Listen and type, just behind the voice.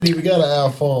even got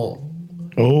an iPhone.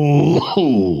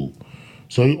 Oh,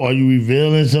 so are you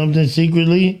revealing something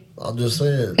secretly? I'm just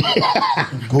saying.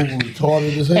 Google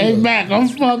retarded as hell. Hey, Mac, I'm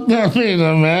fucked up here,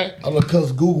 Mac. I'm gonna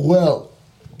cuss Google out.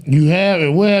 You have it.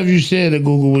 What have you said to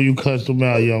Google when you cussed them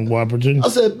out, young Whopperton? I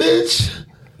said, bitch.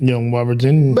 Young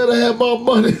Whopperton. Better have my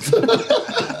money.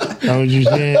 That's what you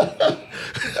said?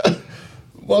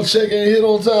 My check ain't hit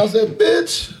on time. I said,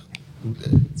 bitch.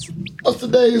 What's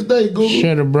today's date, Google?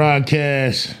 Shut the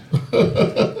broadcast.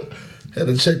 Had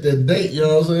to check that date, you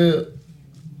know what I'm saying?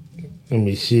 Let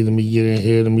me see. Let me get in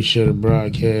here. Let me shut the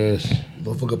broadcast.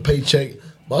 Motherfucker paycheck.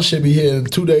 My shit be hitting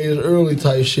 2 days early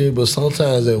type shit, but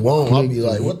sometimes it won't. I'll be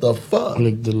like, what the fuck?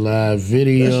 Click the live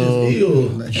video.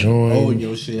 That shit's ill. Join. Holding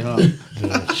your shit, huh?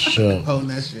 The show. Holding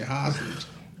that shit hostage.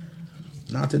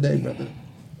 Not today, brother.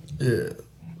 Yeah.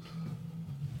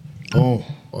 Boom.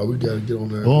 Oh, we gotta get on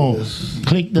there. Boom.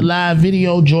 Click the live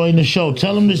video, join the show.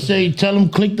 Tell them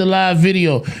click the live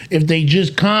video. If they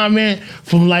just comment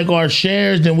from like our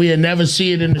shares, then we'll never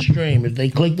see it in the stream. If they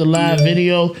click the live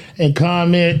video and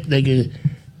comment, they can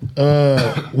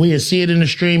we'll see it in the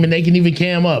stream and they can even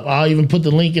cam up. I'll even put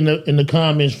the link in the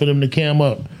comments for them to cam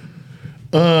up.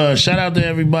 Shout out to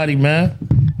everybody, man.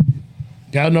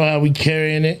 Y'all know how we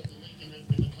carrying it.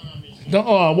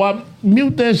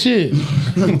 Mute that shit.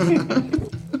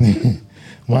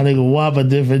 My nigga Wop a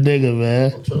different nigga,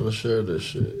 man. I'm trying to share this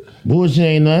shit. Bullshit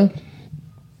ain't nothing.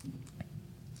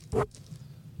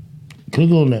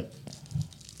 Click on that.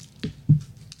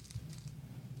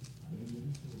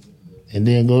 And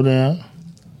then go down.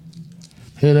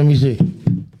 Here, let me see.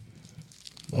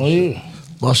 Oh, yeah.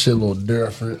 My shit a little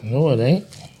different. No, it ain't.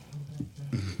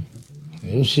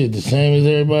 Your shit the same as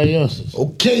everybody else's.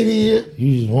 Okay, then.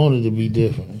 You just wanted to be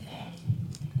different.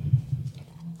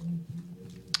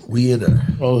 We in there.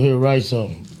 Oh, here, write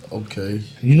something. Okay.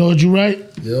 You know what you write?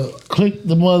 Yeah. Click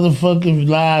the motherfucking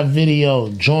live video.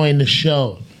 Join the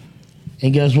show.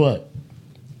 And guess what?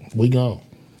 We gone.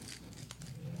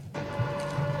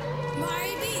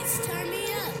 Mari Beats, turn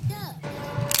me up.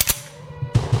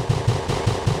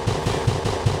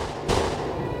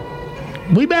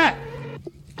 We back.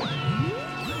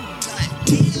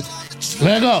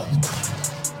 Let go.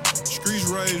 Streets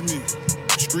raised me.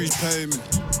 Streets paid me.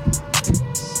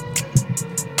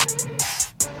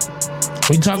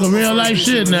 We talking real life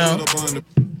shit now.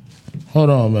 Hold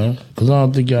on, man. Because I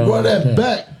don't think y'all Run that understand.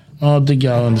 back. I don't think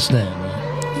y'all understand,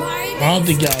 man. Mari I don't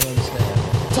think y'all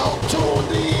understand. Talk to him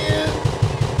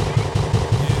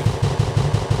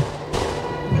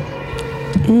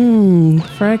then.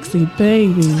 Frexy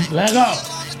baby. Let go.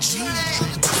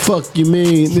 Fuck you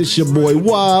mean? This your boy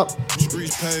Wop.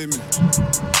 Streets paid me.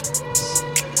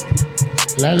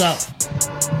 Let go.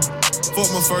 Fuck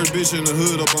my first bitch in the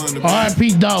hood up on the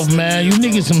R.I.P. Dolph, man. You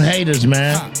niggas some haters,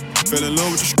 man. Fell in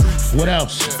love with the streets. What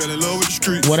else? Fell in love with the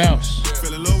streets. What else?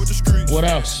 Fell in love with the streets. What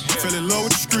else? Fell in love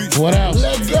with the streets. What else?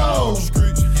 Let go.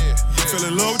 Fell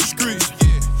in love with the streets.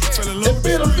 Fell in love It's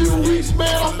been a few weeks,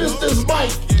 man. I missed this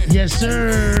mic. Yes,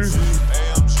 sir.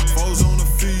 foes on the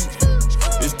feet.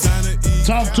 It's time to eat.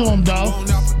 Talk to him, dog. Bon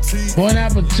appetit. Bon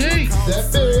appetit.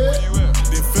 That's it.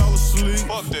 Then fell asleep.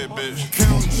 Fuck that bitch.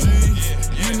 Count G.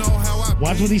 You know how I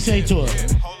Watch what he say to her.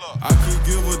 I could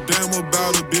give a damn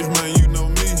about a bitch, man, you know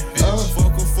me.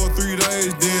 Fuck her for 3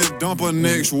 days, then dump her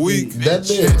next week. That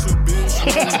bitch. Catch a bitch,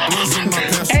 blunts in my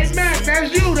pants. Hey, Mac,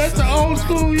 that's you. That's the old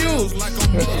school you. Like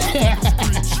I'm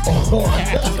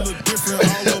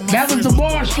That was the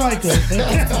bar striker. split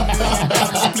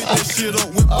that shit up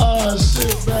with Oh,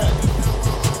 shit, man.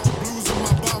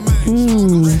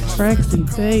 Frexy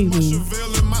baby.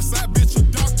 Chevelle in my side, bitch, a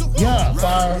doctor. Yeah,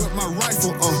 fire. With my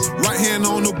rifle, right hand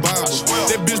on the Bible.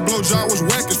 That bitch blowjob was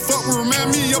whack as fuck,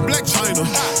 remind me of Black China.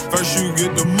 First you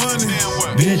get the money,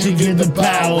 Then she get the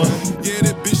power. yeah,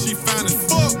 that bitch she fine as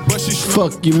fuck, but she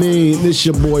Fuck you mean? This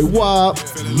your boy Wop.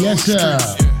 Yes, sir.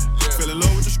 fell in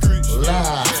love with the streets.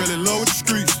 Live. Fell in love with the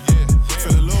streets.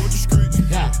 Fell in love with the streets.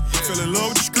 Yeah, Fell in love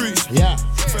with the streets. yeah,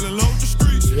 Fell in love with the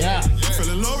streets. yeah. Fell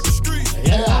in love with the streets.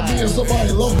 Hey, I'll be in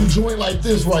somebody's local joint like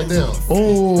this right now.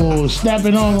 Oh,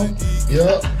 snapping on him.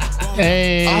 Yeah.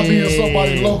 Hey. I'll be in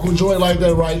somebody's local joint like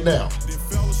that right now.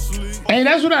 Hey,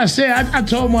 that's what I said. I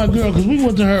told my girl, because we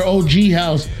went to her OG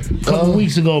house a couple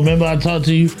weeks ago. Remember I talked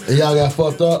to you? And y'all got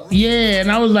fucked up? Yeah,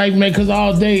 and I was like, man, because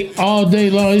all day long,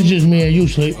 it's just me and you,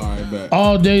 Slick.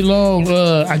 All day long,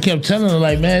 I kept telling her,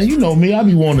 like, man, you know me, I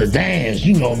be wanting to dance.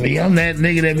 You know me, I'm that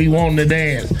nigga that be wanting to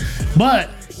dance. But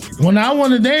when I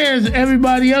want to dance,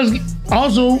 everybody else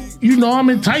also, you know, I'm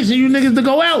enticing you niggas to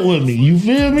go out with me. You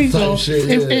feel me? So shit,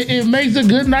 yeah. it makes a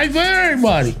good night for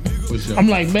everybody. I'm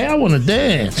like, man, I want to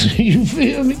dance. You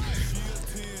feel me?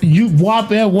 You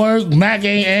WAP at work, Mac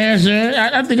ain't answering.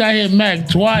 I think I hit Mac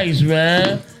twice,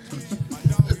 man.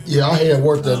 Yeah, I had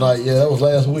work that night. Yeah, that was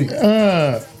last week.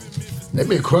 They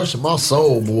been crushing my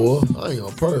soul, boy. I ain't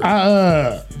gonna perk.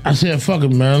 I said, fuck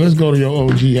it, man. Let's go to your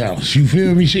OG house. You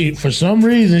feel me? For some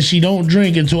reason, she don't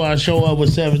drink until I show up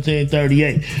with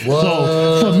 1738. What?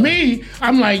 So for me,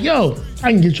 I'm like, yo,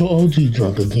 I can get your OG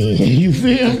drunk again. You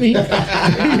feel me? You know what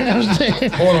I'm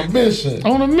saying? On a mission.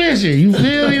 On a mission. You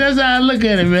feel me? That's how I look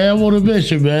at it, man. I'm on a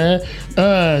mission, man.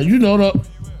 You know, the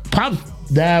Pops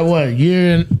died, what,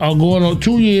 going on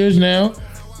 2 years now.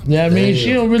 You know what I mean?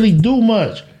 She don't really do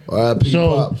much.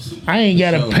 So Pops. I ain't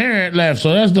got a parent left,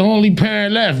 so that's the only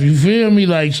parent left. You feel me?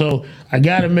 Like, so I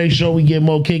gotta make sure we get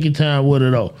more kicking time with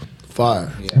her though. Fire.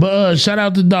 Yeah. But shout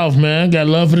out to Dolph, man. Got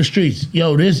love for the streets.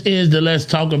 Yo, this is the Let's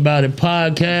Talk About It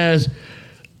podcast.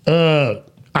 I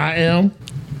am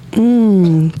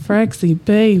Fraxy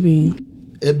baby.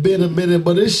 It been a minute,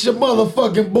 but it's your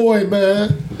motherfucking boy,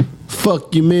 man.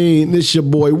 Fuck you mean? This your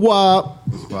boy WAP.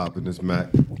 Popping this Mac.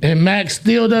 And Max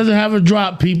still doesn't have a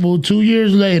drop, people. 2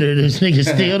 years later, this nigga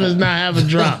still does not have a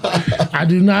drop. I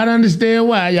do not understand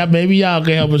why. Maybe y'all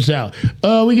can help us out.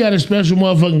 We got a special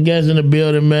motherfucking guest in the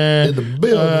building, man. In the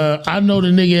building. I know the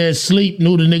nigga had sleep,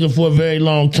 knew the nigga for a very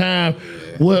long time.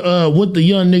 What the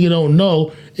young nigga don't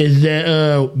know is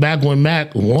that back when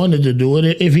Mac wanted to do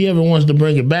it, if he ever wants to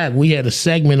bring it back, we had a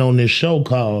segment on this show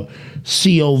called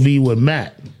COV with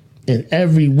Mac. And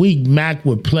every week, Mac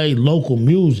would play local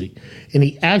music. And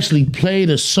he actually played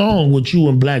a song with you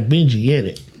and Black Benji in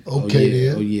it.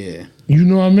 Okay, Oh yeah. You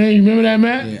know what I mean? You remember that,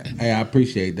 Mac? Yeah. Hey, I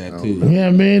appreciate that too.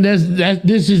 Yeah, man.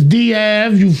 This is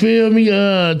D-Av. You feel me?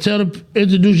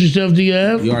 Introduce yourself,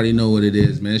 D-Av. You already know what it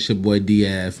is, man. It's your boy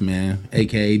D-Av, man.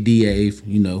 AKA D-Ave,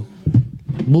 you know.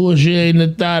 Bullshit ain't the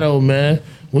thought, man.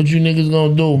 What you niggas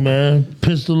gonna do, man?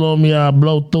 Pistol on me, I'll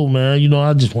blow through, man. You know,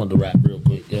 I just want to rap real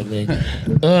quick. You know what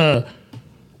I mean?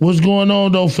 What's going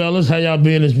on, though, fellas? How y'all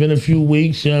been? It's been a few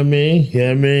weeks, you know what I mean?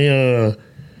 Yeah, I mean,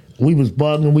 we was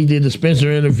bugging. We did the Spencer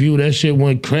interview. That shit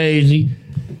went crazy.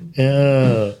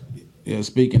 Yeah,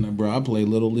 speaking of, bro, I play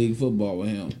Little League football with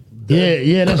him.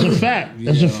 Yeah, that's a fact.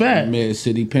 That's a fact. Mid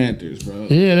City Panthers, bro.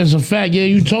 Yeah, that's a fact. Yeah,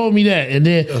 you told me that, and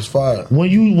then that's fire.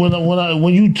 When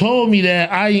you told me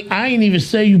that, I ain't even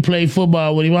say you played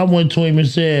football with him. I went to him and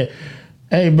said,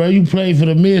 "Hey, bro, you played for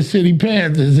the Mid City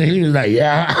Panthers," and he was like,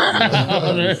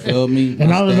 "Yeah." You feel me?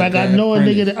 And I was like, "I know a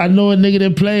nigga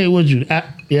that played with you."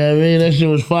 Yeah, I mean, that shit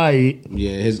was fire.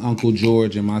 Yeah, his Uncle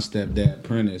George and my stepdad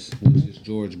Prentice, which is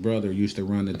George's brother, used to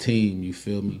run the team. You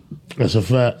feel me? That's a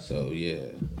fact. So yeah.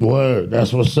 Word.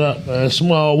 That's what's up, man.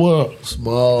 Small world.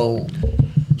 Small.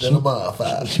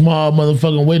 Small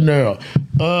motherfucking window.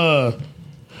 But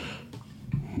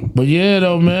yeah,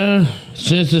 though, man.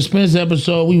 Since the Spence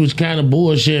episode, we was kind of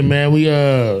bullshit, man. We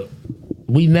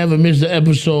never missed an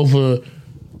episode for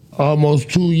almost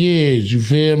 2 years, you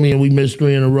feel me? And we missed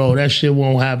 3 in a row. That shit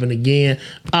won't happen again.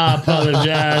 I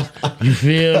apologize. You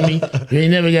feel me? You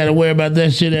ain't never got to worry about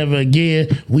that shit ever again.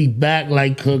 We back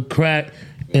like crack,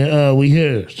 and we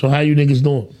here. So how you niggas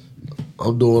doing?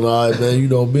 I'm doing all right, man. You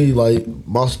know me, like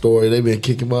my story, they been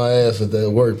kicking my ass at that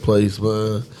workplace,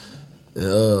 man.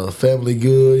 And, family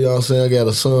good, you know what I'm saying? I got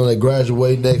a son that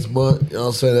graduate next month, you know what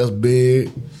I'm saying? That's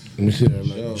big. Let me see that,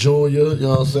 man. Junior, you know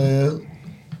what I'm saying?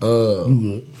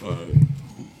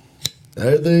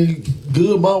 Everything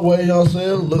good my way, you know what I'm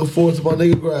saying? Looking forward to my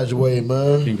nigga graduating,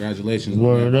 man. Congratulations.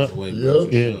 Word up. Bro.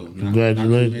 Yeah,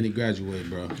 congratulations. Not many graduate,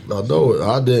 bro. I know it.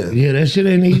 I did. Yeah, that shit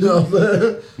ain't easy. You know what I'm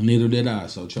saying? Neither did I,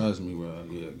 so trust me, bro.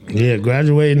 Yeah,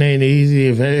 graduating ain't easy.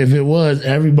 If it was,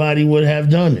 everybody would have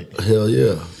done it. Hell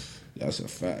yeah. That's a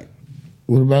fact.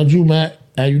 What about you, Matt?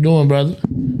 How you doing, brother?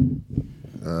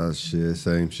 Shit,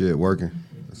 same shit. Working.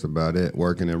 That's about it.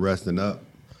 Working and resting up.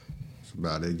 That's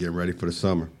about it. Getting ready for the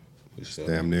summer. It's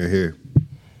damn near here.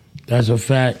 That's a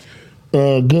fact.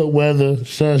 Good weather,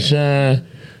 sunshine,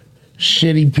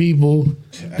 shitty people.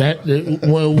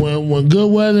 When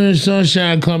good weather and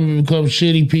sunshine come, it becomes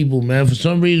shitty people, man. For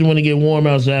some reason, when it get warm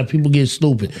outside, people get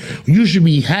stupid. You should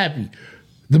be happy.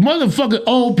 The motherfucking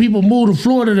old people move to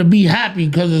Florida to be happy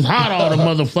because it's hot all the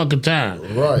motherfucking time.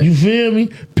 Right. You feel me?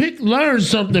 Learn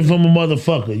something from a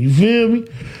motherfucker. You feel me?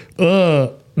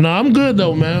 Nah, I'm good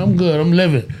though, man. I'm good. I'm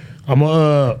living.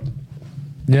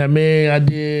 Yeah,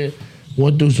 man,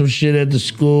 went through some shit at the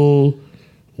school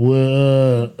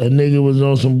where a nigga was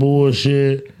on some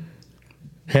bullshit.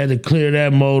 Had to clear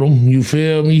that modem. You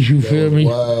feel me?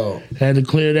 Wow. Had to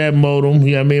clear that modem.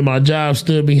 You know what I mean? My job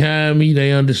stood behind me.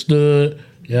 They understood.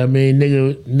 You know what I mean?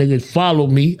 Nigga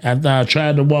followed me after I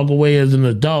tried to walk away as an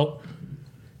adult.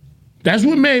 That's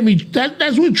what made me.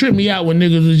 That's what tripped me out when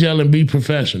niggas was yelling, "Be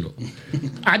professional."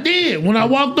 I did when I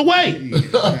walked away.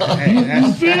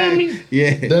 You feel me?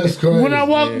 Yeah. That's crazy. When I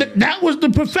walked, that was the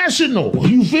professional.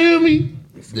 You feel me?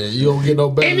 Yeah, you don't get no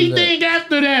better Anything than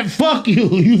after that, fuck you.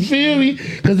 You feel me?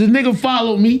 Because the nigga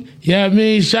followed me. You know what I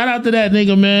mean? Shout out to that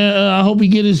nigga, man. I hope he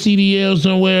get his CDL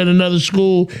somewhere at another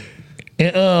school.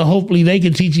 And hopefully they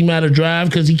can teach him how to drive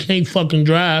because he can't fucking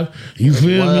drive. You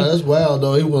feel Wow, me? that's wild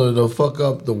though. He wanted to fuck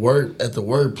up the work at the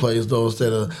workplace though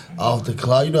instead of off the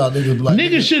clock. You know how niggas be like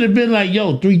Niggas should have been like,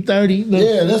 yo, 3:30.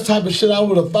 yeah, that's the type of shit I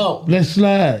would have thought. Let's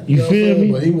slide. You know what I'm feel saying?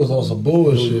 me? But he was on some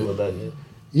bullshit.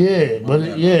 Yeah,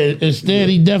 but yeah, instead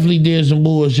he definitely did some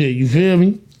bullshit. You feel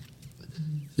me?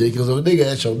 Yeah, because if a nigga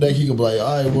at your neck, he could be like,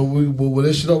 all right, when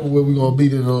this shit over, where we gonna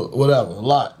beat it or whatever, a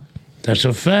lot. That's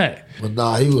a fact. But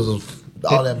nah, he was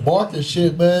all that barking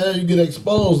shit, man. You get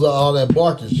exposed to all that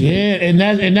barking shit. Yeah,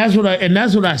 and that's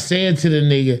what I said to the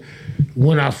nigga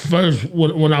when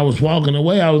I was walking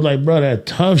away. I was like, bro, that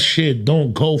tough shit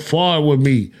don't go far with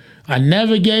me. I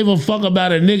never gave a fuck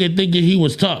about a nigga thinking he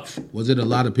was tough. Was it a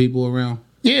lot of people around?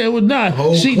 Yeah, it was not.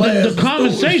 Whole See, class the is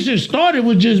conversation started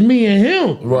with just me and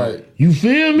him. Right. You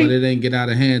feel me? But it didn't get out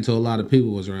of hand until a lot of people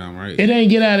was around, right? It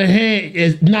ain't get out of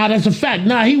hand. That's a fact.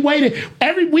 Nah, he waited.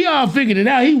 We all figured it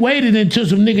out. He waited until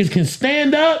some niggas can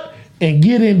stand up and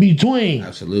get in between.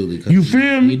 Absolutely. 'Cause You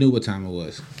feel me? He knew what time it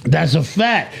was. That's a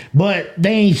fact. But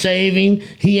they ain't saving.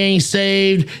 He ain't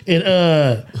saved.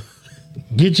 And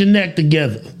get your neck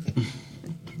together.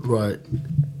 Right.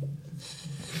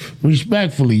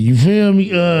 Respectfully, you feel me?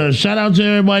 Shout out to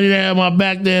everybody that had my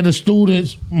back there, the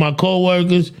students, my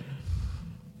co-workers.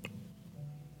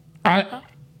 I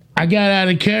got out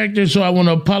of character, so I want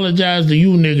to apologize to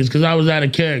you niggas because I was out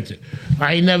of character.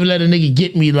 I ain't never let a nigga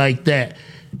get me like that.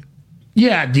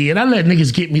 Yeah, I did. I let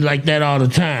niggas get me like that all the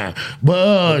time.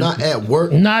 But Not at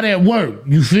work. not at work.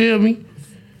 You feel me?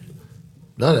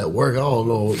 Not at work. I don't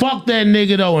know. Fuck that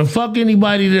nigga though, and fuck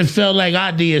anybody that felt like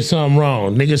I did something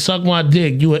wrong. Nigga, suck my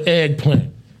dick. You an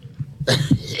eggplant.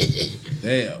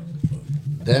 Damn.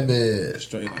 That man.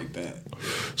 Straight like that.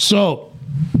 So,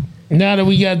 now that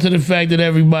we got to the fact that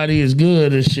everybody is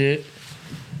good and shit,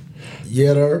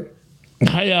 Yetter.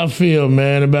 how y'all feel,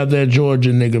 man, about that Georgia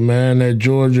nigga, man? That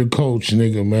Georgia coach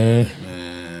nigga, man.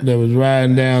 That was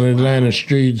riding down Atlanta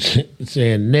streets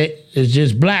saying, it's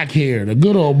just black here. The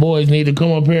good old boys need to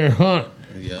come up here and hunt.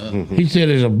 Yeah. He said,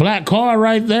 there's a black car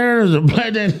right there. There's a black...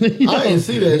 I didn't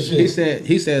see that shit.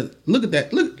 He said, look at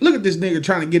that. Look at this nigga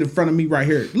trying to get in front of me right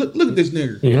here. Look at this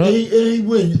nigga. Yeah. He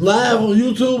went live on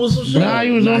YouTube or some shit. Nah,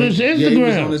 he was on his Instagram. Yeah, he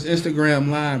was on his Instagram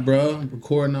live, bro,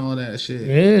 recording all that shit.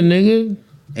 Yeah, nigga.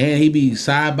 And he be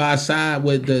side by side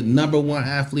with the #1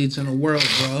 athletes in the world,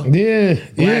 bro. Yeah,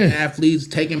 Black athletes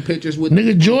taking pictures with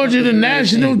Nigga, Georgia the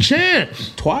national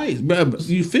champs. twice, bro.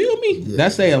 You feel me?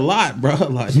 That say a lot, bro.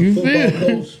 Like You Football feel?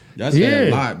 coach. that say Yeah.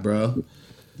 a lot, bro.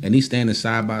 And he's standing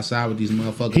side by side with these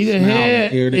motherfuckers. He the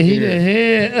head. Ear to He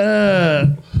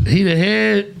ear. the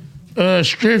head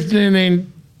strengthening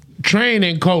and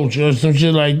training coach or some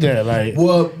shit like that. Like,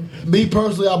 Well, me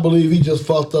personally, I believe he just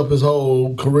fucked up his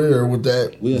whole career with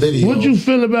that video. what you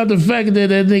feel about the fact that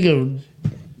nigga?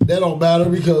 That don't matter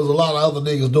because a lot of other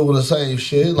niggas doing the same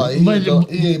shit. Like he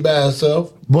ain't by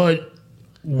himself. But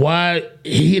why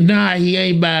he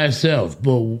ain't by himself.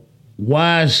 But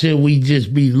why should we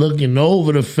just be looking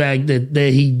over the fact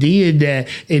that he did that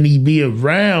and he be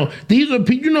around? These are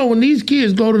people, you know, when these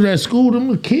kids go to that school, them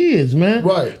are kids, man.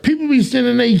 Right. People be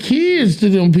sending their kids to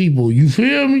them people. You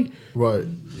feel me? Right.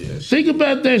 Think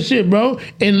about that shit, bro.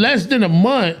 In less than a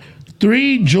month,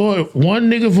 one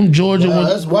nigga from Georgia Wow, went.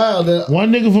 that's wild.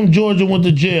 One nigga from Georgia went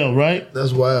to jail, right?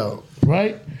 That's wild.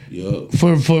 Right? Yo.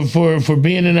 For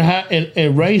being in the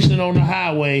and racing on the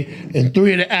highway, and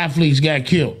 3 of the athletes got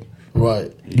killed.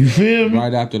 Right. You feel me?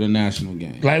 Right after the national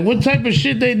game. Like, what type of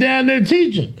shit they down there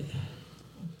teaching?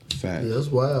 Fact. Yeah, that's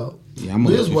wild. Yeah, I'm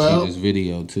gonna It is see wild. this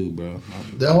video too, bro.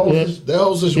 That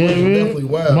whole situation Yeah, definitely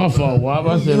wild. My fault, Wab.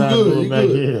 I said You I good, do it you back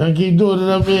good. here. I keep doing it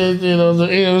up here, you know,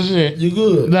 the ill shit. You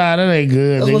good. Nah, that ain't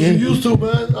good, That's what you nigga. used to,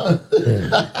 man.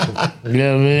 You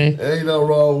know what I mean? Ain't nothing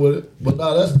wrong with it. But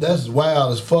nah, that's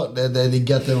wild as fuck that he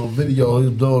got that on video. He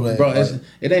was doing that. Bro,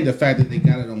 it ain't the fact that they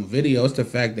got it on video. It's the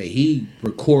fact that he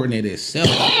recording it himself.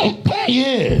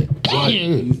 Yeah.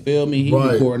 You feel me? He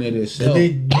Right. recording it and himself.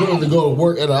 they willing to go to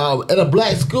work at a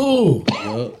black school.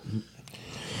 Yup.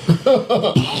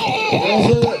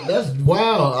 That's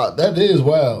wild. That is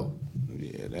wild.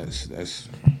 Yeah, that's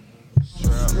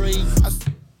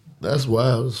That's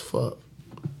wild as fuck.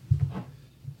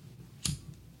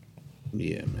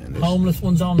 Yeah, man. Homeless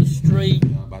ones on the street.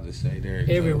 I'm about to say there.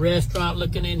 Every restaurant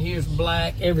looking in here is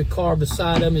black. Every car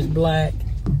beside them is black.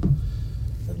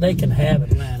 They can have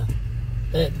Atlanta.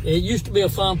 It used to be a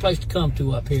fun place to come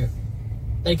to up here.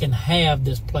 They can have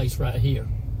this place right here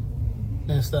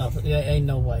and stuff. Ain't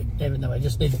no way. Ain't no way.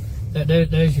 Just need to.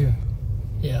 There's your.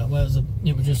 Yeah, well,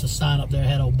 it was just a sign up there.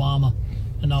 Had Obama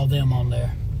and all them on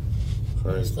there.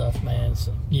 And stuff, man.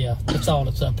 So yeah, that's all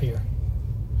that's up here.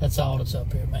 That's all that's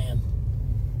up here, man.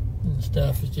 And the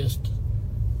stuff is just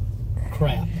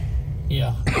crap.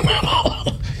 Yeah.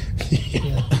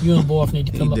 Yeah. You and boys need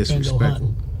to come up here and go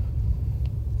hunting.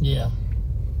 Yeah.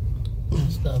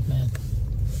 And stuff, man.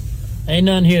 Ain't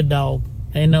nothing here, dog.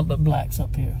 Ain't nothing but blacks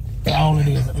up here. That's all it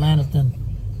is. Atlanta's done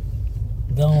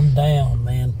gone down,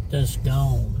 man. Just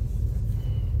gone.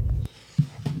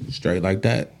 Straight like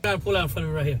that. Try to pull out in front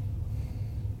of me right here.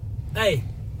 Hey,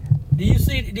 did you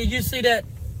see that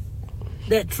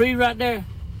tree right there?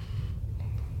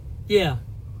 Yeah.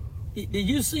 Did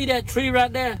you see that tree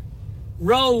right there?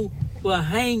 Roe will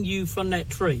hang you from that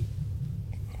tree.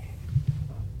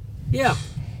 Yeah.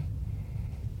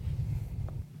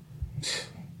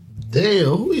 Damn,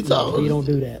 who he talking? You don't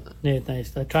do that. Anything.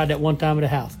 I tried that one time at the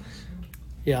house.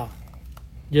 Yeah.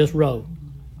 Just Roe.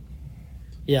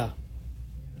 Yeah.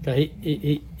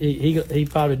 He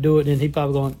probably do it, and he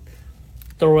probably going to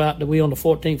throw out we on the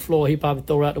 14th floor. He probably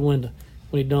throw out the window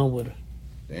when he done with her.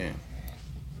 Damn.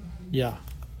 Yeah.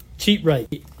 Cheap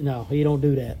rate. No, he don't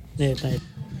do that. Anything.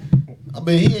 I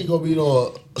mean, he ain't gonna be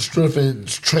no strength and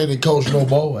training coach no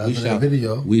more after that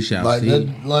video. We shall like see.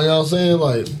 That, like y'all saying,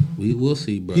 like we will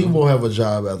see, bro. He won't have a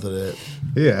job after that.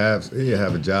 He'll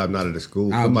have a job, not at the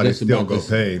school. Somebody still gonna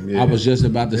pay him. Yeah. I was just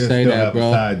about to say that,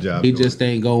 bro. He just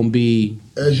ain't gonna be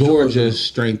Georgia's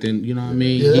strength, and you know what I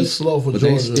mean. Yeah, that's slow for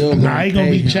Georgia. Nah, he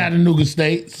gonna be Chattanooga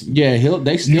State's. Yeah,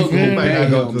 they still he might not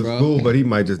go to school, but he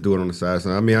might just do it on the side.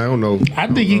 So, I mean, I don't know. I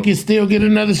think he can still get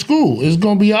another school. It's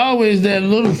gonna be always that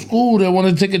little school that want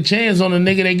to take a chance on a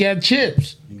nigga that got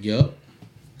chips. Yup,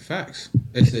 facts.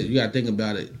 They said you gotta think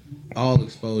about it. All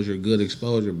exposure, good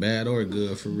exposure, bad or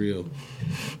good, for real.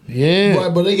 Yeah,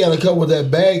 right. But they gotta come with that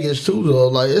baggage too, though.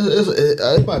 Like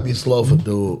it might be slow for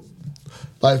dude.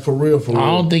 Like for real. I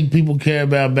don't think people care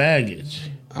about baggage.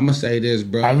 I'm gonna say this,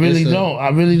 bro. I really don't. I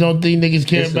really don't think niggas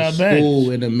care about baggage.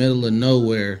 School in the middle of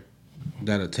nowhere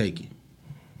that'll take you.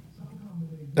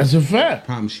 That's a fact. I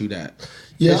promise you that.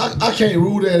 Yeah, I can't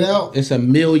rule that out. It's a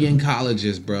million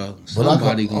colleges, bro.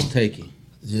 Somebody gonna take it.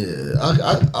 Yeah,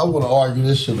 I want to argue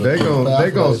this shit. They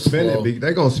gonna spend it.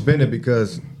 They gonna spend it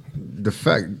because the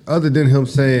fact, other than him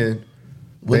saying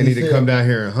they need to come down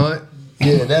here and hunt.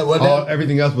 Yeah,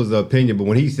 everything else was the opinion, but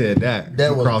when he said that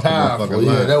was powerful.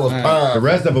 Yeah, that was powerful. The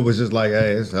rest of it was just like,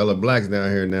 hey, it's hella blacks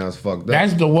down here now. It's fucked up.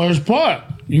 That's the worst part.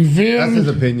 You feel That's me? his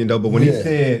opinion though. But when he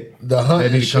said the hunt,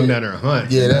 they need to come down there and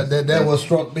hunt. Yeah, that was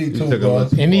struck me too, bro.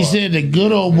 And he said the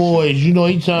good old boys. You know,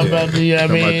 he talking about the. I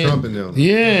mean, about Trump and them.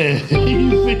 Yeah, you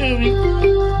feel me?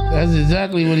 That's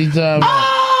exactly what he talking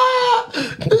about.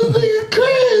 This nigga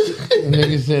crazy. The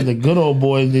nigga said the good old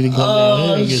boys need to come down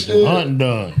here and get some hunting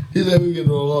done. He said we get a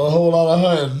whole lot of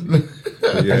hunting.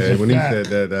 Yeah, when he said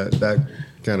that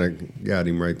kind of got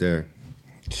him right there.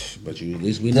 But at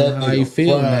least we know how you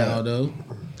feel now, though.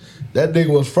 That nigga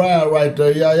was fried right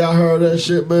there. Y'all heard that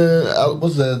shit, man?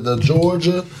 What's that? The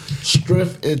Georgia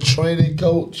strength and training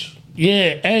coach.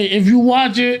 Yeah, hey, if you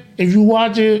watch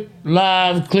it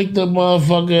live, click the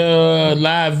motherfucker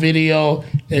live video,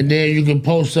 and then you can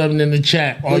post something in the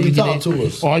chat. Or you can talk to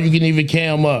us. Or you can even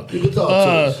cam up. You can talk to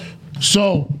us.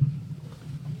 So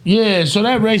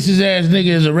that racist ass nigga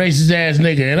is a racist ass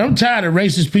nigga. And I'm tired of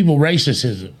racist people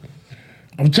racism.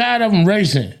 I'm tired of them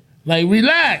racing. Like,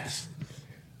 relax.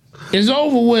 It's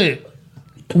over with.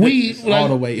 We all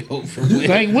the way over with.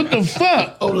 Like, what the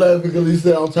fuck? I'm laughing because he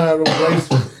said I'm tired of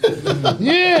racing.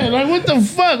 Yeah, like what the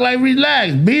fuck? Like,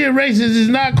 relax. Being racist is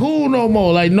not cool no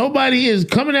more. Like, nobody is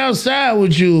coming outside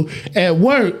with you at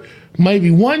work. Maybe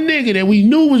one nigga that we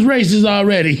knew was racist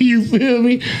already. You feel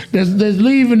me? That's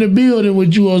leaving the building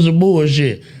with you on some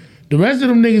bullshit. The rest of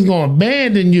them niggas gonna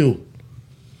abandon you.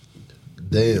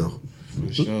 Damn.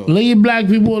 Sure. Leave black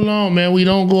people alone, man. We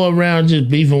don't go around just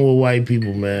beefing with white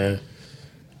people, man.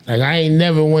 Like, I ain't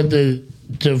never went to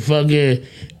fucking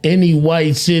any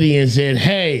white city and said,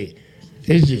 hey,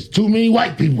 it's just too many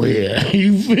white people here.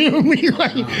 You feel me?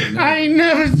 Like, I ain't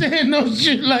never said no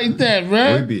shit like that,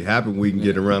 bro. We'd be happy we can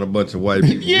get around a bunch of white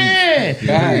people. Yeah.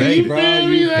 You feel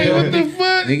me? Like, what the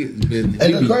fuck? what? Niggas been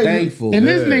Hey, he be crazy. thankful. And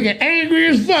this nigga angry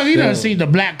as fuck. He done see the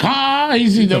black car. He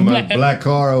see the Black, black.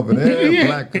 car over there. Yeah.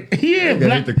 Black. Yeah, Nigga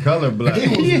black. hate the color black. He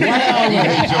was Hate your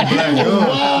black girl.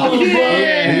 wild, bro.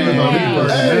 He was on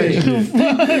his first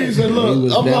name. He said, "Look, He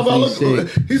was I'm about to definitely look."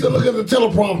 He said, "Look at the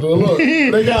teleprompter. Look,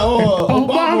 they got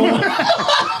Obama."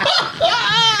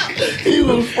 He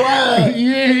was fried.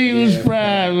 Yeah, he was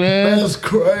fried, man. That's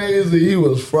crazy. He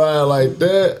was fried like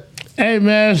that. Hey,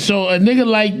 man, so a nigga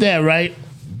like that, right?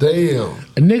 Damn.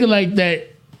 A nigga like that,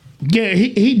 yeah,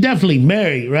 he definitely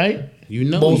married, right? You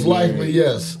know, Most he likely, married.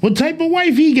 yes. What type of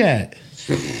wife he got?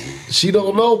 She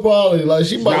don't know probably. Like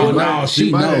she might. No,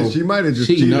 She might have just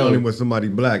She cheated know. on him with somebody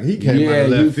black. He came out Yeah, of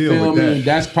you left field feel with me? that.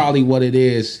 That's probably what it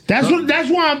is. That's why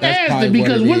I'm That's asking probably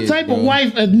because what it what is, type of bro.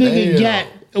 wife a nigga Damn. got?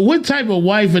 What type of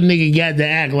wife a nigga got to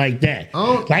act like that?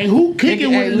 Oh. Like who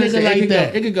kicking Hey, with a listen, nigga like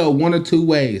that? It could go one or two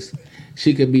ways.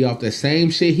 She could be off the same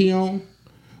shit he on,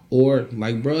 or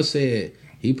like bro said,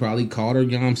 he probably caught her.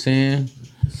 You know what I'm saying?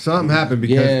 Something happened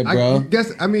because Yeah, bro. I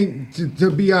guess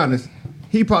to be honest,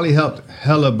 he probably helped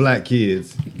hella black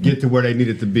kids get to where they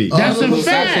needed to be. That's a 100%,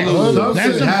 fact. 100%.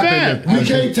 That's a fact. You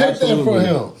can't take that from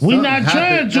him. We Something not trying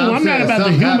happened- to. I'm I'm not saying about to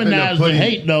something happened to humanize put the him-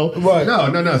 hate though. Right.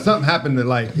 No. Something happened to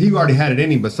like he already had it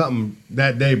in him, but something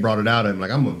that day brought it out of him.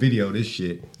 Like I'm gonna video this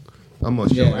shit. I'm gonna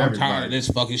show Yeah, I'm everybody. tired of this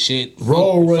fucking shit.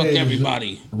 Roll Fuck rage.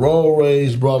 everybody. Roll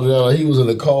rage brought it out. He was in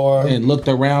the car. And looked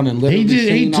around and literally He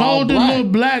seen all told the black.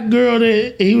 little black girl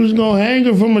that he was gonna hang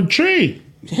her from a tree.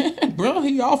 Bro,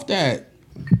 he off that.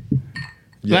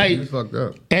 Yeah, Like- he was fucked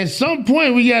up. At some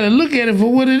point, we gotta look at it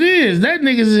for what it is. That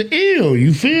nigga's ill.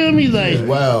 You feel me? Like,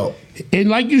 Wow. and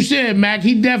like you said, Mac,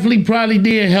 he definitely probably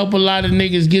did help a lot of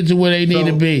niggas get to where they need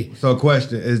to be. So,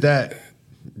 question is that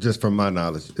just from my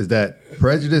knowledge, is that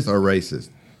prejudice or racist?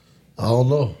 I don't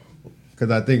know.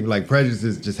 Because I think like prejudice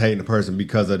is just hating a person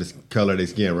because of the color of their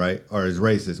skin, right? Or is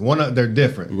racist? They're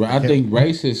different. I think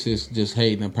racist is just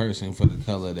hating a person for the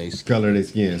color of their skin. Color of their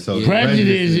skin. So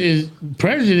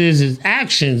Prejudice is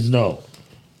actions, though.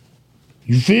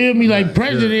 You feel me? Like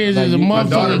prejudice Like is a my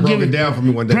daughter motherfucker broke giving. it down for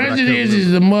me one day. but I couldn't Prejudice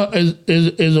remember.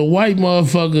 is a white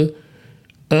motherfucker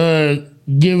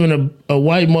giving a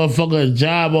white motherfucker a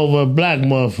job over a black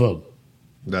motherfucker.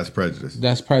 That's prejudice.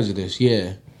 That's prejudice,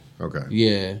 yeah. Okay.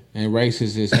 Yeah. And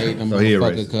racist is hating a So he a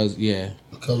motherfucker racist. because, yeah.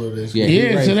 The color of this. Yeah, he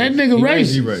Yeah, so racist. that nigga He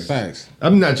racist. He racist. Facts.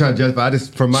 I'm not trying to justify. I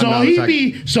just from my So knowledge.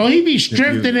 he be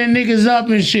strengthening niggas up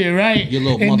and shit, right? You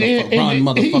little And then- motherfucker. Run, and-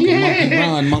 motherfucking monkey.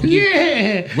 Run, monkey.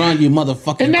 Yeah. Run, you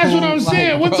motherfucking And that's what coon. I'm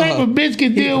saying. Like, What type bruh. of bitch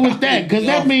can deal with that? Because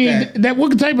that Off means that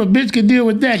what type of bitch can deal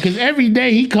with that? Because every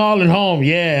day he calling home.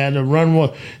 Yeah, I had to run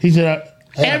one. He said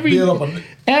every build up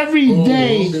every Oh,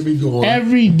 day, don't get me going.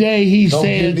 every day he's Don't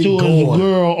saying get to me his going.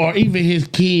 girl or even his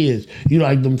kids, "You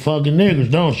like them fucking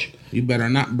niggas, don't you?" You better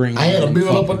not bring I had to build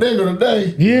up a nigga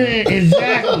today. Yeah,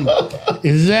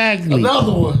 exactly.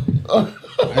 Another one.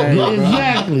 Hey, bro.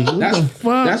 Exactly. What That's the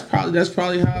fuck? That's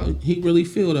probably how he really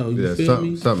feel though. You Yeah, feel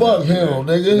me? something. Fuck him,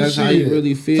 nigga. That's how Shit. you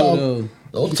really feel Talk- though.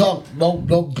 Don't talk.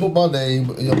 Don't put my name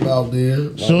in your mouth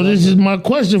there. So this is my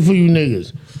question for you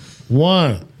niggas.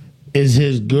 One, is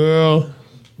his girl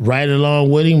right along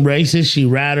with him racist? She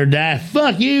ride or die?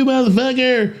 Fuck you,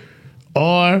 motherfucker.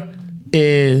 Or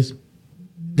is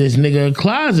this nigga a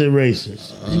closet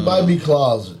racist? He might be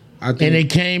closet. I And think it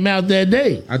came out that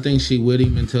day. I think she with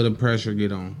him until the pressure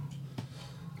get on.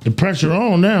 The pressure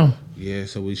on now. Yeah,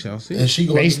 so we shall see. And she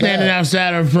going They standing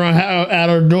outside her front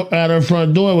out her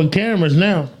front door with cameras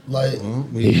now. Like,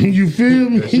 You feel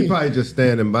me? She probably just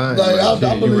standing by. like I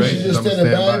shit, you believe she racist, just I'ma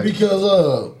standing stand by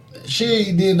because she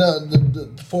ain't did nothing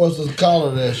to force us to call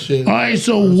her that shit. All right,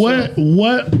 so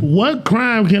what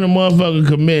crime can a motherfucker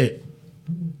commit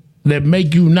that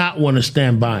make you not want to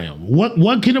stand by him?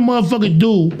 What can a motherfucker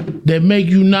do that make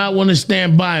you not want to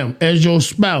stand by him as your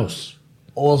spouse?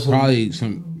 Or some, Probably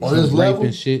some On this rape level?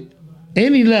 and shit.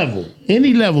 Any level.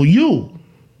 You.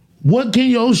 What can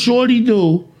your shorty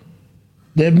do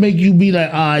that make you be like,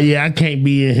 yeah, I can't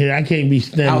be in here. I can't be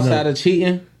standing Outside up. of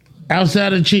cheating,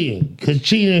 Outside of cheating. Because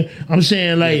cheating, I'm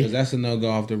saying like, because that's a no go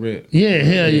off the rip. yeah,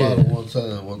 hell yeah.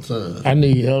 Bottle one time. I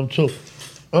need help too.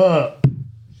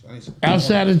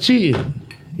 Outside of cheating.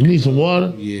 You need some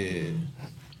water? Yeah,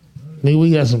 Nigga,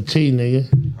 we got some tea, nigga.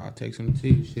 I'll take some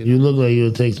tea. Shit, You look like you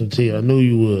would take some tea. I knew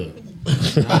you would.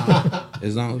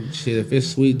 as long shit. If it's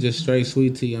sweet, just straight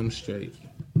sweet tea, I'm straight.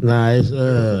 Nah, it's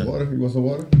Water? You want some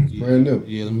water? It's brand new.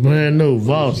 Yeah, let me brand new.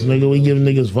 Voss, nigga. We give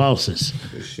niggas Vosses.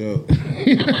 for sure.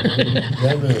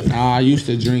 That man. I used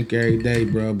to drink every day,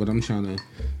 bro, but I'm trying to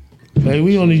Hey,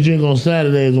 we only drink on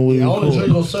Saturdays when we I only record.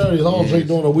 drink on Saturdays. I don't drink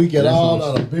during the week at That's all. what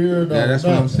I'm Not a beer. Yeah, that's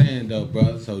what I'm nothing. saying though,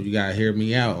 bro. So you gotta hear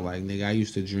me out. Like, nigga, I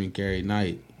used to drink every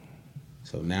night.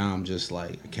 So now I'm just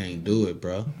like, I can't do it,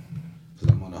 bro. Cause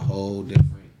I'm on a whole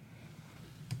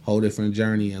different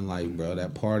journey in life, bro.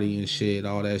 That party and shit,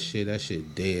 all that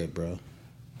shit dead, bro.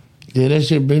 Yeah, that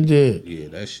shit been dead. Yeah,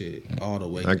 that shit all the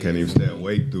way. I can't dead. even stay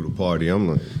awake through the party. I'm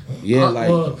like, Yeah,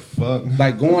 like fuck.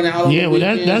 like going out. On Yeah, the well,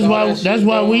 weekends, that's all why- that shit, that's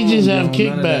why bro, we just I have don't do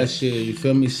none of that kickbacks. shit, you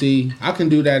feel me? See, I can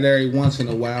do that every once in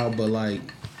a while, but like,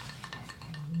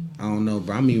 I don't know,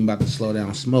 bro. I'm even about to slow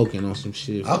down smoking on some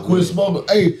shit. I for quit real. smoking.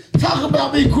 Hey, talk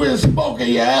about me quit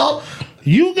smoking, y'all.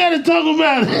 You gotta talk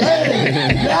about it.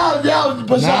 Hey, y'all,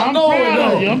 but Nah, y'all I'm know proud it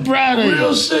though. of you. I'm proud of Real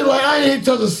you. shit, like I ain't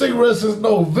touched a cigarette since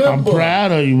November. I'm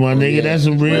proud of you, my nigga. That's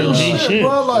some real Real G shit, shit.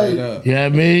 bro. Like Straight up. Yeah, I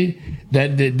mean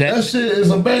that that shit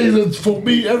is amazing for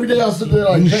me. Every day I sit there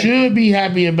like, you hey, should be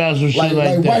happy about some shit like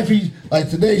like that. wifey, like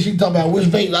today she talking about which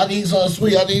vape I need something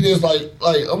sweet. I need this. Like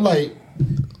I'm like,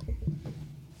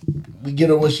 we get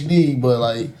her what she need, but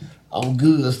like I'm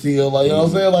good still. Like you know what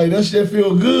I'm saying? Like that shit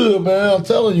feel good, man. I'm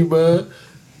telling you, man.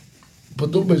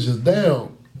 Put them bitches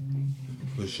down.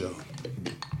 For sure.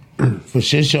 For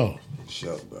shit show. For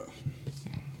sure, bro.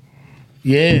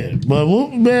 Yeah, but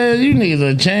man, you niggas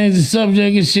done changed the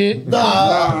subject and shit.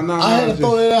 Nah, I had to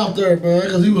throw that out there, man,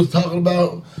 because he was talking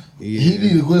about he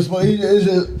need to quit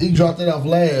smoking. He dropped it off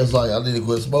last. Like I need to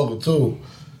quit smoking too.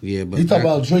 Yeah, but He talking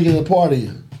about drinking and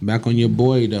partying. back on your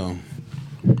boy though.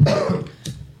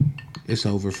 It's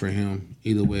over for him.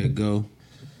 Either way it go.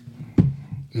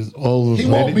 It's over. He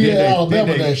for won't be in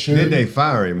Alabama did that shit. Did they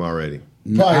fire him already?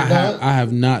 Probably I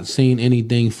have not seen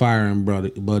anything firing,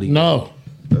 buddy. No,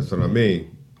 That's what I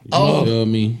mean. You feel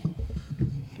me?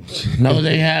 no,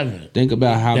 they haven't. Think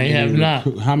about how They have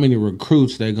not. how many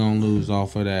recruits they gonna lose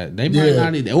off of that. They might Yeah.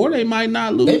 not either, or they might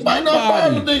not lose. They might not fire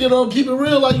the nobody. nigga though. Keep it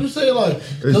real, like you said, like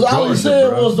because all he Georgia, said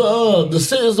bro. was the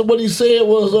sentence of what he said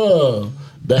was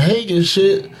the hanging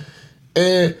shit,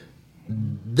 and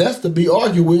that's to be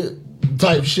argued with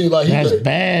type shit. Like That's he,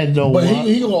 bad though. but Wop.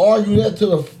 he gonna argue that to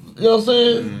the, you know what I'm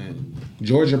saying?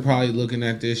 Georgia probably looking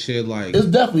at this shit like It's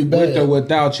definitely with or bad.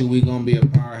 without you, we gonna be a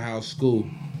powerhouse school.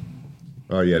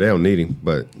 Oh yeah, they don't need him,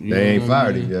 but You they ain't know what I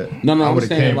fired mean? him yet. No, I I'm would have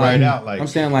saying came like, right out like I'm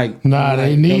saying like Nah,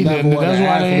 they like, need the that. level of That's the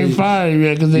why they ain't athletes. firing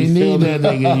yet, because they You feel need that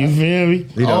nigga. You feel me?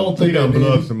 he I don't done, think he done they blew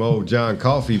need up some old John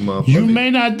Coffey motherfucker. You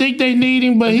may not think they need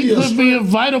him, but he He a could be a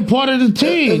vital part of the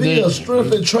team. if he a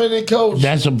strength and training coach,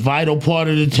 That's a vital part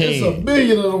of the it's a team.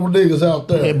 million of them niggas out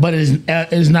there. But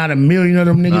it's not a million of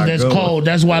them niggas Not that's good cold. ones.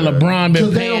 That's why Yeah. LeBron been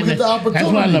 'Cause they paying. don't get the That's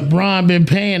why opportunity. LeBron been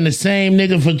paying the same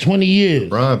nigga for 20 years.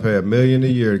 Brian paid $1 million a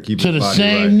year to keep To his the body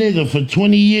same right. nigga for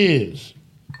 20 years.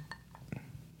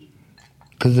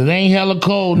 Cause it ain't hella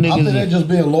cold I think they niggas. just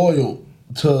being loyal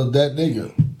to that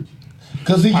nigga.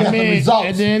 Cause he I got mean, the results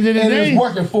at the end of the and day- it's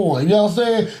working for him. You know what I'm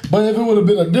saying? But if it would have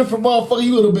been a different motherfucker,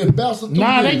 he would have been bouncing through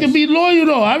Nah, they niggas. can be loyal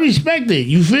though. I respect it.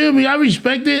 You feel me? I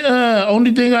respect it.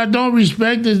 Only thing I don't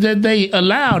respect is that they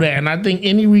allow that. And I think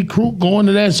any recruit going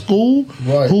to that school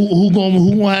Right. who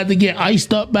gonna have to get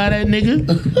iced up by that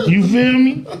nigga. You feel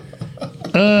me?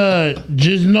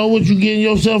 Just know what you getting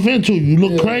yourself into. You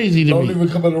look crazy to Don't me. even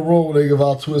come in the room, nigga, if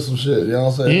I twist some shit. You know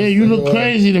what I'm saying? Yeah, you Just look think,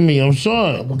 crazy to me. I'm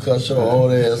sorry. I'm gonna cut your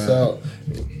old ass out.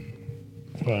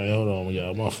 All right, hold on,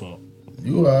 y'all. My fault.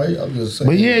 You alright? I'm just saying.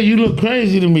 But yeah, you look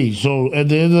crazy to me. So at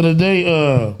the end of the day,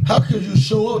 How could you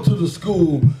show up to the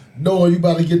school knowing you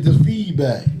about to get this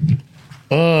feedback?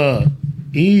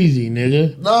 easy,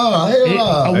 nigga. Nah, hell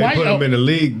nah. They white- put him in the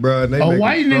league, bro. And they A make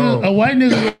white him strong. nigga, a white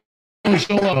nigga gonna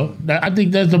show up. I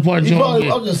think that's the part He you don't probably,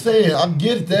 get. I'm just saying, I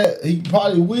get that. He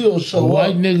probably will A show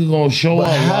white up. nigga gonna show But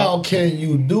up. how can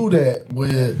you do that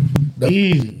when,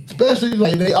 Easy. especially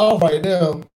like they are right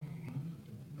now,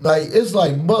 like it's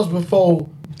like months before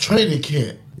training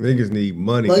camp. Niggas need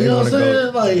money. Like, They you know what want I'm to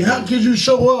saying? go. Like, how could you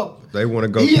show up? They want to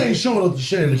go. He ain't showing up to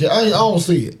training camp. I don't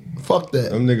see it. Fuck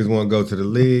that. Them niggas want to go to the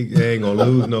league. They ain't gonna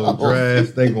lose no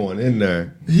draft. They going in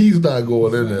there. He's not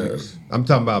going in there. I'm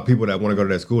talking about people that want to go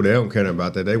to that school. They don't care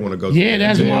about that. They want to go. Yeah, to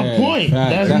that's the my point.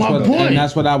 facts. That's my what, point. And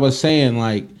that's what I was saying.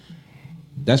 Like,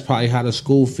 that's probably how the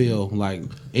school feel. Like,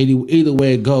 either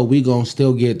way it go, we gonna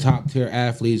still get top tier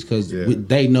athletes because Yeah.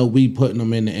 they know we putting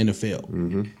them in the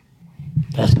NFL.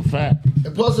 That's a fact.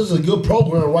 And plus, it's a good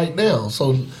program right now.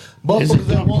 So, It's a motherfuckers good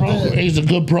that want program. that. It's a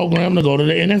good program to go to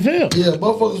the NFL. Yeah,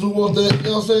 motherfuckers who want that, you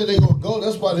know what I'm saying? They gonna go.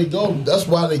 That's why they go. That's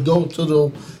why they go to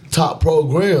the top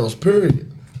programs.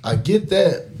 Period. I get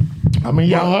that. I mean,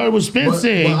 y'all heard what Spence but-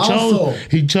 said. but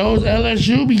He chose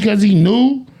LSU because he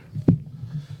knew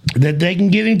that they can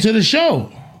get him to the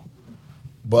show.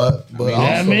 But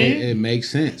I mean? It makes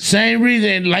sense. Same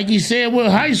reason, like he said with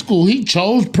high school, he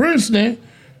chose Princeton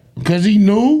because he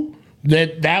knew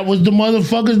that was the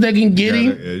motherfuckers that can get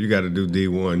him. Yeah, you got to do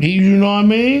D1. You know what I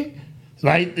mean?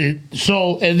 Like,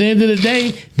 so at the end of the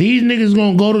day, these niggas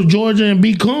gonna go to Georgia and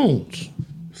be coons.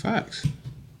 Facts.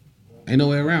 Ain't no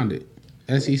way around it.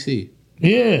 SEC.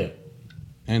 Yeah.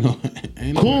 Ain't no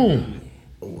Coon.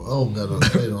 I don't got nothing to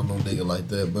say on no nigga like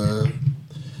that, man.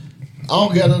 I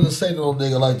don't got nothing to say to no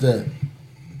nigga like that.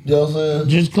 You know what I'm saying?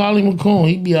 Just call him a coon.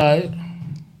 He be alright.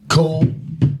 Cool.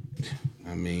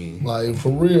 I mean, like for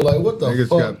real, like what the Niggas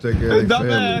fuck? got to take care of their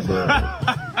family,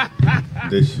 bro.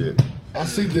 This shit. I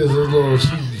see this little she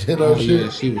hit her shit. yeah,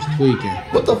 she was tweaking.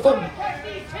 What the fuck?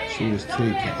 She was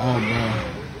tweaking. Oh,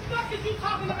 bro.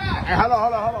 Hey, hold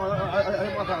on.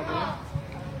 Hey, my car, bro.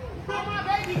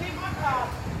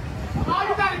 All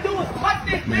you gotta do is touch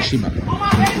this Man, she about to. Oh, my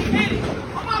baby, hit it.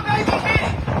 Oh, my baby, hit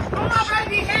it. Oh, my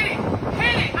baby, hit it.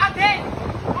 Hit it. I did.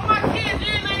 Oh, my kids, it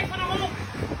ain't for the movie.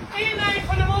 It ain't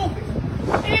for the movie.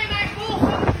 It ain't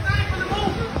bullshit. It ain't for the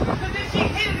movie. Because if she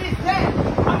hit it, it's dead.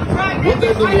 I'm trying to What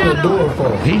that nigga in the door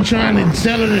for? He trying to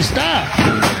tell her to stop.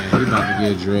 He about to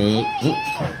get drugged.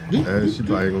 And she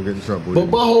probably ain't gonna get in trouble with But it.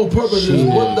 my whole purpose is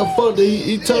what the fuck did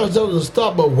he tells her to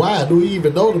stop, but why do he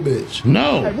even know the bitch?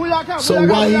 No. So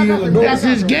why he in the door? That's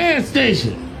his gas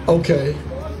station. Okay.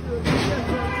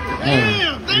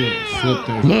 Flip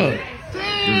that. Look.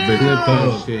 This bitch a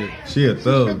thug. She a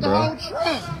thug, bro.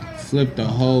 Flip the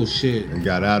whole shit. And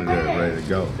got out of there ready to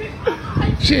go.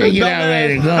 She didn't get out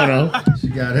ready to go though. She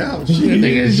got out.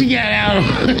 Nigga, she got out.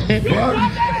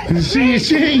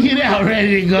 she didn't get out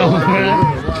ready to go,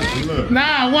 bro.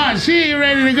 Nah, what? She ain't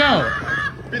ready to go.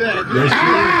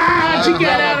 She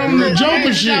got out on the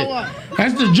Joker shit.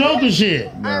 That's the Joker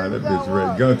shit. Nah, that bitch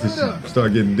ready to go till she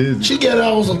start getting dizzy. She get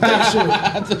out on some thick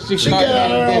shit. She get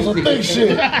out on some thick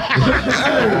shit.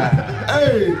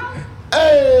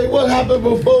 Hey, what happened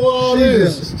before all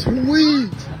this? Sweet.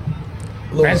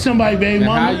 That's somebody, baby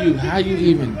mama. How you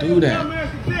even do that?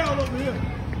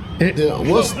 Yeah,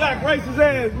 what's Black racist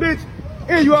ass bitch.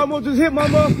 And you almost just hit my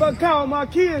motherfucking car with my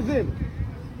kids in it.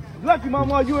 Lucky my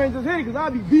mom, you ain't just hit it, because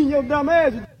I'll be beating your dumb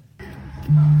ass.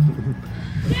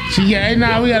 She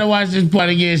got, we gotta watch this part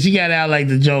again. She got out like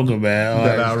the Joker, man. She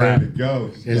got out ready to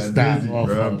go. She got Stop. dizzy,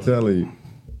 bro. I'm telling you.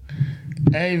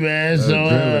 Hey, man, so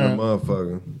Adrenaline,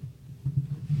 motherfucker.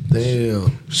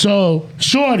 damn. So,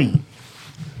 Shorty.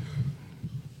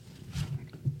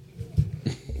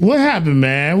 What happened,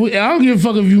 man? I don't give a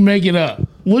fuck if you make it up.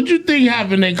 What you think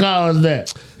happened that caused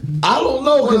that? I don't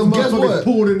know, because One of guess them what? motherfuckers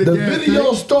pulled in the The gas video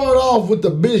tank. started off with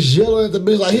the bitch yelling at the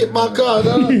bitch like, hit my car,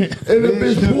 dog. And the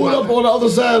bitch pulled up on the other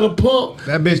side of the pump.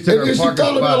 That bitch And took then her she parking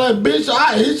thought about spot. like, bitch,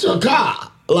 I hit your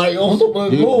car. Like on some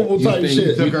of the Louisville type think-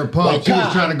 shit. Took her pump. Like, She was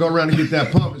God. trying to go around and get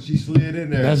that pump, and she slid in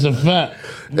there. That's a fact.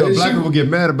 You know, And black she- people get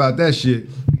mad about that shit.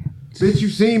 Bitch, you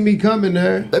seen me coming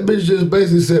there. That bitch just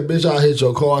basically said, bitch, I hit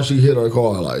your car. She hit her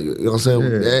car. Like, you know what I'm saying?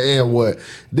 Yeah. And what?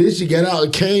 Then she got out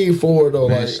and came for her, though.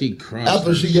 Man, like, she crushed after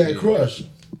her she got shit. crushed.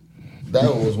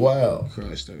 That was wild.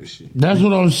 Crushed her shit. That's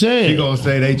what I'm She saying. gonna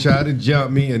say they tried to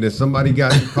jump me, and then somebody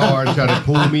got in the car and tried to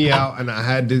pull me out, and I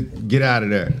had to get out of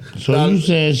there. So you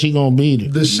saying she gonna beat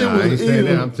it? The shit Nah, I ain't was saying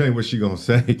that. ill. I'm telling you what she gonna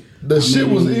say. The shit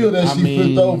was ill that she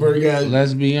flipped over and got.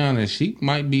 Let's be honest. She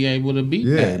might be able to beat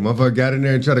Yeah, that. motherfucker got in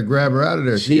there and tried to grab her out of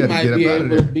there. She, She had to might get be up out of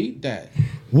able to there. beat that.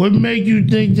 What make you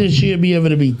think that she'll be able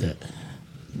to beat that?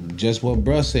 Just what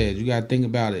bruh said. You gotta think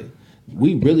about it.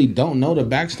 We really don't know the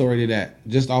backstory to that.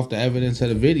 Just off the evidence of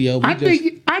the video. I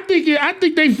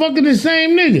think they fucking the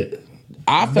same nigga.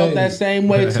 I felt that same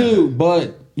way too,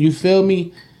 but you feel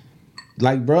me?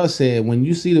 Like bruh said, when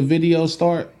you see the video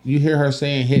start, you hear her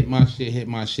saying, hit my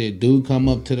shit. Dude come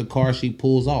up to the car, she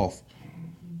pulls off.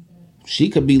 She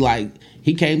could be like,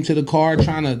 he came to the car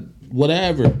trying to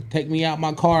whatever, take me out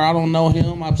my car. I don't know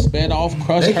him. I sped off,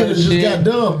 crushed They could her have just shit. got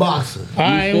done boxing.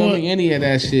 You feel me? Any of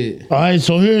that shit. All right,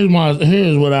 so here's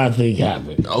what I think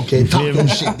happened. Okay, talk that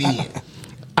shit then.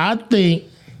 I think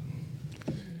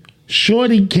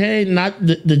Shorty came, not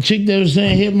the chick that was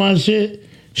saying hit my shit.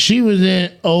 She was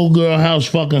in old girl house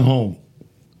fucking home.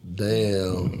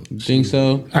 Damn. You think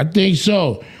so? I think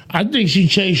so. I think she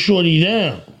chased Shorty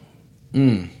down.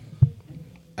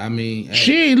 I mean, hey,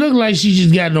 She ain't look like she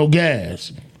just got no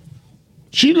gas.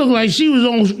 She looked like she was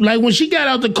on, like when she got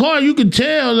out the car, you could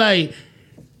tell like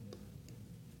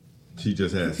She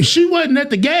just has. she wasn't at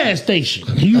the gas station.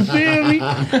 You feel me?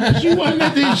 She wasn't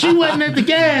at the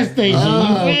gas station.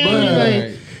 You feel me?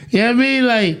 Like, you know what I mean?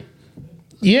 Like,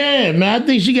 yeah, man, I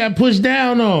think she got pushed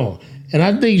down on. And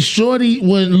I think Shorty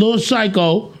went a little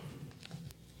psycho.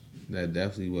 That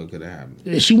definitely what could have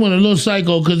happened. She went a little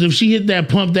psycho because if she hit that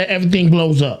pump, that everything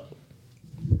blows up.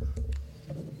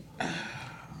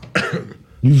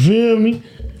 You feel me?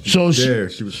 So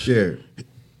She was scared.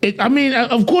 I mean,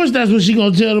 of course, that's what she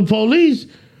gonna tell the police.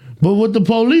 But what the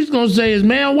police gonna say is,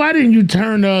 man, why didn't you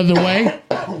turn the other way?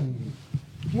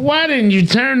 Why didn't you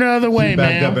turn the other way, She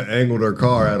backed man? up and angled her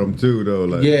car at him too, though.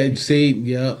 Like, Yeah, see,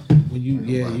 yeah. When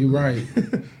you right.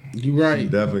 You right.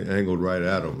 definitely angled right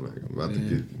at him. Like, I'm about to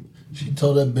get. She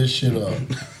tore that bitch shit up.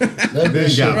 That bitch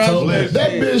shit got tore flipped.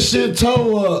 that bitch shit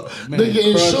tore up. Man,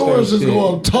 Nigga, crushed insurance that is shit.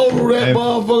 gonna total that And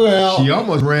motherfucker out. She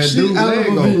almost ran She dude's out leg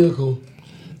of a over. vehicle.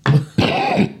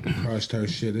 Crushed her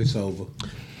shit. It's over.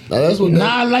 Now that's what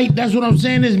Nah, like that's what I'm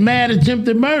saying. It's mad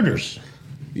attempted murders.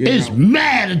 Yeah, It's now-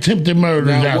 mad attempted murders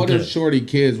Now, out what there. if Shorty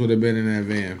kids would have been in that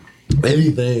van?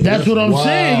 anything. That's what I'm wild.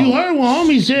 saying. You heard what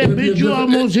homie said, It'll be a bitch, you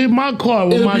different- almost hit my car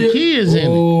with It'll my be a- kids in it.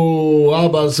 Oh, I was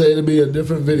about to say it'd be a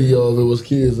different video if it was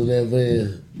kids in that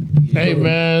van. Hey,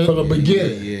 man. From the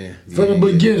beginning. Yeah. From the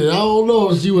beginning. I don't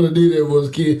know if she would have did it if it was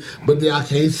kids, but then I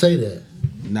can't say that.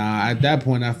 Nah, at that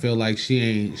point, I feel like she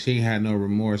ain't had no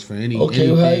remorse for any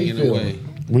Okay, well, how anything you in a feel? way.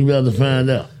 We about to find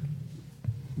out.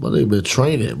 But they been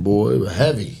training, boy. It was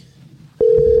heavy.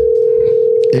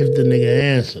 If the nigga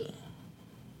answer.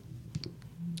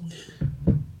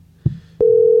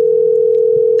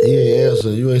 He ain't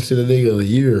answering. You ain't seen a nigga in a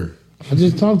year. I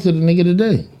just talked to the nigga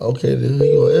today. Okay, then he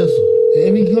gonna answer.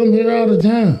 And he come here all the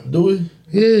time. Do we?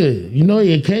 Yeah, you know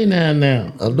he a K-9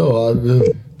 now. I know. I've been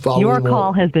following Your him call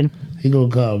on, has been. He gonna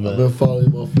call I've back. been following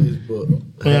him on Facebook.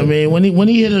 I mean, when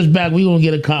he hit us back, we gonna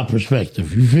get a cop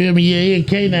perspective. You feel me? Yeah, he a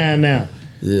K-9 now.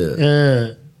 Yeah.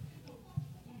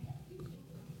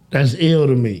 That's ill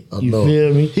to me. I You know.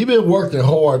 feel me? He been working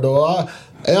hard though.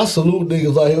 I salute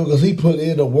niggas like him because he put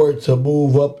in the work to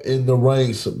move up in the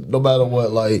ranks no matter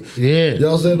what. Like, Yeah. you know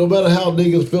what I'm saying? No matter how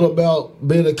niggas feel about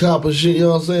being a cop and shit, you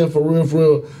know what I'm saying? For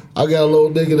real. I got a little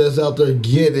nigga that's out there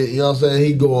getting it, you know what I'm saying?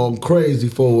 He going crazy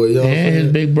for it, you know what I'm And saying?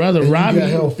 his big brother And you Robbie, got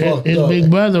him fucked his up. big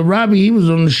brother Robbie, he was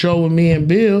on the show with me and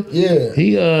Bill. Yeah.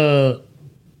 He's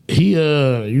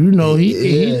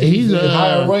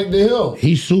higher rank than him.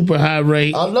 He's super high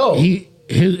rate. I know.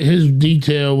 His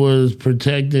detail was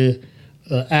protecting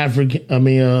a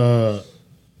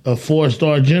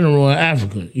 4-star general in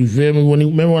Africa. You feel me?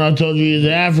 Remember when I told you he was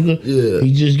in Africa? Yeah.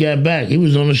 He just got back. He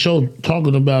was on the show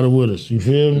talking about it with us. You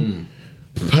feel me?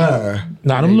 Power.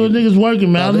 Nah, them little niggas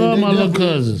working, man. I Nah, love they my little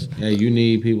definitely- cousins. Hey, you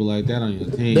need people like that on your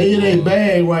team. They in boy. their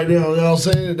bag right now, you know what I'm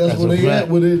saying? That's where a they fact. at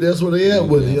with it. That's where they at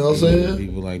with it, you know what I'm You need saying?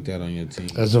 People like that on your team.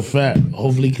 That's a fact.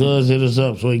 Hopefully, cuz hit us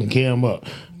up so he can cam up.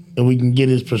 And we can get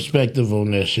his perspective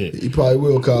on that shit. He probably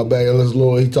will call back unless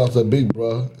Lord he talks to Big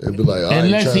Bro and be like,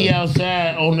 Unless he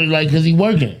outside on the, like, cause he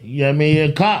working. You know what I mean? He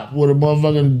a cop with a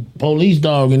motherfucking police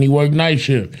dog and he work night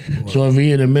shift. So if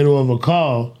he in the middle of a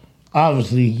call,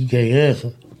 obviously he can't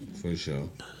answer. For sure. You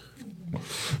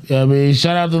know what I mean?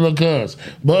 Shout out to Lil Cuz.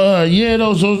 But yeah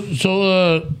though,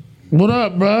 so what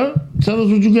up, bro? Tell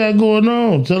us what you got going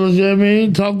on. Tell us, you know what I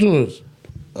mean? Talk to us.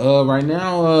 Right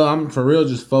now, I'm for real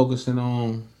just focusing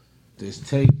on this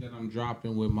tape that I'm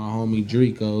dropping with my homie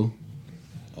Drico.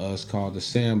 It's called The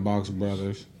Sandbox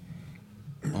Brothers.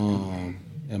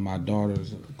 And my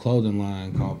daughter's clothing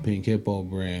line called Pink Hippo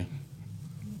Brand.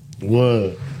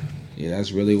 What? Yeah,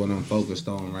 that's really what I'm focused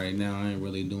on right now. I ain't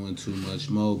really doing too much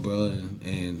more, bro.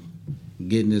 And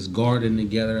getting this garden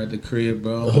together at the crib,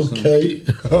 bro. Okay.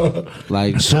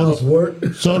 Like, House work.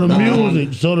 So the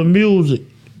music.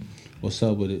 what's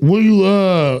up with it? Where you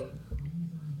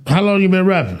how long you been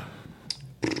rapping?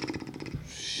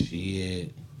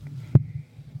 Shit.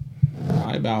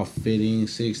 Probably about 15,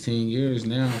 16 years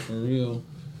now, for real.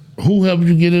 Who helped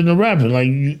you get into rapping? Like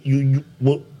you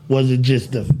what was it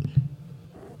just the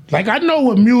like I know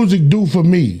what music do for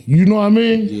me. You know what I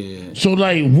mean? Yeah. So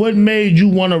like what made you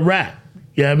want to rap?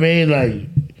 You know what I mean? Like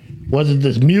was it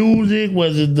this music?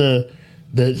 Was it the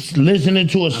listening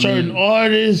to a certain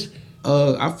artist?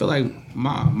 I feel like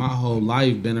my whole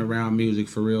life been around music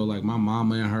for real. Like my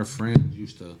mama and her friends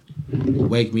used to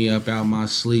wake me up out my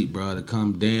sleep, bro, to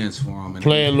come dance for them. And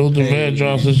Playing Luther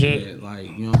Vandross and shit. Like,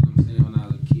 you know what I'm saying, when I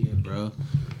was a kid, bro.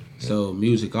 So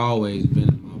music always been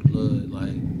in my blood.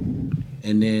 Like,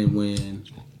 and then when,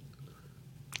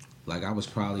 like, I was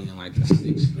probably in like the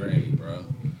 6th grade, bro.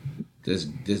 This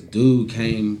dude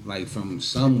came like from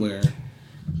somewhere,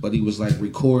 but he was like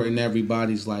recording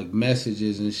everybody's like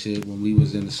messages and shit when we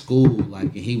was in the school. Like,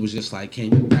 and he was just like,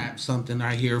 "Can you rap something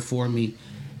out here for me?"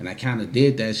 And I kind of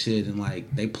did that shit, and like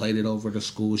they played it over the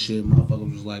school shit.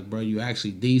 Motherfucker was like, "Bro, you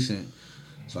actually decent."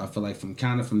 So I feel like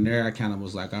from there, I kind of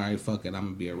was like, "All right, fuck it, I'm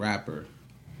gonna be a rapper."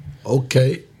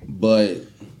 Okay. But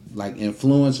like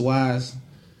influence wise,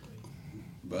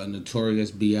 bro,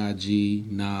 Notorious B.I.G.,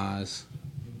 Nas,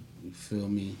 you feel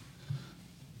me?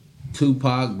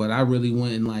 Tupac, but I really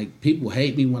went and like people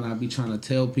hate me when I be trying to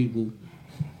tell people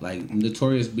like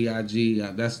Notorious B.I.G.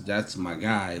 That's my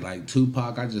guy. Like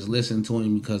Tupac, I just listened to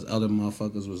him because other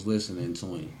motherfuckers was listening to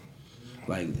him.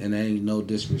 Like, and there ain't no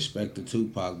disrespect to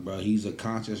Tupac, bro. He's a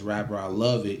conscious rapper. I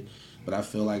love it. But I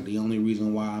feel like the only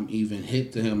reason why I'm even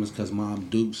hit to him is because Mom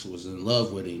Dukes was in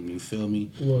love with him. You feel me?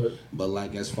 What? But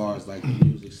like as far as like the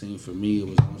music scene for me, it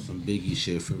was on some Biggie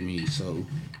shit for me. So,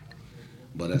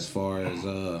 but as far as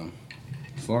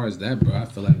that, bro, I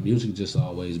feel like music just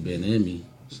always been in me.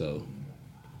 So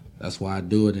that's why I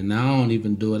do it. And now I don't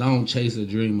even do it. I don't chase a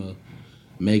dream of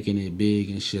making it big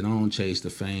and shit. I don't chase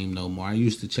the fame no more. I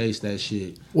used to chase that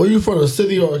shit. Where you from, the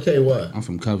city or KY? I'm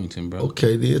from Covington, bro.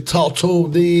 Okay, then talk to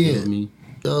him then. You know what I mean?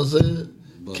 You know what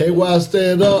I'm saying? KY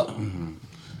stand up.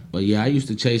 But yeah, I used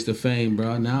to chase the fame,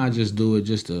 bro. Now I just do it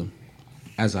just to,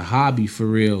 as a hobby for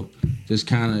real. Just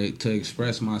kind of to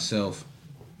express myself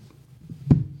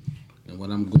and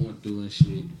what I'm going through and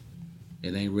shit.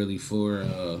 It ain't really for,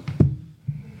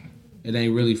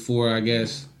 I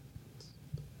guess.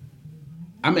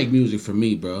 I make music for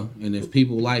me, bro. And if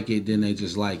people like it, then they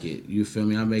just like it. You feel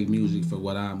me? I make music for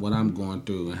what I'm going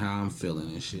through and how I'm feeling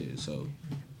and shit. So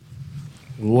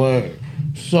Word.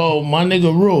 So my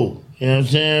nigga Rue, you know what I'm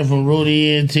saying, from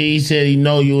Rudy ENT, he said he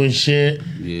know you and shit.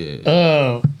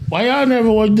 Yeah. Why y'all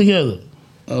never work together?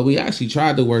 We actually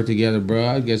tried to work together, bro.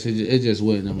 I guess it just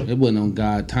wasn't on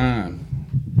God time.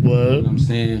 What? You know what I'm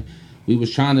saying? We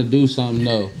was trying to do something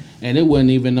though, and it wasn't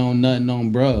even on nothing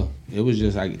on bro. It was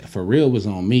just like for real, it was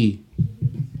on me.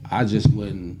 I just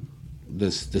wasn't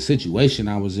the situation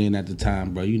I was in at the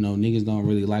time, bro. You know, niggas don't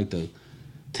really like to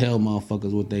tell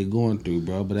motherfuckers what they going through,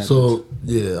 bro. But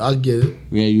yeah, I get it.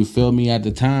 Yeah, you feel me? At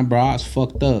the time, bro, I was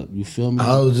fucked up. You feel me?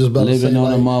 I was just about living to say,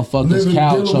 on a motherfucker's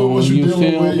couch on. You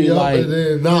feel me? Like, and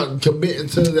then not committing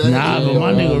to that. Nah, but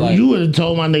my bro, nigga, like, you would have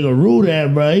told my nigga Rue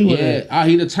that, bro.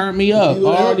 He'd have turned me up. I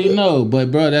already know, but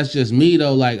bro, that's just me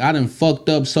though. Like, I done fucked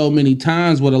up so many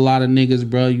times with a lot of niggas,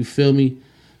 bro. You feel me?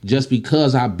 Just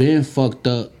because I been fucked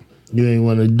up. You ain't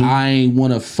want to do. I ain't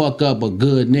want to fuck up a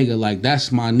good nigga. Like, that's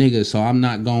my nigga. So I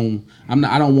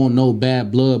don't want no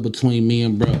bad blood between me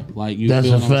and bro. Like, you That's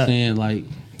feel a what fact. I'm saying? Like,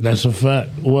 that's a fact.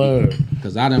 Word.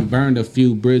 Cause I done burned a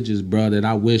few bridges, bro, that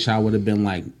I wish I would have been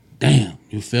like, damn.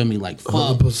 You feel me? Like,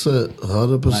 fuck.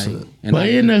 100%. But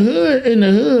in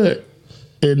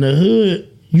the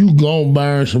hood, you gon'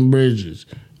 burn some bridges.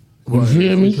 You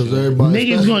feel me? Because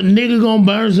everybody Niggas gonna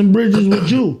burn some bridges with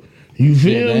you. You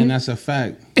feel me? And that's a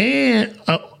fact. And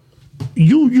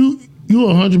you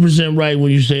 100% right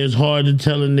when you say it's hard to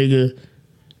tell a nigga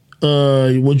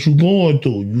what you going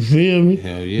through. You feel me?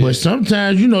 Hell yeah. But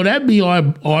sometimes, you know, that be our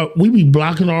we be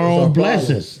blocking our own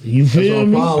blessings. You feel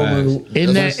me?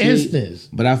 In that instance.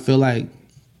 But I feel like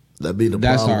that be the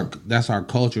problem. That's our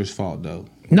culture's fault though.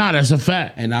 Nah, that's a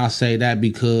fact. And I'll say that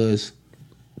because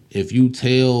if you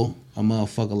tell a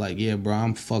motherfucker like, yeah, bro,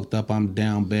 I'm fucked up, I'm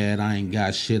down bad, I ain't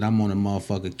got shit, I'm on a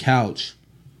motherfucker couch.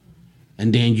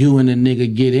 And then you and the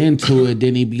nigga get into it,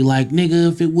 then he be like, nigga,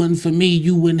 if it wasn't for me,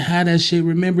 you wouldn't have that shit.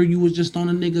 Remember, you was just on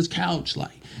a nigga's couch.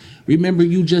 Like, remember,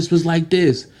 you just was like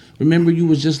this. Remember, you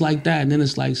was just like that. And then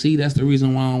it's like, see, that's the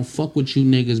reason why I don't fuck with you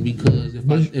niggas, because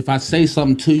if I say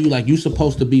something to you, like, you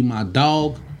supposed to be my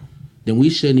dog, then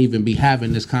we shouldn't even be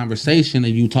having this conversation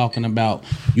and you talking about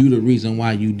you the reason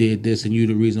why you did this and you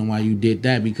the reason why you did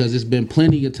that, because it's been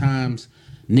plenty of times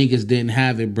niggas didn't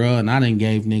have it, bro, and I done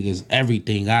gave niggas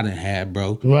everything I done had,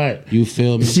 bro. Right. You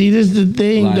feel me? See, this is the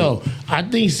thing, though. I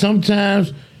think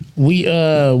sometimes we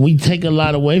take a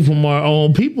lot away from our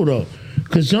own people, though,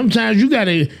 because sometimes you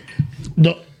gotta.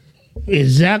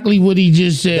 Exactly what he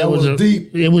just said was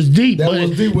deep. It was deep. That but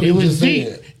was deep. What it he was just deep.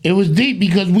 said. It was deep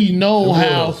because we know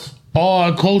how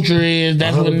our culture is.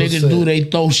 That's what 100%. niggas do. They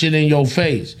throw shit in your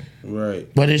face. Right.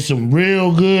 But it's some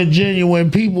real good, genuine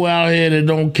people out here that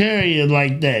don't carry it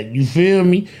like that. You feel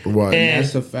me? Right. And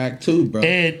that's a fact too, bro.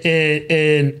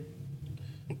 And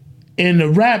in the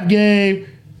rap game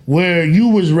where you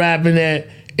was rapping at,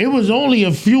 it was only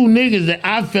a few niggas that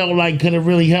I felt like could have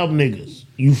really helped niggas.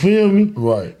 You feel me?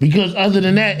 Right. Because other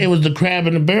than that, it was the crab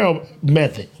in the barrel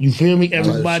method. You feel me?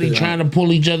 Everybody trying to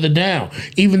pull each other down.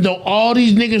 Even though all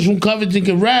these niggas from Covington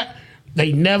can rap,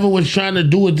 they never was trying to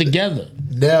do it together.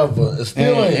 Never. It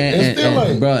still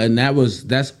ain't. Bro, and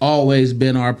that's always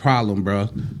been our problem, bro.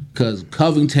 Because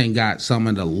Covington got some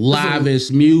of the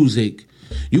livest music.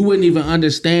 You wouldn't even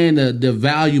understand the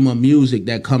volume of music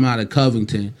that come out of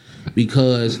Covington,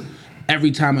 because every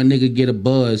time a nigga get a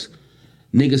buzz,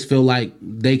 niggas feel like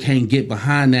they can't get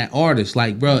behind that artist.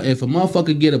 Like, bro, if a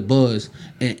motherfucker get a buzz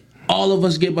and all of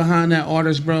us get behind that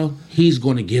artist, bro, he's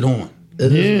gonna get on.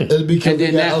 And then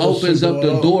that opens up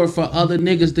the door for other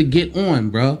niggas to get on,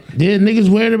 bro. Yeah, niggas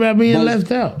worried about being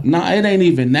left out. Nah, it ain't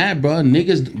even that, bro.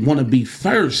 Niggas want to be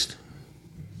first.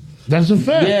 That's a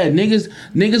fact. Yeah,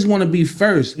 niggas want to be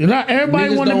first. Not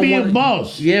everybody want to be a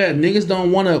boss. Yeah, niggas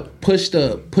don't want to push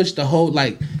the whole,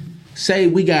 like, say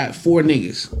we got 4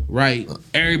 niggas, right?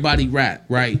 Everybody rap,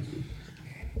 right?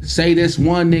 Say this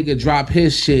one nigga drop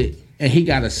his shit and he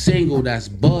got a single that's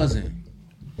buzzing.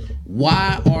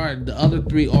 Why are the other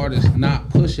 3 artists not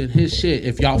pushing his shit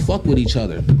if y'all fuck with each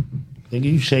other? Nigga,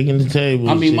 you shaking the table.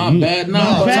 I mean, my bad. No,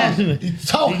 He's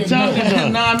talking.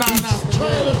 Nah.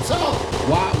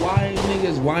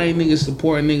 Why ain't niggas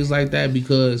supporting niggas like that?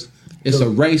 Because it's a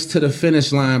race to the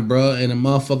finish line, bro, and a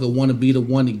motherfucker want to be the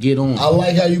one to get on. I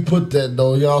like how you put that,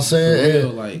 though. You know what I'm saying? For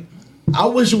real, like, I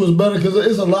wish it was better because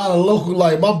it's a lot of local,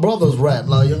 like, my brothers rap,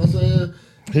 like, you know what I'm saying?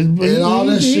 And all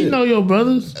that shit. You know your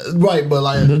brothers. Right, but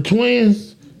like. The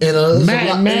twins. And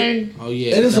Matt, man. Oh,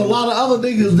 yeah. And there's a lot of other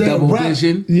niggas that rap.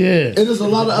 Vision. Yeah. And there's a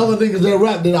lot of other niggas that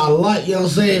rap that I like, you know what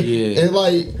I'm saying? Yeah. And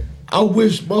like, I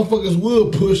wish motherfuckers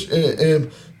would push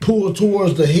and pull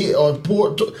towards the hit or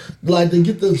like to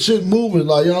get the shit moving,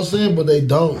 like, you know what I'm saying? But they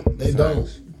don't. They don't.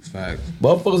 Facts.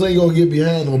 Motherfuckers ain't gonna get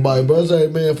behind nobody, bro. It's every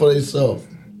man for themselves.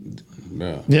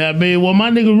 Yeah, I mean, well,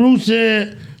 my nigga Root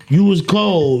said you was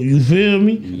cold. You feel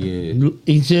me? Yeah.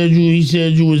 He said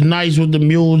you was nice with the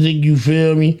music. You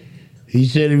feel me? He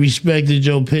said he respected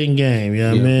your pen game. You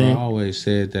know what I mean? Bro, I always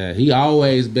said that. He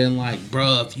always been like,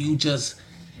 bro, if you just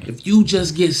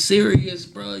get serious,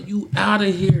 bro, you out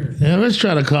of here. Yeah, let's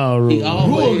try to call Root.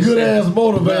 Root a good ass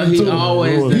motivator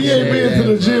too. He ain't been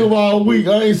to the gym all week.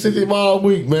 I ain't seen him all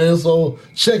week, man. So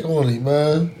check on him,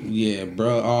 man. Yeah,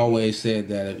 bro, always said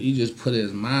that if he just put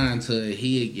his mind to it,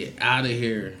 he'd get out of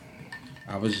here.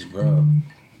 I was just, bro.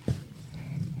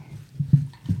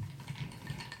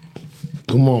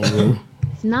 Come on, bro.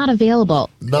 It's not available.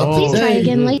 Please try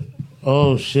again later.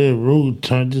 Oh shit, Root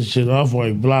turned this shit off while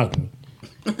he blocked me.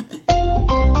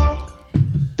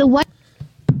 The what?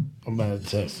 I'm about to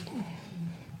text him.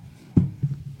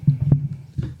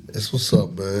 That's what's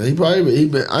up, man. He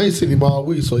been. I ain't seen him all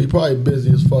week, so he probably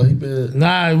busy as fuck. He been.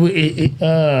 Nah,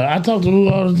 I talk to Root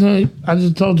all the time. I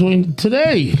just talked to him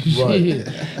today. Right.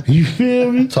 You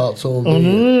feel me? Talk to him. On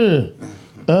the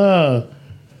real.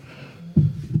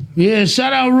 Yeah,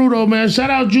 shout out Rudo, man. Shout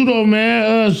out Judo,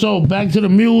 man. So back to the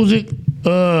music.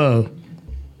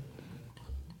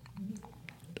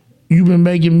 You've been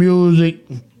making music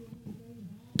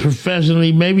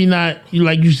professionally. Maybe not,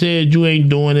 like you said, you ain't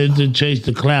doing it to chase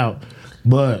the clout,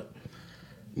 but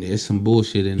there's some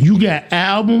bullshit in it. You got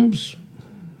albums,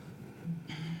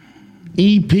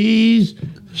 EPs,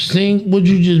 what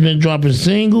you just been dropping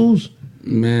singles?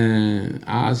 Man,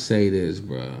 I'll say this,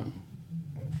 bro.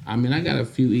 I mean, I got a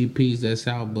few EPs that's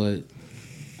out, but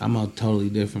I'm a totally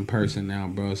different person now,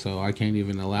 bro. So I can't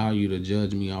even allow you to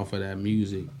judge me off of that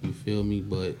music. You feel me?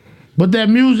 But that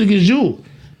music is you.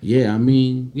 Yeah, I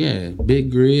mean, yeah,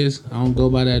 Big Grizz. I don't go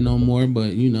by that no more,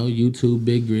 but you know, YouTube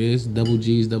Big Grizz, double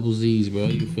G's, double Z's, bro.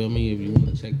 You feel me? If you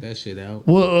want to check that shit out.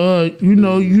 Well, you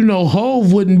know,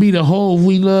 Hove wouldn't be the Hove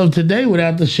we love today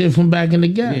without the shit from back in the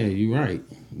game. Yeah, you're right.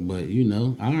 But you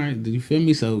know, all right, do you feel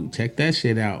me? So check that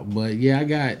shit out. But yeah, I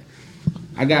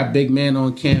got Big Man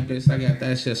on Campus. I got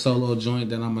that shit solo joint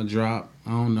that I'ma drop.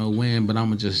 I don't know when, but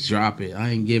I'ma just drop it. I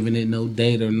ain't giving it no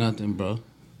date or nothing, bro.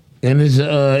 And is it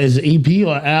EP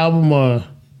or album or?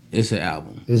 It's an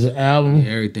album. It's an album.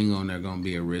 Yeah, everything on there gonna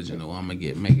be original. I'm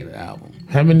gonna make it an album.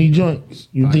 How many joints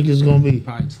you think it's gonna be?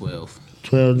 Probably 12.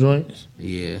 12 joints.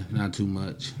 Yeah, not too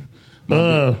much.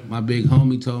 My big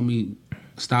homie told me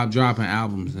stop dropping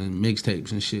albums and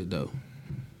mixtapes and shit though.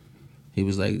 He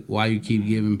was like, why you keep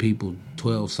giving people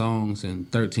 12 songs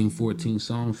and 13, 14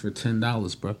 songs for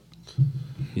 $10, bro?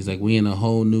 He's like, we in a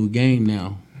whole new game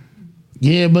now.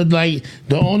 Yeah, but like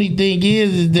the only thing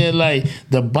is that like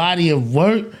the body of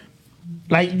work,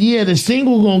 like yeah, the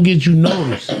single gonna get you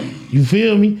noticed. You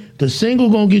feel me? The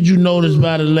single gonna get you noticed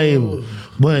by the label.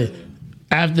 But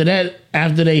after that,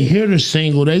 after they hear the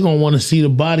single, they gonna want to see the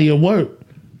body of work.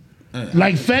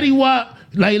 Like Fetty Wap,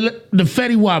 like the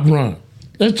Fetty Wap run.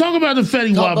 Let's talk about the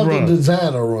Fetty Wap run. The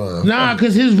Designer run. Nah,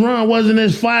 because his run wasn't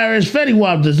as fire as Fetty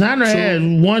Wap. Designer had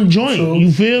one joint. True.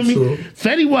 You feel me? True.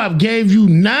 Fetty Wap gave you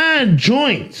 9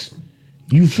 joints.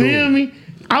 You feel me?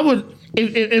 I would,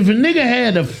 if a nigga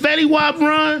had a Fetty Wap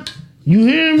run, you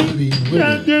hear me?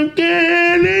 Can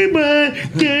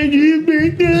you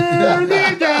be down?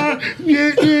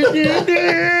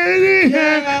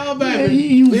 Yeah, baby.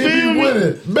 You He feel be me?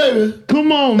 winning, baby.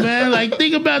 Come on, man. Like,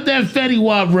 think about that Fetty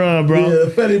Wap run, bro. Yeah,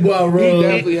 Fetty Wap run. He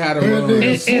definitely had a run.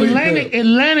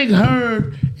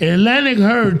 Atlantic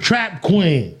heard Trap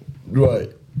Queen.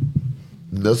 Right.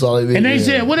 That's all they did. And they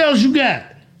said, what else you got?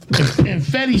 And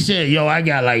Fetty said, yo, I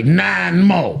got like 9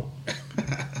 more.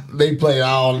 They played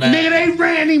all night. Nigga, they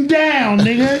ran him down,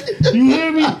 nigga. You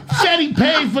hear me? Fetty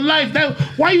paid for life.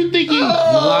 Why you think he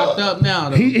locked up now,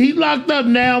 though. He locked up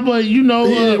now, but you know.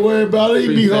 He ain't worried about it.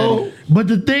 He be home. But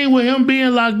the thing with him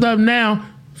being locked up now,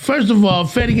 first of all,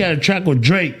 Fetty got a track with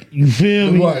Drake. You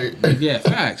feel me? Right. Yeah,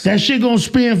 facts. That shit gonna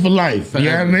spin for life. You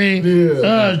know what I mean?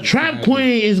 Yeah. Trap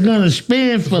Queen is gonna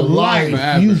spin for life.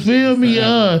 Forever. You feel me?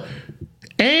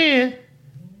 And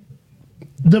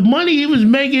the money he was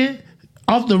making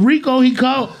off the Rico he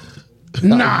caught,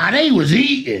 nah, they was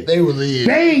eating. They was eating.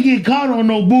 They ain't get caught on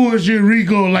no bullshit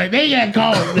Rico. Like, they got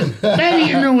caught.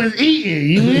 Fetty and them was eating.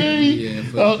 You hear me? Yeah,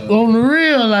 for sure. On the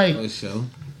real, like, For sure.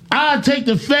 I'll take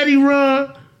the Fetty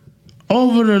run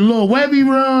over the Lil Webby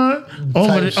run,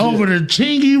 over the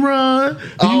Chingy run.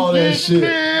 All that shit.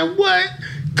 Man, what?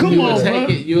 Come on, bro.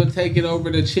 You'll take it over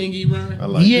the Chingy run? I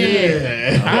like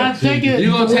Yeah. I'll take it.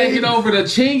 You gonna take it over the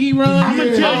Chingy run? I'm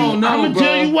gonna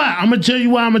tell you why. I'm gonna tell you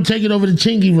why I'm gonna take it over the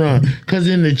Chingy run. Cause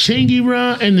in the Chingy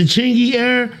run and the Chingy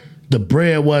era, the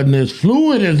bread wasn't as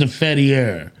fluid as the Fetty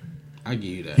era. I give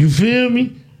you that. You feel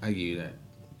me? I give you that.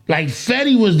 Like,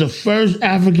 Fetty was the first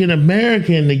African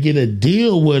American to get a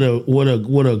deal with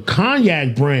a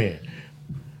cognac brand.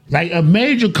 Like a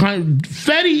major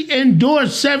Fetty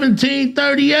endorsed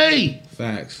 1738.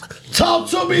 Facts. Talk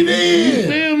to me then. You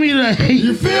feel me? Like,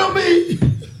 you feel me?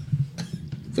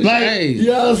 Like, hey, you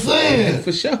know what I'm saying?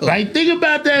 For sure. Like, think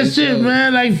about that For shit, sure.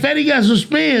 man. Like, Fetty got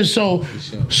suspended, so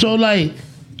like,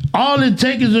 all it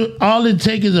take is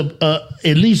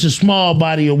at least a small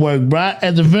body of work, bro.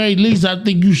 At the very least, I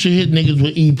think you should hit niggas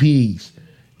with EPs.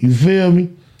 You feel me?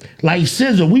 Like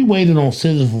SZA, we waited on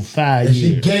SZA for 5 And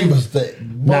years. she gave us that.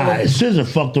 Nah, SZA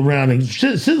fucked around and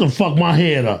SZA fucked my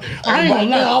head up. I ain't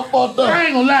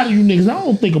gonna lie to you niggas. I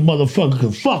don't think a motherfucker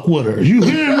can fuck with her. You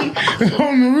hear me?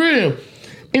 On the real.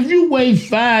 If you wait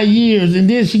 5 years and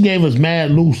then she gave us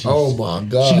Mad Lucy's. Oh my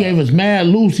God. She gave us Mad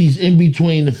Lucy's in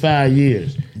between the 5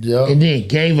 years. Yeah. And then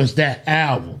gave us that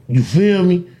album. You feel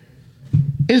me?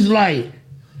 It's like,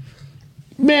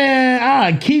 man,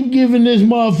 I keep giving this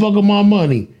motherfucker my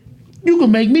money. You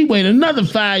can make me wait another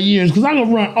 5 years because I'm going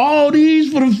to run all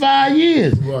these for the 5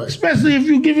 years. Right. Especially if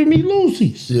you giving me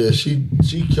Lucy's. Yeah, she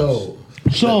cold.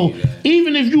 So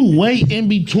even if you wait in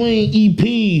between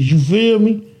EPs, you feel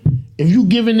me? If you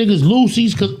giving niggas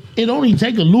Lucy's, because it only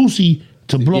take a Lucy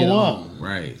to blow up.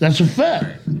 Right. That's a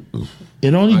fact.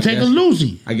 It only take a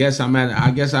Lucy. I guess I'm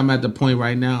at the point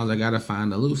right now. I gotta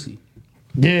find a Lucy.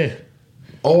 Yeah.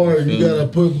 Or you gotta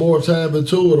put more time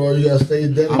into it, or you gotta stay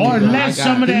dedicated. Or let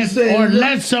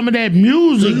some of that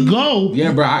music go.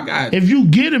 Yeah, bro, I got it. If you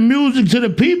get the music to the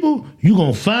people, you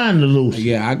gonna find the Lucy.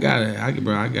 Yeah, I got it. I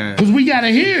got it. Because we gotta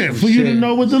hear it for you to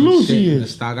know what the Lucy in the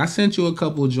is. stock. I sent you a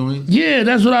couple of joints. Yeah,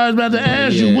 that's what I was about to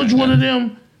ask you. Which one of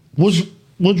them? Which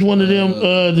one of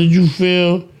them did you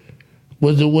feel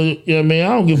was it? Yeah, I mean, I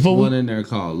don't give a fuck. One in there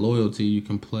called Loyalty. You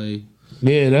can play.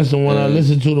 Yeah, that's the one I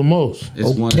listen to the most.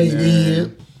 It's one in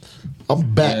there. I'm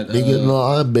back, nigga. No,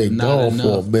 I've been gone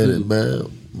for a minute, man.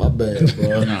 My bad,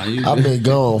 bro. I've been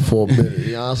gone for a minute.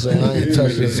 You know what I'm saying? I ain't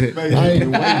touched this. I've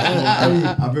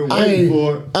been waiting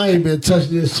for it. I ain't been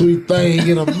touching this sweet thing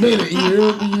in a minute. You hear me?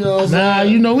 You know what I'm saying? Nah,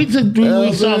 you know, we took 3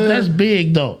 weeks off. That's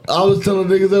big, though. I was telling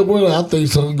niggas that way, I think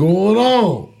something going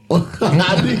on.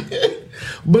 I did.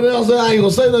 But then I said, I ain't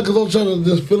gonna say nothing because I'm trying to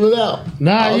just fill it out.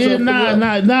 Nah. I'm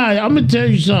gonna tell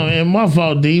you something. And my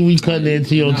fault, D. We cutting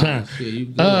into your time.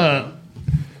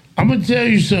 I'm gonna tell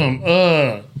you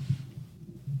something.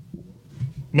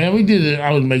 Man, we did it.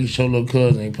 I was making sure little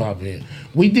cuz ain't pop in.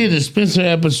 We did a Spencer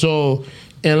episode,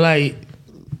 and like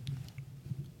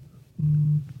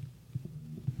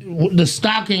the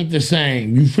stock ain't the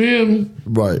same. You feel me?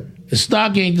 Right. The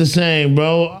stock ain't the same,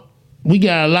 bro. We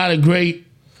got a lot of great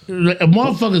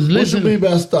motherfuckers listening. What you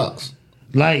mean by stocks?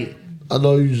 Like, I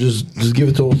know you just give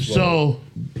it to us. So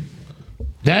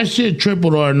that shit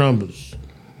tripled our numbers.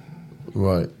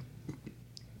 Right.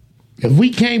 If we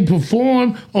can't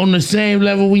perform on the same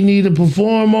level we need to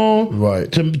perform on,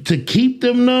 right, to keep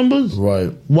them numbers,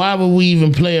 right, why would we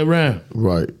even play around?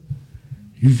 Right.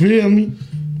 You feel me?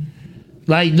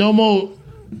 Like no more.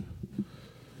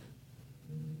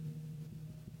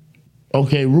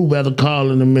 Okay, Rue about to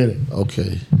call in a minute.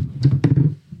 Okay.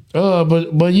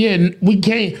 But yeah, we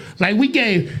can't. Like we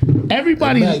gave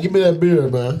everybody. Hey, Matt, give me that beer,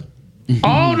 man.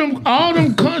 All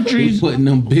them countries putting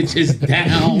them bitches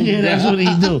down. Yeah, that's what he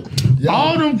do.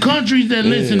 All them countries that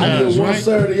listen to us, right?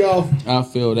 I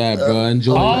feel that, bro.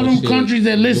 Enjoy all that them shit. countries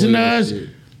that listen Enjoy to that us. shit.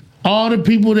 All the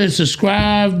people that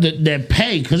subscribe, that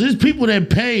pay, because there's people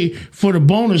that pay for the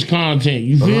bonus content.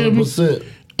 You feel 100%.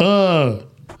 me?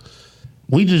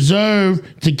 We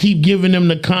deserve to keep giving them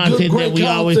the content that we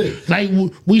always like.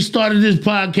 We started this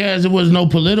podcast. There was no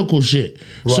political shit,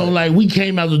 so like we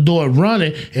came out the door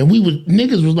running, and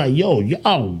niggas was like, "Yo,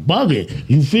 y'all bugging."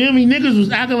 You feel me? Niggas was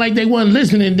acting like they wasn't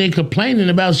listening. They complaining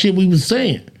about shit we was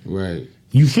saying. Right.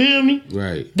 You feel me?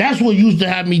 Right. That's what used to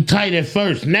have me tight at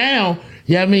first. Now,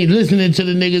 I mean, listening to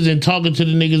the niggas and talking to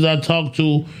the niggas I talk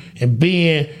to and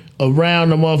being around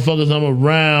the motherfuckers I'm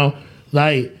around,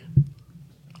 like,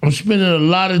 I'm spending a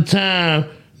lot of time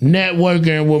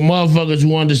networking with motherfuckers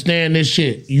who understand this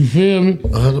shit. You feel me?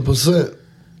 100%.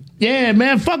 Yeah,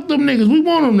 man, fuck them niggas. We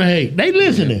want them to hate. They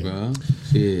listening. Yeah, bro.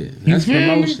 Shit. That's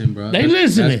promotion, bro. They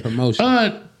listening. That's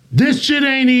promotion. This shit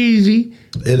ain't easy.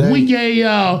 It ain't. We gave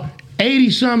y'all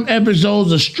 80-something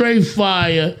episodes of straight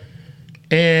fire.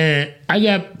 And I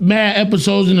got mad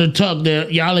episodes in the tuck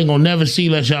that y'all ain't gonna never see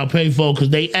unless y'all pay for because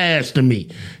they asked to me.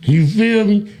 You feel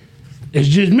me? It's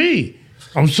just me.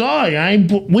 I'm sorry.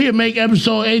 We'll make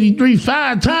episode 83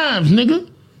 5 times, nigga.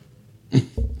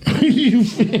 You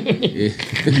feel me?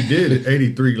 He did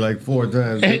 83 like 4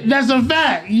 times. That's a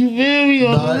fact. You feel me?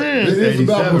 It is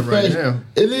about perfection. Right now.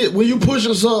 It is, when you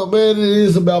pushing something, man, it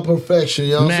is about perfection.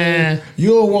 You know what I'm Man. saying? You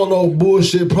don't want no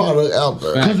bullshit product out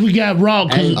there. Because we got raw.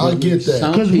 Hey, I get that.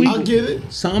 I get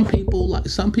it. Some people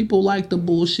like the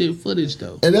bullshit footage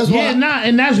though. And that's why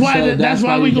that's why that's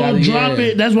why we you gonna gotta- drop yeah.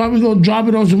 it. That's why we gonna drop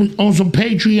it on some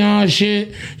Patreon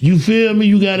shit. You feel me?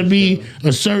 You gotta be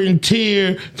a certain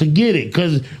tier to get it.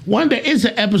 Cause one day it's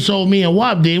an episode me and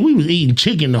Wop did. We was eating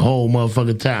chicken the whole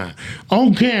motherfucking time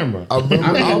on camera. I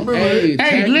remember Hey,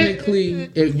 technically,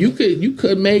 if you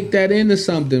could make that into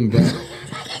something, bro.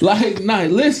 Like, nah,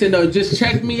 listen though, just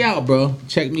check me out, bro.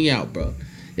 Check me out, bro.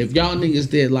 If y'all niggas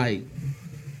did like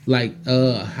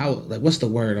what's the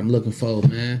word I'm looking for,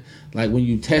 man? Like when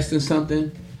you testing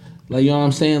something, like, you know what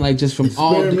I'm saying? Like just from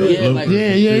all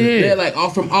like all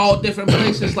from all different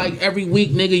places. Like every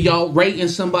week, nigga, y'all rating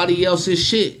somebody else's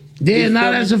shit. Yeah,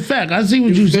 that's a fact. I see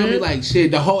what you feel me? said. Like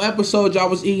shit, the whole episode y'all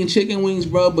was eating chicken wings,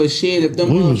 bro. But shit, if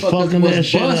them We was motherfuckers fucking that was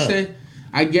shit up. busting,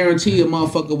 I guarantee a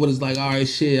motherfucker was like, all right,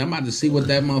 shit, I'm about to see what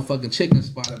that motherfucking chicken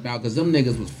spot about, because them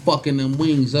niggas was fucking them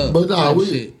wings up. But nah,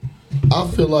 shit. I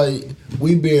feel like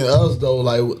we being us though,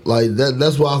 like that.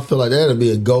 That's why I feel like that'd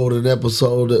be a golden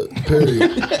episode.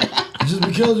 Period. Just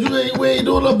because we ain't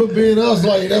doing nothing but being us.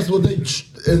 Like that's what they.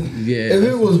 Yeah. If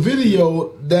it was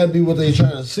video, that'd be what they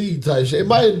trying to see type shit. It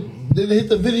might did it hit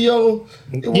the video.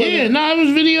 It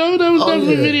was video. That was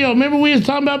definitely video. Remember we was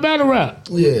talking about battle rap.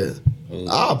 Yeah.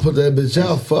 I'll put that bitch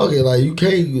out. Fuck it. Like you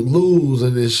can't lose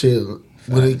in this shit.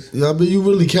 When you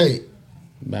really can't.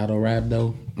 Battle rap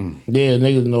though. Yeah,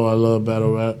 niggas know I love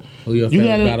battle rap. Who your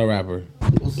favorite battle rapper?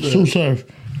 Sue Surf.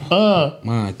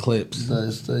 Mine Clips.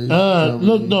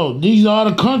 Look though, these are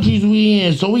the countries we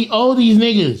in, so we owe these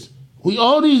niggas. We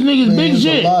owe these niggas big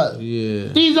shit.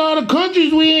 Yeah. These are the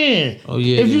countries we in. Oh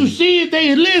yeah. If you see it,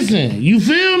 they listen. You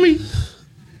feel me?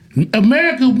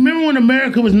 America. Remember when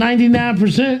America was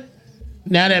 99%?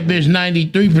 Now that bitch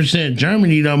 93%.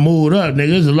 Germany done moved up, nigga.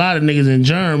 There's a lot of niggas in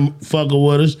Germ fucking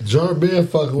with us. Germ been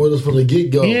fucking with us from the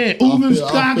get go. Yeah, Ugen,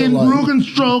 Stocken, Rugen,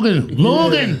 Strogan,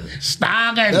 Logan,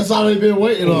 Stocken. That's all they been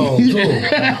waiting on, too.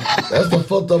 That's the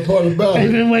fucked up part about it.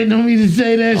 They been waiting on me to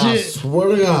say that I shit.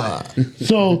 swear to God.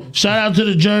 So, shout out to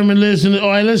the German listeners. All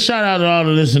right, let's shout out to all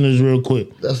the listeners real quick.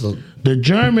 The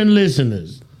German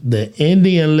listeners, the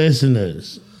Indian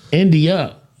listeners,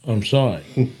 India, I'm sorry.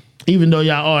 Even though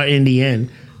y'all are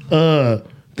Indian, the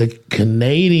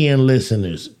Canadian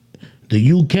listeners,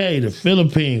 the UK, the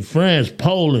Philippines, France,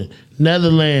 Poland,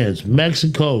 Netherlands,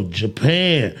 Mexico,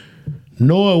 Japan,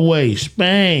 Norway,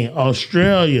 Spain,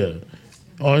 Australia,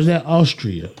 or is that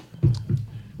Austria?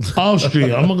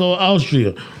 Austria, I'm gonna go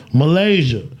Austria,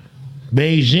 Malaysia,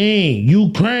 Beijing,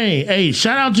 Ukraine. Hey,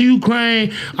 shout out to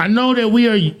Ukraine. I know that we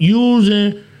are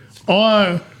using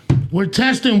we're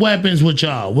testing weapons with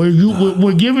y'all.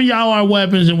 We're giving y'all our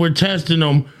weapons and we're testing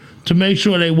them to make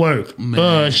sure they work.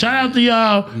 Shout out to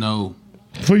y'all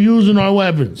for using our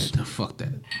weapons. Fuck that.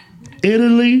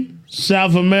 Italy,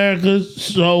 South America,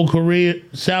 South Korea,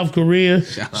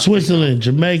 Switzerland,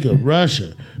 Jamaica,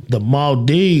 Russia, the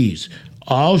Maldives,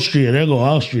 Austria. There go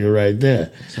Austria right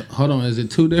there. So, hold on, is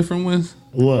it 2 different ones?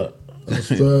 What?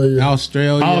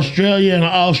 Australia and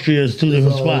Austria is 2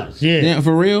 different spots. Yeah. Yeah,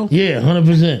 for real? Yeah,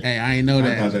 100%. Hey, I ain't know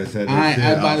that. I thought they said I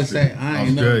about to say, I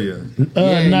ain't know. Australia.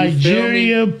 Yeah,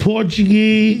 Nigeria,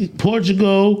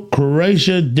 Portugal,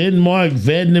 Croatia, Denmark,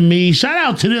 Vietnamese. Shout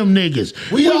out to them niggas.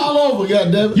 We all over,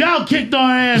 goddammit. Y'all kicked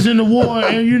our ass in the war,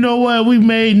 and you know what? We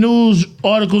made news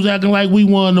articles acting like we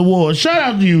won the war. Shout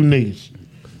out to you niggas.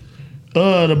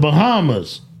 The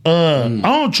Bahamas. I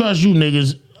don't trust you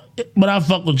niggas, but I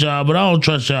fuck with y'all, but I don't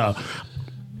trust y'all.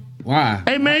 Why?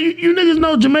 Hey man, you niggas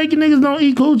know Jamaican niggas don't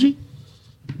eat coochie?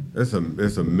 It's a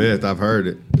myth. I've heard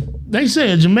it. They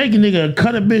say a Jamaican nigga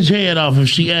cut a bitch head off if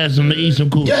she asks him to eat some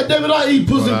coochie. God damn it, I eat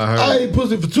pussy. I ate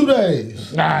pussy for 2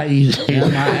 days. I'm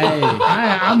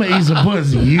gonna eat some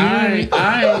pussy. I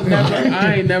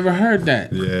ain't never heard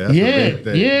that. Yeah, that's a big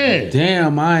thing. Yeah.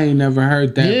 Damn, I ain't never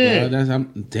heard that, Yeah. bro.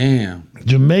 Damn.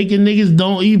 Jamaican niggas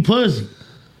don't eat pussy.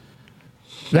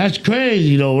 That's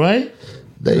crazy though, right?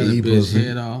 They eat pussy.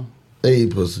 Head off. They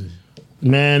eat pussy.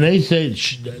 Man, they say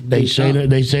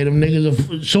them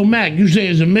niggas are. So Mac, you say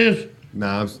it's a myth?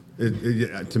 Nah,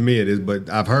 to me it is, but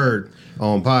I've heard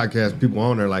on podcasts people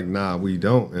on there like, nah, we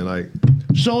don't, and like,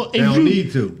 so they don't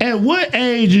need to. At what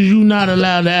age is you not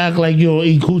allowed to act like you don't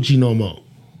eat coochie no more?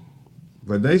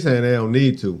 But they saying they don't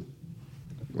need to.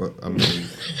 Well, I mean,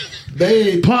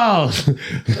 they pause.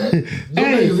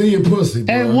 niggas eating pussy,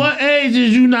 bro. At what age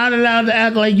is you not allowed to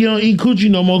act like you don't eat coochie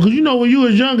no more? Because you know when you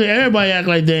was younger, everybody act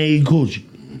like they ain't eat coochie.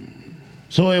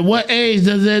 So at what age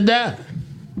does that die?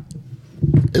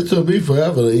 It took me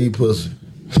forever to eat pussy.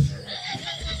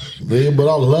 Man, but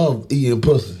I love eating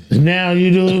pussy. Now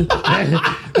you do?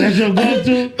 That's your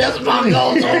go-to? That's my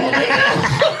go-to.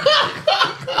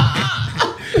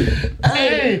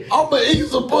 Hey, I'm gonna eat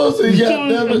some pussy,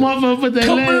 goddammit. Motherfucker put that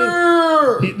Come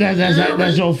leg.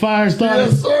 That's your fire starter?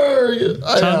 Yes, sir.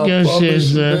 Talk your shit,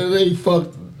 son.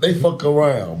 They fuck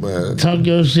around, man. Talk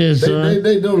your shit, son.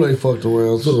 They know they fucked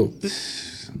around, too.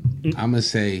 I'm gonna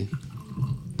say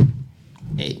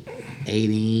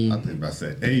 18. I think about to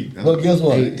say 8. Look, guess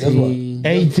what?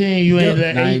 18, you ain't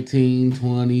 19,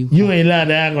 20. You ain't allowed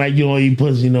to act like you don't eat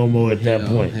pussy no more at that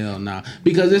point. Hell nah.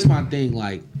 Because it's my thing,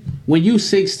 like, when you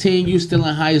 16, you still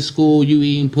in high school, you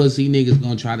eating pussy, niggas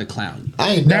gonna try to clown you.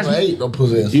 I ain't never ate no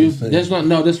pussy at 16. That's what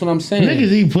I'm saying.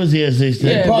 Niggas eat pussy at 16.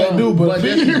 They probably do, but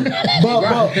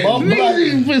niggas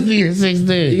eat pussy at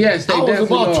 16. Yes, they I was in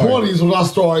my definitely are. 20s when I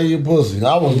started eating pussy.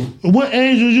 What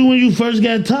age was you when you first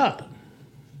got top?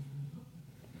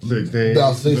 16.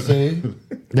 About 16.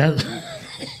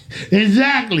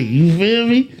 Exactly. You feel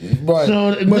me? Right.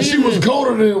 So, but she was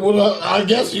colder than when I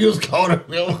guess she was colder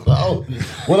than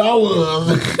when I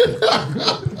was.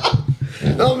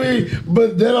 I mean,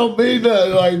 but that don't mean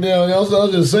nothing like now. You know, so I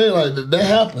was just saying like that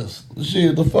happens.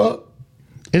 Shit, the fuck?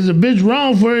 Is a bitch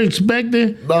wrong for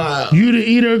expecting you to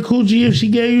eat her coochie if she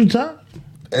gave you top?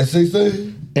 At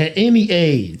 16? At any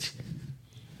age.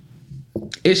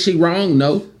 Is she wrong?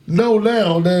 No. No,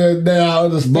 now I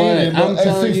understand it. But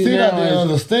at 16, I didn't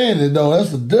understand it, though.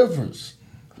 That's the difference.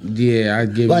 Yeah, I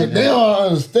give like, you that. now I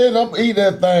understand. I'm eating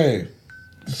that thing.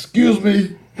 Excuse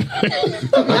me.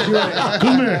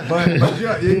 Come here.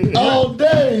 All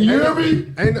day, you hear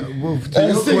me? At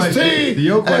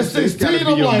 16,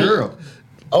 I'm like, girl.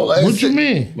 What you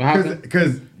mean?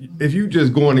 Because if you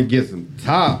just going to get some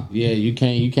top, yeah, you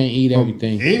can't eat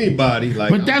everything. Anybody like,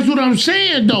 but that's what I'm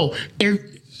saying though. You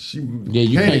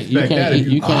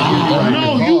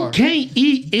can't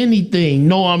eat anything.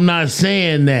 No, I'm not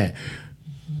saying that.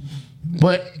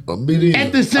 But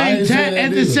at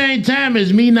the same time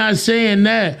as me not saying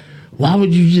that, why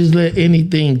would you just let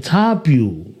anything top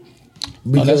you?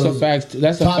 That's a fact.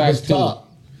 That's a fact too.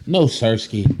 No,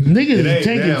 Sirski. Niggas is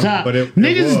taking top.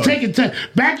 Niggas is taking top.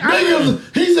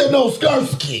 He said no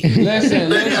Skursky.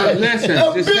 Listen.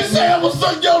 That bitch said I'm gonna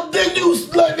suck your dick. You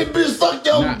let the bitch suck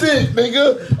your dick,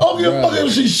 nigga. I don't give a fuck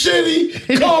if she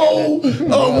shitty, cold,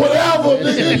 or whatever,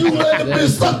 nigga. You let the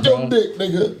bitch suck your dick,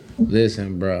 nigga.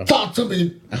 Listen, bro. Talk to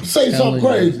me. Say something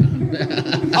crazy.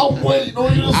 I'm waiting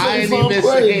on you to say something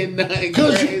crazy.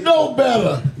 Because you know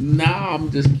better. Nah,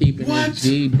 I'm just keeping it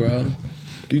G, bro.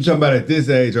 You talking about at this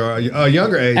age or a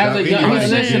younger age? At a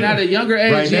younger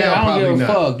age, right yeah, now, I don't give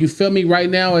a fuck. You feel me? Right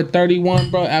now at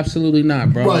 31, bro, absolutely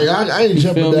not, bro. Right, I ain't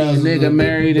jeopardizing. Nigga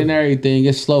married and everything.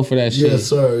 It's slow for that shit. Yes,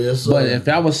 sir. Yes, sir. But if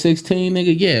I was 16,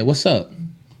 nigga, yeah, what's up?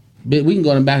 Bitch, we can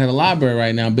go in the back of the library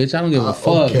right now, bitch. I don't give a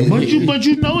fuck. Okay. But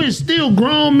you know it's still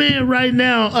grown men right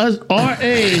now, us our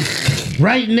age,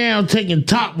 right now taking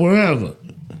top wherever.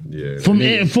 Yeah. From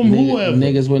whoever.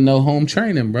 Niggas with no home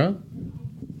training, bro.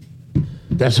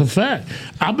 That's a fact.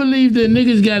 I believe that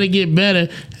niggas got to get better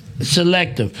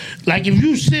selective. Like if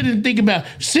you sit and think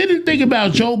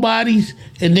about your bodies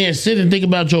and then sit and think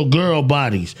about your girl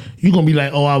bodies, you're gonna be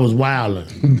like, oh, I was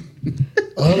wilding.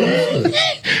 Don't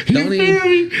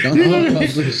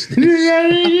accomplish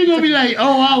You're gonna be like,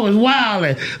 oh, I was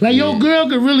wilding. Like your girl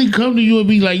could really come to you and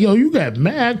be like, yo, you got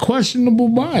mad questionable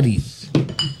bodies.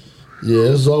 Yeah,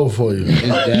 it's over for you.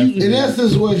 In that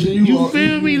situation, you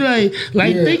feel me? Like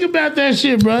think about that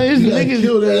shit, bro. It's you niggas.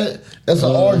 Kill that. That's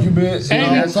an argument.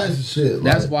 And all types of shit.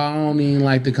 That's why I don't even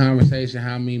like the conversation.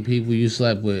 How many people you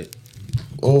slept with?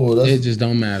 Oh, it just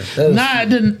don't matter. Nah,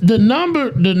 the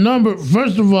number.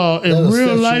 First of all, in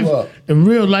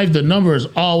real life, the number is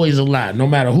always a lie. No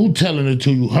matter who telling it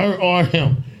to you, her or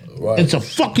him, right. It's a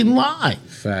fucking lie.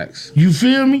 Facts. You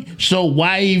feel me? So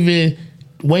why even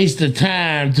waste the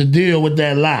time to deal with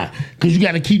that lie? Because you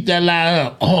got to keep that lie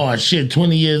up. Oh shit!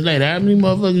 20 years later, how many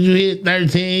motherfuckers you hit?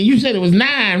 13. You said it was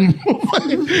 9.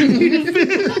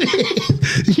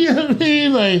 You know what I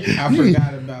mean? Like I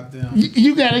forgot about them.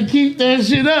 You got to keep that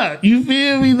shit up. You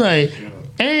feel me? Like,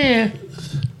 and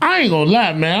I ain't gonna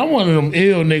lie, man. I'm one of them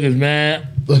ill niggas, man.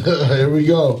 Here we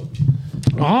go.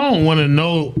 I don't want to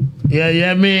know.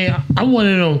 Yeah, man. I'm one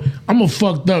of them. I'm a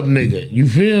fucked up nigga. You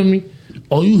feel me?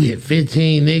 Oh, you hit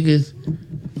 15 niggas.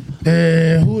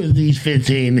 Who is these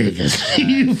 15 niggas?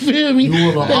 You feel me?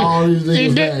 You want all these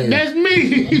niggas? That's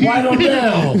me. Write them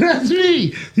down. That's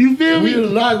me. You feel me? We're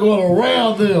not going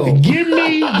around them. Give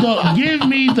me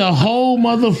the whole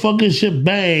motherfucking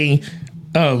shebang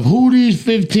of who these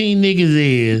 15 niggas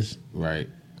is. Right.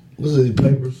 What's these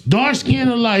papers? Dark skin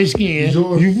or light skin.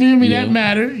 You feel me? Yeah. That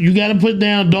matter. You got to put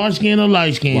down dark skin or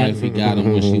light skin. Wifey got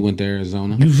him when she went to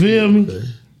Arizona. You feel me? Okay.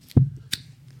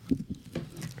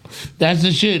 That's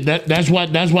the shit. That's why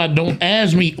don't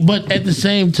ask me. But at the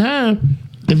same time,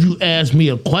 if you ask me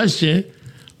a question,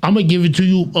 I'm gonna give it to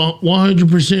you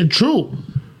 100% true.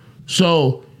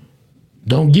 So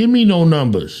don't give me no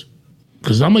numbers,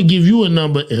 cause I'm gonna give you a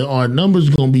number, and our numbers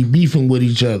gonna be beefing with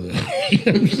each other.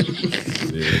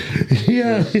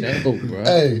 Yeah.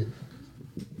 Hey,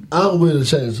 I'm willing to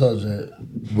change the subject,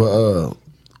 but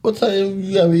what time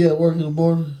you gotta be at work in the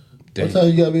morning? Damn. What time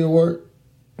you gotta be at work?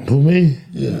 Who, me?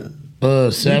 Yeah.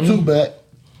 7. You 2 back.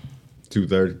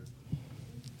 2:30.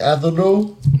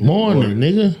 Afternoon? Morning,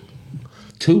 nigga.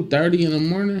 2:30 in the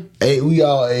morning? 8. We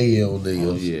all AM niggas.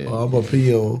 Oh, yeah. I'm a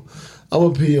PM. I'm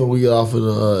a PM. We get off in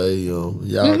the AM.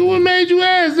 Y'all. Nigga, what made you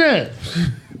ask that?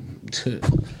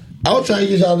 I was trying to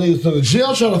get y'all niggas to the gym.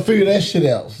 I'm trying to figure that shit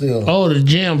out still. Oh, the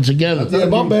gym together. Yeah,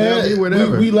 my bad.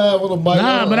 We live on the bike.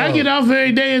 Nah, but I get off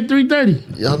every day at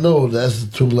 3:30. Y'all know that's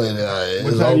too late.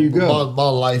 What time you go? My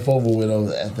life over with over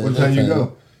that. What time you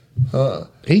go?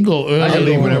 He go early. I can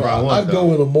leave whenever I want. I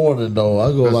go in the morning though.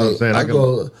 I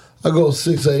go I go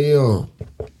 6 a.m.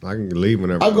 I can leave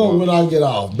whenever I go when I get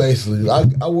off, basically.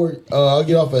 I work I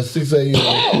get off at 6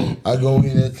 a.m. I go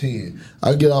in at 10.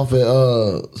 I get off at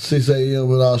 6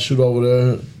 a.m. and I'll shoot over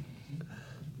there.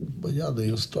 But y'all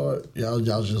didn't start. Y'all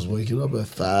just waking up at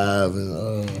 5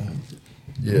 and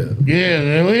yeah. Yeah,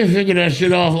 man, we didn't figure that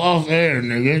shit off air,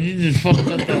 nigga. You just fucked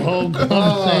up the whole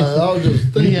conversation. I was just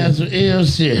thinking. He had some ill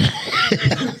shit.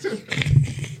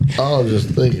 I was just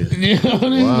thinking. You know,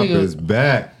 this WAP nigga is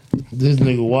back. This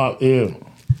nigga WAP ill.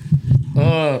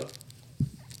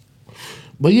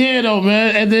 But yeah, though,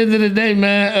 man. At the end of the day,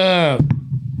 man,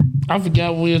 I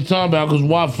forgot what we were talking about because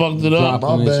WAP fucked it up.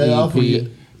 My bad. I forget.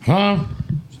 Huh?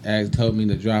 Ax told me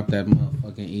to drop that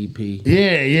motherfucking EP.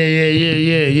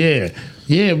 Yeah.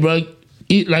 Yeah, bro.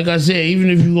 Like I said, even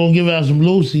if you gonna give out some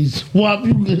Lucy's, WAP,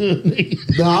 you good, nigga.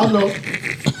 Nah, I know.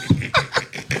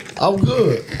 I'm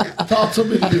good. Talk to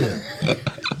me again.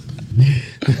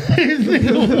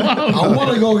 I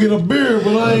want to go get a beer,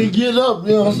 but I ain't getting up.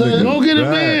 You know what I'm saying? Go get a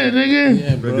beer, nigga.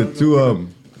 Yeah, bro. Get 2 of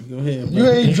them. Go ahead, bro. You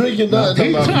ain't drinking nothing.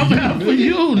 He talking about for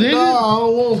you, nigga. Nah, I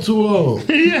don't want 2 of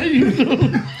them. Yeah, you do.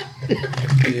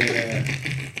 Yeah.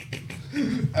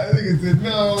 I think it said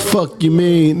no. Fuck you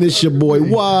mean? This your boy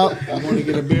WAP. I want to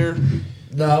get a beer.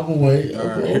 Nah, I'm gonna wait.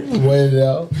 I'm gonna wait it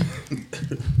out.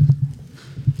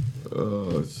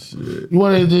 Oh shit. You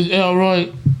want this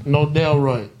Elroy? No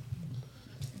Delroy.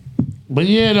 But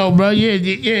yeah, though, bro.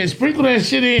 Yeah. Sprinkle that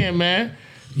shit in, man.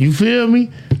 You feel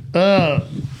me? I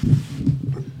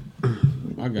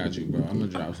got you, bro. I'm gonna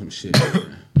drop some shit.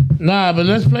 Nah, but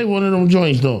let's play one of them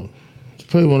joints, though. Let's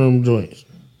play one of them joints.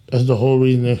 That's the whole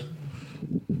reason.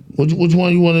 Which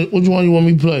one you want? Which one you want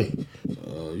me to play?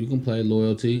 You can play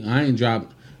Loyalty. I ain't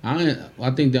dropped. I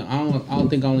think that I don't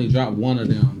think I only dropped one of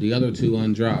them. The other 2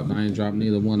 undropped. I ain't dropped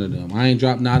neither one of them. I ain't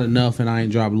dropped Not Enough and I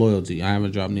ain't dropped Loyalty. I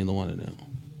haven't dropped neither one of them.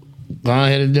 Go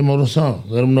ahead and demo the song.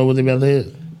 Let them know what they about to hear.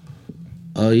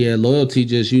 Yeah, loyalty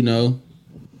just,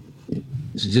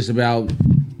 it's just about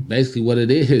basically what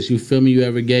it is. You feel me? You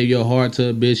ever gave your heart to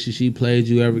a bitch and she played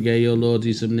you, ever gave your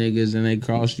loyalty to some niggas and they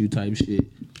crossed you type shit.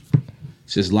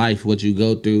 It's just life, what you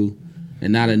go through.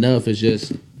 And not enough, it's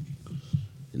just,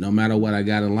 no matter what I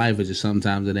got in life, it's just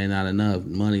sometimes it ain't not enough.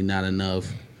 Money not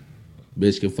enough.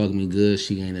 Bitch can fuck me good,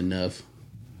 she ain't enough.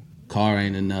 Car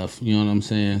ain't enough, you know what I'm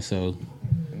saying? So,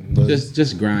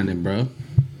 just grinding, bro.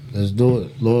 Let's do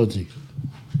it. Loyalty.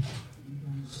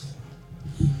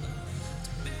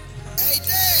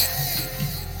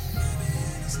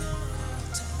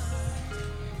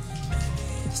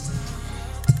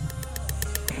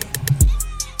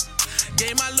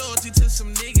 Gave my loyalty to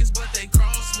some niggas, but they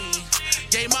crossed me.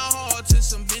 Gave my heart to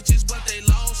some bitches, but they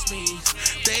lost me.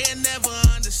 They ain't never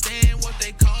understand what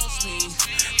they cost me.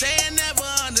 They ain't never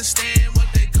understand what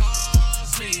they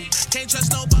cost me. Can't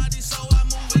trust nobody, so I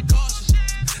move with caution.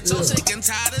 So sick and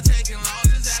tired of taking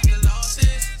losses after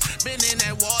losses. Been in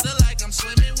that water like I'm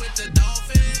swimming with the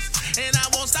dolphins. And I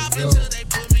won't stop until they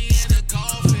put me in a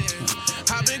coffin.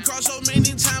 I've been crossed so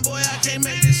many times, boy, I can't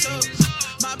make this up.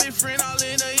 My big friend all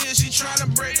in her ear, she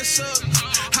tryna break us up.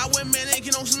 I went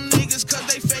mannequin on some niggas cause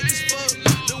they fake as fuck.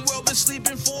 The world been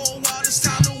sleeping for a while, it's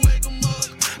time to wake them up.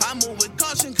 I move with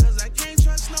caution cause I can't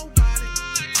trust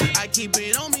nobody. I keep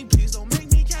it on me, please don't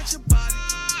make me catch a body.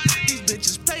 These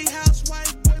bitches play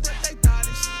housewife, boy, but they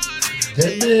thotties.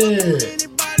 They fuck with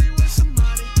anybody with some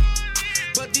money.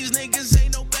 But these niggas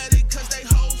ain't no better cause they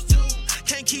hoes too.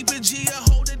 Can't keep a G or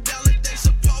hold it down like they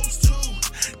supposed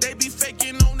to. They be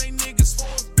faking on they niggas for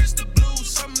a bitch to blue,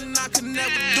 something I could never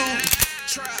do.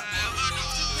 Trap.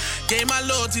 Gave my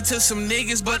loyalty to some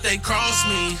niggas, but they crossed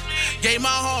me. Gave my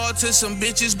heart to some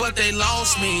bitches, but they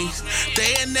lost me.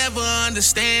 They ain't never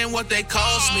understand what they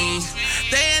cost me.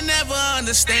 They ain't never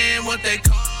understand what they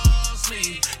cost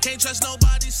me. Can't trust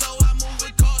nobody, so I move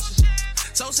with caution.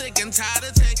 So sick and tired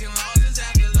of taking losses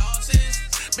after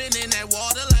losses. Been in that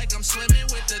water like I'm swimming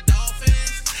with the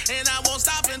dolphins. And I won't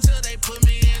stop until they put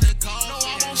me in the coffin. No,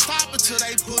 I won't stop until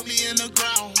they put me in the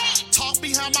ground. Talk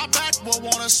behind my back, but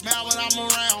wanna smile when I'm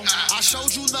around. I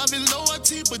showed you love and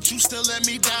loyalty, but you still let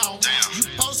me down. You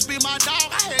supposed to be my dog,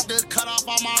 I had to cut off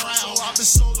all my rounds. So I've been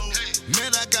solo,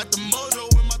 man, I got the moto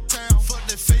in my town. Fuck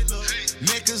that fake love,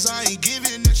 man, cause I ain't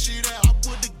giving that shit out. I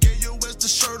would've gave your ass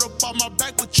the shirt up on my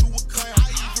back, but you a clown.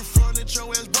 I even fronted your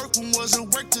ass work when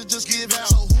wasn't work to just give out.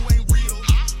 So who ain't real?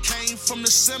 Came from the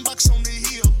sandbox on the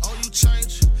hill. Oh, you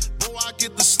changed, boy, I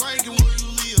get the slang and where you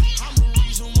live. I'm the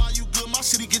reason why you good, my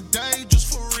city get dangerous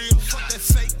for real. Fuck that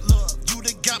fake love, you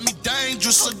done got me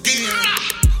dangerous again.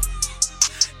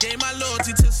 Gave my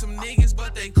loyalty to some niggas,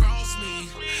 but they crossed me.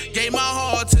 Gave my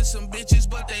heart to some bitches,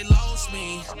 but they lost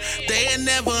me. They ain't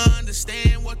never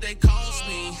understand what they cost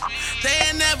me. They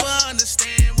ain't never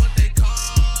understand what they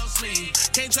cost me.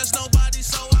 Can't trust nobody,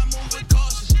 so I move with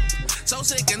caution. So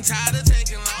sick and tired of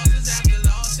taking losses after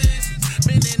losses.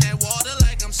 Been in that water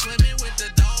like I'm swimming with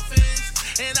the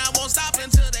dolphins. And I won't stop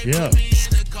until they put me in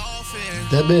the coffin.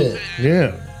 That bad.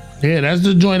 Yeah. Yeah, that's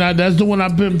the joint. That's the one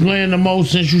I've been playing the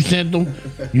most since you sent them.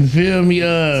 You feel me?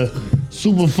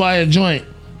 Super fire joint.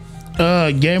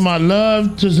 Gave my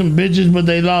love to some bitches, but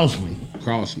they lost me.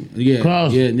 Crossed me. Yeah.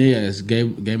 Crossed. Yeah, yes.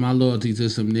 Gave my loyalty to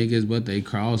some niggas, but they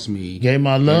crossed me. Gave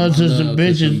my love to some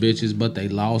bitches. But they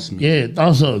lost me. Yeah,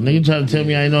 also, nigga trying to tell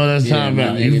me I ain't know what that's talking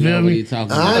about. You feel me? I ain't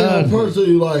gonna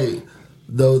personally like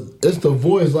it's the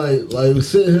voice like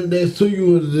sitting here next to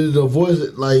you and the voice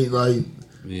like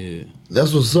yeah.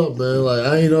 That's what's up, man. Like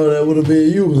I ain't know that would have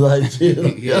been you. Like, you know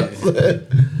yeah.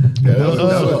 That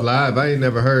was live. I ain't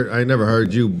never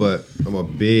heard you, but I'm a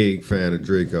big fan of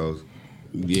Draco's.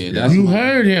 Yeah, that's you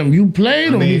heard him. You played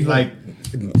him. I mean, like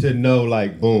to know,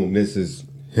 like, boom, this is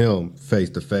him face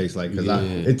to face. Like, cause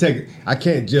I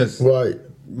can't just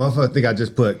motherfucker think I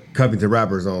just put Covington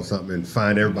rappers on something and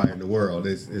find everybody in the world.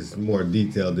 It's more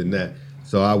detailed than that.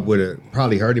 So I would have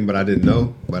probably heard him, but I didn't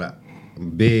know. But I'm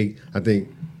big. I think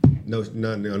nothing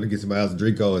to get somebody else.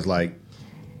 Draco is like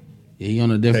he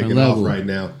on a different taking level off right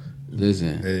now.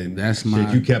 Listen, and that's my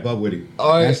shit, you kept up with him.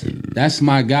 That's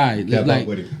my guy. Kept up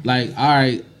with him. Like, all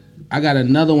right, I got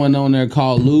another one on there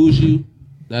called "Lose You."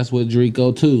 That's with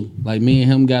Draco too. Like me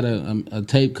and him got a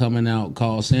tape coming out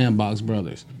called Sandbox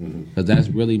Brothers, because that's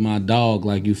really my dog.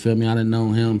 Like you feel me? I done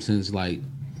known him since like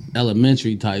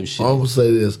elementary type shit. I'm gonna say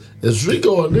this: is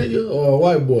Draco a nigga or a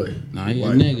white boy? Nah, he a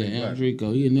nigga. And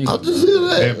Draco, he a nigga. I'm just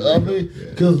saying that. I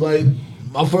mean, cause like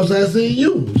my first time seeing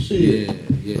you, shit.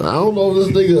 Yeah. I don't know if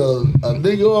this nigga a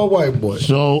nigga or a white boy.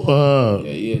 So,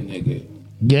 yeah, nigga.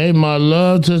 Gave my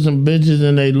love to some bitches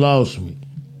and they lost me.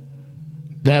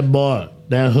 That bar,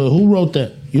 that hood. Who wrote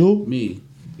that? You? Me.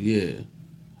 Yeah.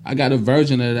 I got a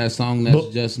version of that song that's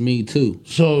just me too.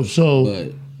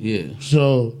 But yeah.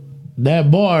 So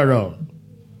that bar though,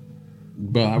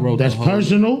 bro, I wrote that's the whole,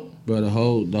 personal. Bro,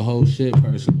 the whole shit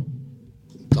personal.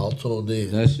 Also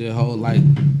did. That shit whole like.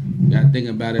 Gotta think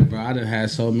about it, bro. I done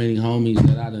had so many homies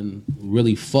that I done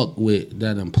really fucked with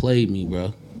that done played me,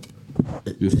 bro.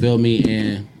 You feel me?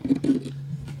 And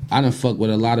I done fucked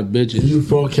with a lot of bitches. You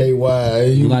from KY?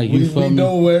 We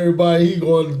know where everybody he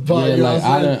going to find. Yeah,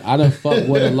 like I done fucked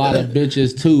with a lot of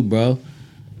bitches too, bro.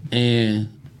 And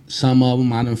some of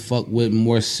them I done fucked with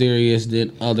more serious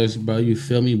than others, bro. You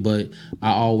feel me? But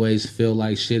I always feel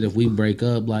like shit. If we break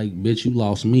up, like bitch, you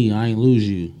lost me. I ain't lose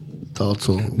you. Talk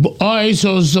to him. But, all right,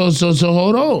 so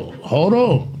hold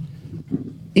on.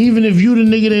 Even if you the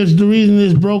nigga that's the reason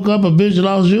this broke up, a bitch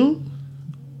lost you.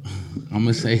 I'm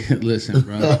gonna say, listen,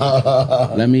 bro.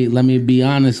 let me be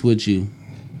honest with you,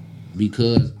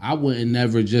 because I wouldn't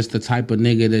never just the type of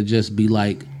nigga that just be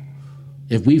like,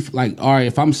 if we like, all right,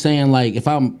 if I'm saying like, if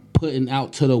I'm putting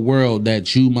out to the world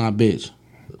that you my bitch,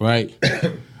 right?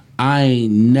 I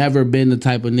ain't never been the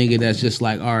type of nigga that's just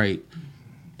like, all right.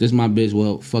 This my bitch.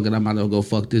 Well, fuck it. I'm about to go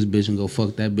fuck this bitch and go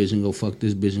fuck that bitch and go fuck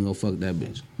this bitch and go fuck that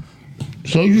bitch.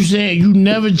 So you saying you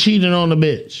never cheated on a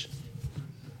bitch?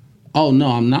 Oh no,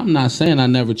 I'm not saying I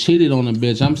never cheated on a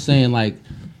bitch. I'm saying like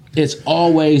it's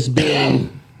always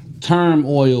been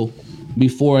turmoil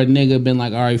before a nigga been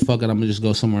like, all right, fuck it. I'm gonna just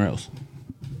go somewhere else.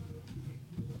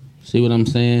 See what I'm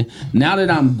saying? Now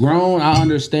that I'm grown, I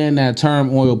understand that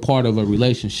turmoil part of a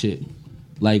relationship.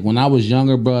 Like when I was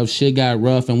younger, bro, if shit got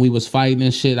rough and we was fighting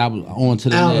and shit, I was on to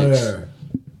the next.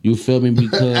 You feel me?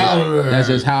 Because that's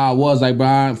just how I was. Like,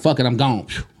 bro, fuck it, I'm gone.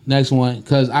 Next one,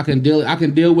 cause I can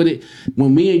deal with it.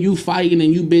 When me and you fighting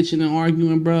and you bitching and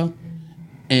arguing, bro,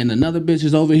 and another bitch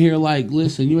is over here like,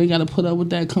 listen, you ain't gotta put up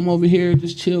with that. Come over here,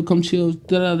 just chill, come chill,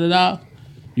 da da da da.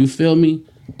 You feel me?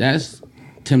 That's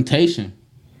temptation.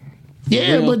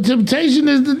 Yeah, but temptation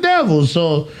is the devil.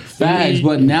 So facts.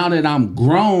 But now that I'm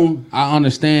grown, I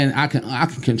understand. I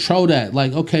can control that.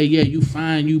 Like, okay, yeah, you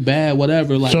fine, you bad,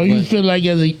 whatever. Like, so you feel like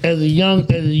as a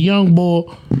young boy,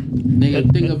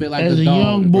 nigga, think of it like as a a dog,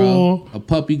 young bro. boy, A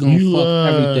puppy gonna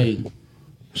fuck everything.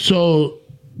 So,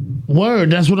 word.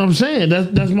 That's what I'm saying.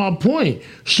 That's my point.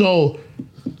 So,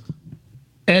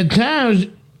 at times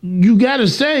you gotta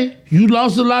say you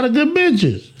lost a lot of good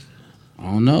bitches. I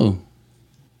don't know.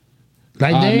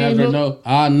 Like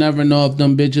I'll never know if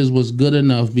them bitches was good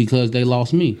enough because they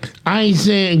lost me. I ain't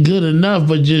saying good enough,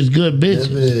 but just good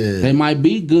bitches. They might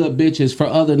be good bitches for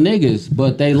other niggas,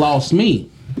 but they lost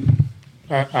me.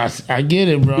 I get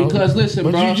it, bro. Because listen,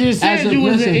 but bro. You just said you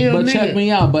was an ill but nigga. check me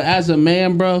out. But as a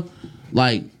man, bro,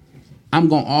 like I'm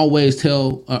gonna always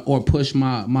tell or push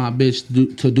my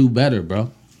bitch to do better,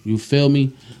 bro. You feel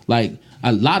me? Like.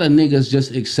 A lot of niggas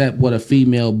just accept what a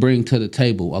female bring to the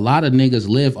table. A lot of niggas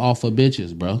live off of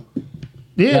bitches, bro.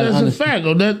 Yeah, that's a fact.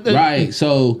 Right,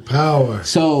 so power.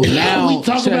 So now we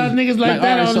talk about niggas like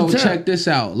that all the time. So check this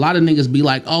out. A lot of niggas be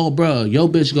like, "Oh, bro, your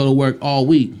bitch go to work all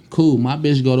week. Cool, my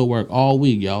bitch go to work all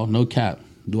week, y'all. No cap.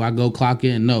 Do I go clock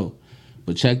in? No.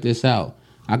 But check this out.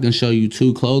 I can show you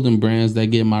 2 clothing brands that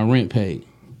get my rent paid.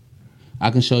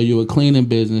 I can show you a cleaning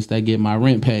business that get my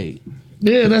rent paid.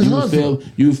 Yeah, that's hustle.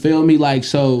 You feel me? Like,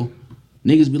 so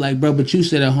niggas be like, bro, but you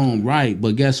sit at home, right?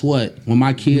 But guess what? When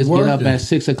my kids get up at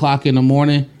 6 o'clock in the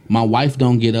morning, my wife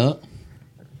don't get up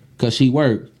because she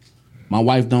work. My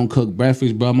wife don't cook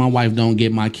breakfast, bro. My wife don't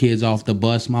get my kids off the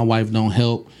bus. My wife don't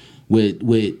help with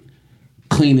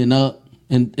cleaning up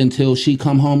until she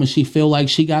come home and she feel like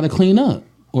she got to clean up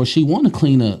or she want to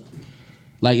clean up.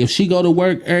 Like, if she go to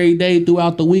work every day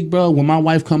throughout the week, bro, when my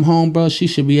wife come home, bro, she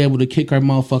should be able to kick her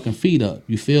motherfucking feet up.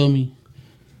 You feel me?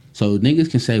 So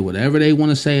niggas can say whatever they want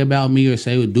to say about me or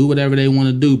do whatever they want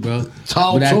to do, bro.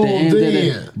 But at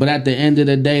the end of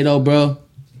the day, though, bro,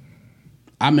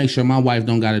 I make sure my wife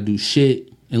don't got to do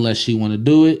shit unless she want to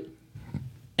do it.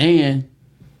 And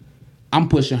I'm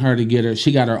pushing her to get her.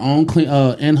 She got her own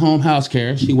in-home house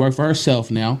care. She work for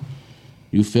herself now.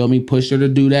 You feel me? Push her to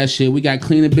do that shit. We got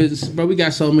cleaning businesses, bro. We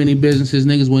got so many businesses,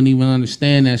 niggas wouldn't even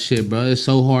understand that shit, bro. It's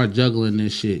so hard juggling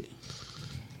this shit.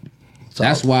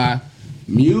 That's why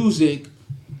music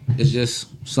is just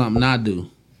something I do.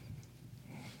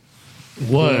 What?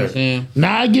 You know what I'm saying?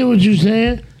 Nah, I get what you're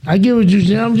saying.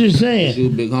 I'm just saying. You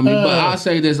big homie. But I'll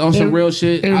say this on some real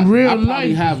shit. I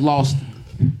probably have lost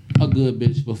a good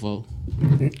bitch before.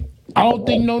 I don't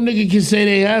think no nigga can say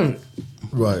they haven't.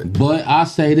 Right. But I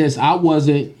say this, I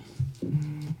wasn't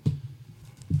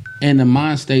in the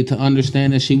mind state to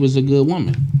understand that she was a good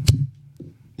woman.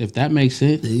 If that makes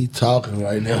sense. He talking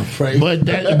right now, Frank. But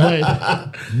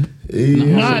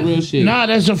real shit. Nah,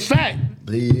 that's a fact.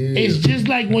 It's just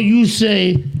like when you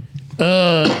say,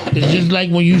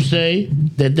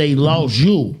 that they lost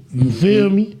you. You feel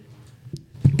me?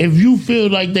 If you feel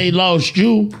like they lost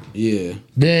you,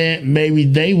 then maybe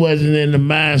they wasn't in the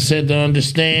mindset to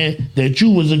understand that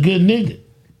you was a good nigga.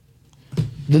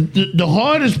 The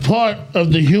hardest part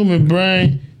of the human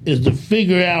brain is to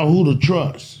figure out who to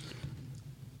trust.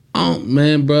 Oh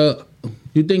man, bro.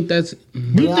 You think that's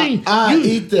I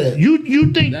eat that.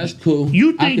 You think that's cool.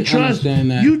 You think trust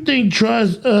that. You think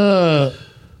trust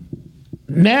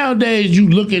nowadays you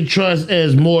look at trust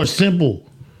as more simple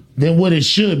than what it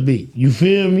should be. You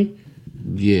feel me?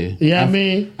 Yeah. Yeah, I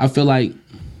mean? I feel like,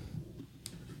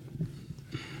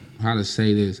 how to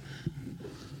say this?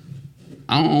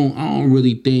 I don't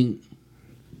really think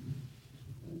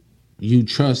you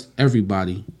trust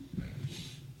everybody.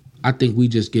 I think we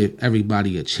just give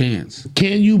everybody a chance.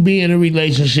 Can you be in a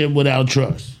relationship without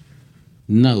trust?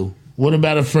 No. What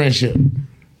about a friendship?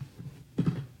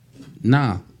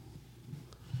 Nah.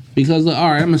 Because, all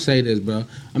right, I'm going to say this, bro.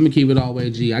 I'm going to keep it all the way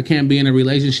G. I can't be in a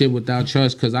relationship without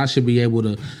trust because I should be able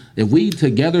to, if we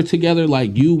together,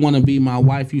 like you want to be my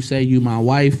wife, you say you my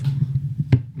wife,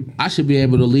 I should be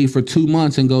able to leave for 2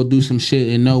 months and go do some shit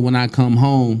and know when I come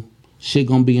home, shit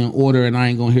going to be in order and I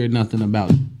ain't going to hear nothing about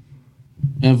it.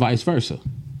 And vice versa.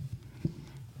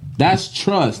 That's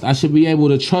trust. I should be able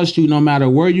to trust you no matter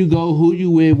where you go, who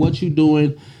you with, what you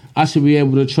doing. I should be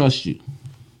able to trust you.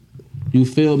 You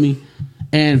feel me?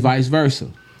 And vice versa.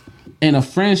 In a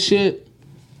friendship,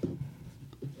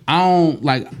 I don't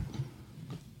like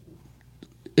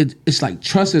it's like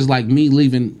trust is like me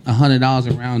leaving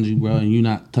 $100 around you, bro, and you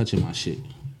not touching my shit.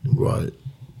 Right.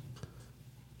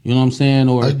 You know what I'm saying?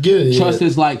 Or I get it, trust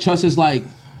is like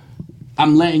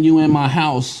I'm letting you in my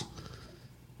house.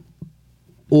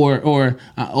 Or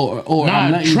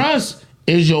nah, trust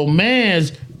is your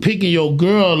man's picking your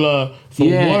girl up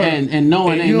from work and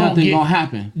knowing ain't nothing gonna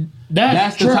happen.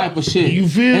 That's the type of shit. You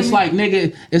feel it's me? like,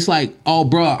 nigga, it's like, oh,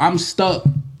 bro, I'm stuck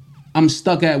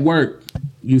at work.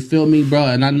 You feel me, bro?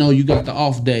 And I know you got the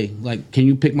off day. Like, can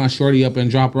you pick my shorty up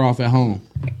and drop her off at home?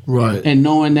 Right. And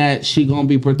knowing that she gonna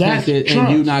be protected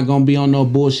and you not gonna be on no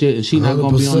bullshit and she not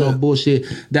gonna be on no bullshit,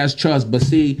 that's trust. But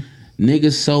see,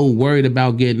 niggas so worried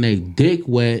about getting their dick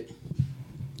wet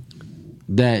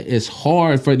that it's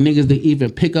hard for niggas to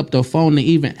even pick up the phone to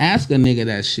even ask a nigga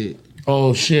that shit.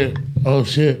 Oh shit.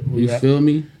 You feel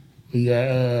me? We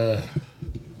got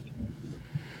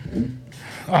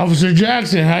Officer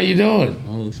Jackson, how you doing?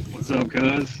 What's up,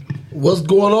 cuz? What's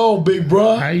going on, big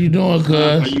bro? How you doing,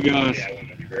 cuz? How you guys?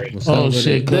 Oh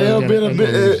shit, cuz. Damn, it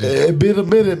been a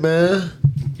minute, man.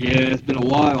 Yeah, it's been a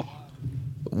while.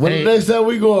 When the next time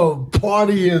we go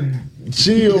party and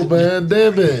chill, man?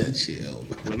 Damn it. Chill.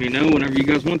 Let me know whenever you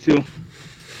guys want to.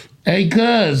 Hey,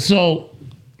 cuz, so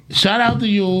shout out to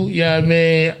you, yeah,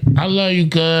 man. I love you,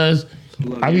 cuz.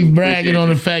 I be bragging on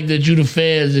the fact that you the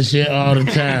feds and shit all the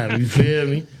time. You feel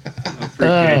me?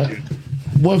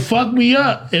 What fucked me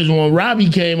up is when Robbie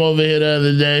came over here the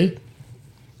other day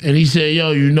and he said,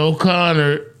 yo, you know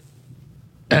Connor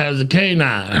has a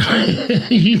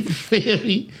K-9. You feel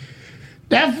me?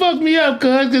 That fucked me up,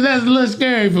 cuz, because that's a little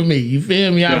scary for me. You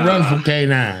feel me? I run from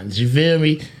K-9s. You feel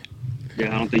me?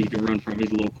 Yeah, I don't think you can run from him. He's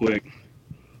a little quick.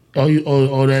 Oh,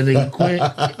 that nigga quick?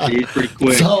 He's pretty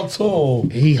quick. Talk to him.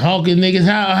 He hawking niggas.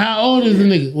 How old is the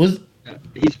nigga?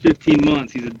 He's 15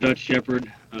 months. He's a Dutch Shepherd.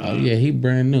 Oh yeah, he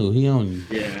brand new. He on you.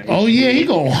 Yeah. He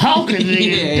gonna hawk a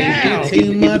nigga down.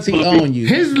 15 months, he on you.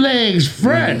 His legs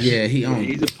fresh. Yeah, he on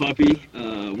you. He's a puppy.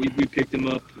 We picked him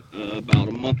up about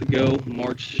a month ago,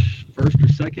 March 1st or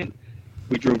 2nd.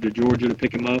 We drove to Georgia to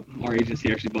pick him up. Our agency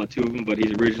actually bought 2 of them, but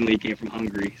he came from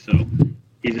Hungary. So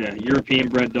he's a European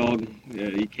bred dog.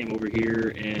 He came over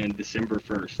here in December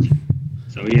 1st.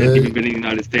 So he hasn't even been in the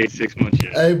United States 6 months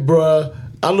yet. Hey, bruh.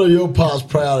 I know your pop's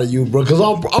proud of you, bro, because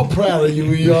I'm proud of you,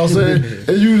 you know what I'm saying?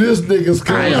 And you this nigga's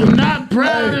cousin. I am not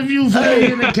proud of you for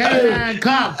being a K-9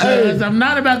 cop, cuz. I'm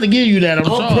not about to give you that. I'm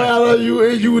sorry. Proud of you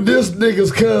and you this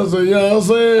nigga's cousin, you know what I'm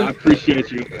saying? I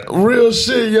appreciate you. Real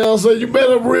shit, you know what I'm saying? You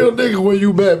met a real nigga when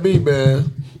you met me,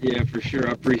 man. Yeah, for sure.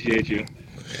 I appreciate you.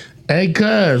 Hey,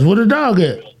 cuz, where the dog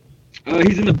at?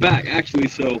 He's in the back, actually,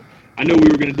 so I know we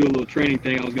were going to do a little training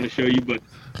thing I was going to show you, but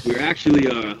we're actually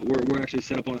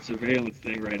set up on a surveillance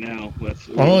thing right now.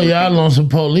 Y'all on some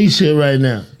police shit right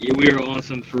now. Yeah, we are on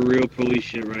some for real police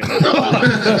shit right now.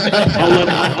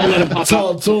 I'll let him pop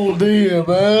out. Tuned in,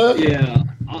 man. Yeah,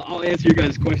 I'll answer your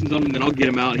guys' questions on him, and then I'll get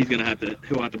him out. He'll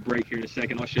have to break here in a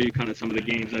second. I'll show you kind of some of the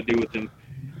games I do with him,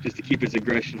 just to keep his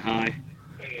aggression high.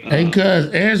 Hey, cuz,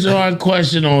 answer our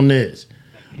question on this.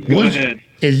 Go ahead.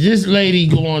 Is this lady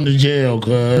going to jail,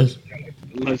 cuz?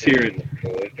 Let's hear it.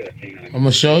 I'm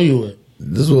gonna show you it.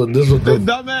 This was the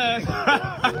Dumbass.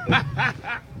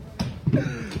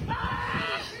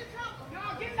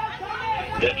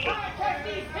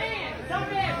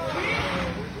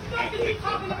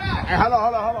 Hey, hold on.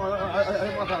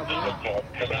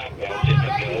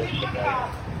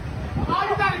 All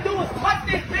you gotta do is touch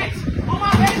this bitch. On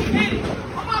my baby, hit it.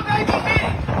 On my baby, hit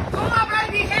it. On my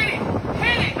baby, hit it.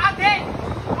 Hit it. I did.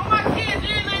 On my kids, it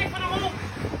ain't for the movie.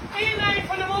 It ain't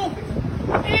for the movie.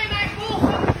 It ain't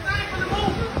bullshit. It ain't for the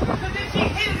movie. Because if she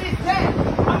hit it, it's dead.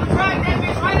 I'ma drag that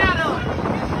bitch right out of her.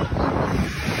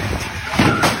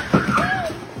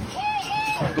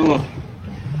 Oh.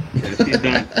 Yeah, she's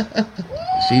done.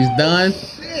 She's done.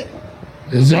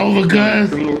 It's over, cuz.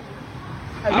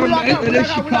 I don't know. It is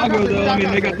Chicago, though. I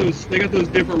mean, they got those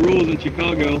different rules in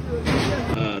Chicago.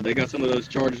 They got some of those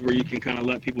charges where you can kind of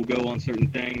let people go on certain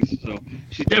things. So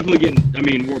she's definitely getting. I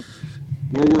mean, where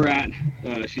we're at,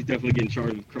 she's definitely getting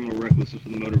charged with criminal recklessness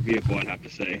with a motor vehicle. I'd have to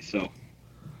say so,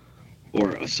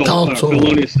 or assault,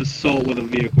 felonious assault with a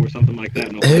vehicle or something like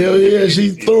that. No, hell yeah, she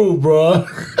through, bro.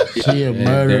 She a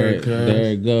murderer, cuz.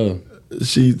 There it go.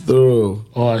 She through.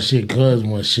 Oh shit, cuz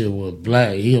my shit was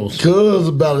black. He was cuz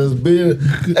about his business.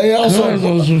 Hey, I'm so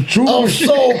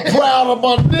proud of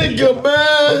my nigga,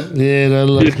 man. Yeah, that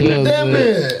look cuz. Damn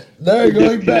it. There you go,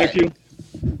 he back.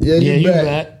 Yeah, you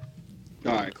back.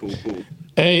 All right, cool.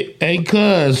 Hey,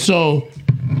 cuz, so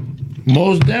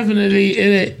most definitely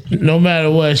in it, no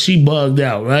matter what, she bugged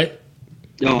out, right?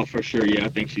 Oh, for sure. Yeah, I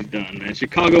think she's done, man.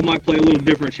 Chicago might play a little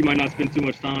different. She might not spend too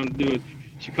much time doing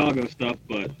Chicago stuff,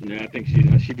 but yeah, I think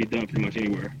she'd be done pretty much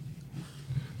anywhere.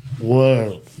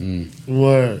 Word.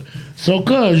 So,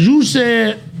 cuz, you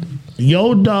said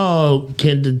your dog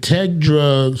can detect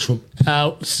drugs from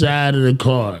outside of the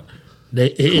car.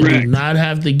 It do not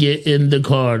have to get in the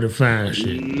car to find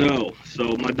shit. No.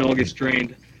 So my dog is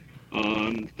trained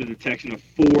on the detection of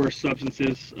 4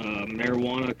 substances: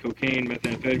 marijuana, cocaine,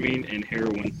 methamphetamine, and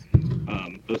heroin.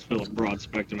 Those fill a broad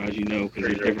spectrum, as you know, because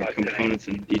there's different components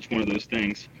in each one of those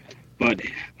things. But,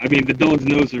 I mean, the dog's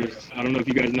nose I don't know if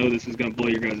you guys know this, is going to blow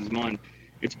your guys' mind.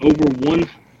 It's over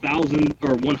 1,000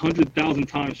 or 100,000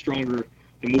 times stronger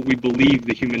than what we believe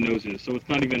the human nose is. So it's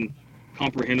not even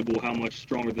comprehensible how much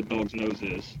stronger the dog's nose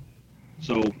is.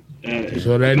 So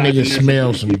that nigga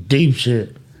smells some deep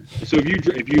shit. So if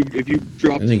you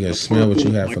drop that nigga smell what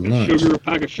you have for lunch. A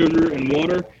pack of sugar and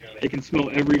water, it can smell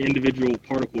every individual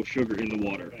particle of sugar in the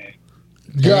water.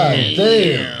 God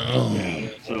damn. Yeah,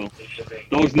 so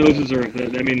dogs' noses are,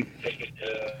 I mean,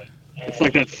 it's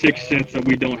like that sixth sense that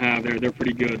we don't have. They're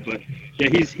pretty good, but yeah,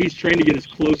 he's trained to get as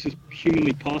close as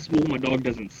humanly possible. My dog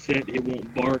doesn't sit, it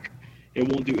won't bark, it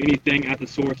won't do anything at the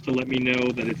source to let me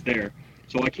know that it's there.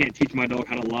 So I can't teach my dog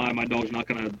how to lie. My dog's not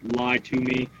gonna lie to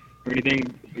me or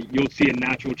anything. You'll see a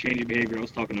natural change in behavior. I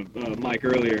was talking to Mike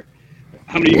earlier.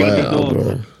 How many of you guys have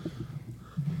dogs?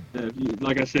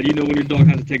 Like I said, you know when your dog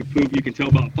has to take a poop, you can tell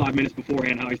about 5 minutes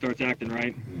beforehand how he starts acting,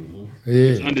 right?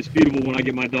 Yeah. It's undisputable when I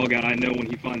get my dog out. I know when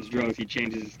he finds drugs, he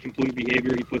changes his complete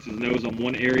behavior. He puts his nose on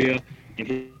one area, and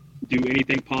he'll do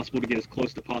anything possible to get as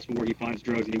close to possible where he finds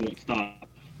drugs, and he won't stop.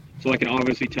 So I can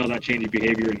obviously tell that change in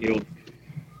behavior, and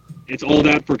it's all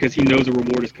that because he knows a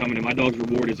reward is coming, and my dog's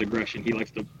reward is aggression. He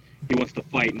wants to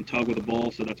fight and tug with a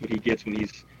ball, so that's what he gets when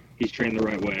he's trained the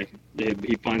right way.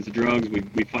 He finds the drugs,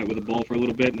 we fight with a ball for a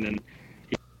little bit, and then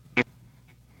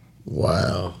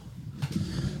wow.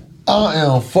 I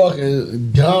am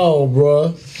fucking gone,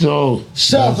 bro. So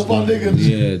shout out to my niggas.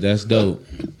 Yeah, that's dope.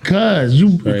 Cuz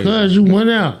you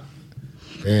went out.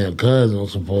 Damn, cuz on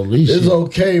some police shit. It's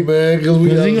okay, man, because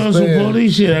we understand. On some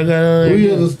police shit.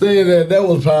 We understand that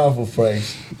was powerful, Frank.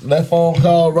 That phone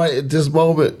call right at this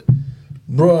moment,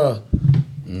 bruh.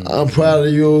 I'm proud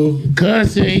of you.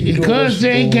 Cuz he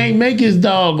can't make his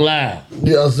dog lie.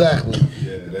 Yeah, exactly.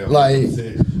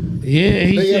 Yeah,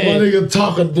 he said my nigga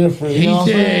talking different.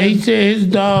 He said his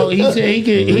dog. He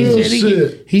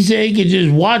said he could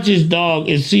just watch his dog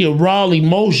and see a raw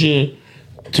emotion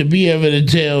to be able to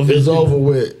tell if it's over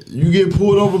with. You get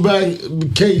pulled over by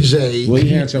KJ. Well,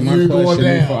 you answered my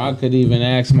question before I could even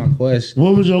ask my question.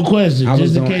 What was your question?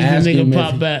 Just in case the nigga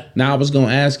pop back. Now I was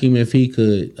gonna ask him if he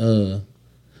could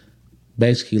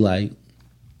basically like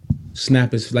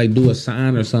snap his, like do a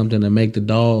sign or something to make the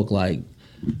dog like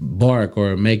bark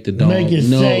or make the dog make it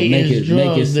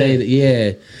say that.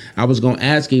 Yeah, I was gonna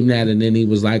ask him that, and then he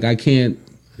was like, I can't.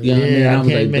 You know what I mean? I was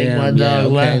like, damn,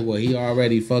 okay, well, he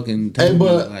already fucking told me,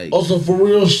 but also for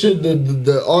real shit,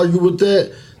 to argue with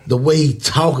that, the way he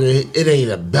talking, it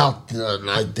ain't about nothing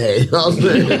like that. You know what I'm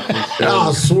saying?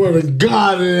 I swear to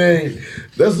God, it ain't.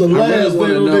 That's the last thing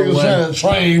them niggas trying to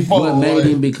train for. What made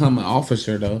him become an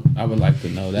officer, though? I would like to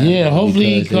know that. Yeah,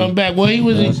 hopefully he come back. Well, he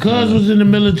was Cuz was in the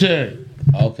military.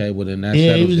 Okay, well then that's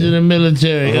he was in the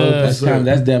military.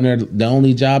 That's damn near the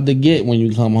only job to get when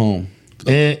you come home.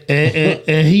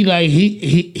 And he like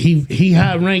he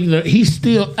high ranked. He's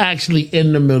still actually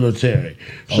in the military.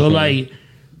 So like,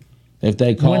 if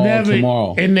they call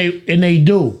tomorrow, and they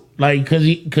do. Like, cause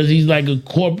he's like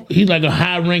he's like a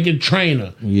high ranking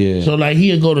trainer. Yeah. So like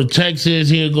he'll go to Texas,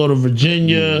 he'll go to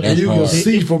Virginia. And you can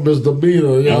see from his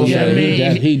demeanor, you know what I'm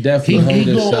saying? He definitely he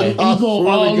go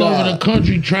all over the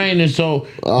country training. So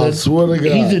I swear to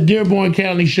God, he's a Dearborn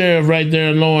County sheriff right there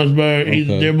in Lawrenceburg. He's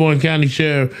a Dearborn County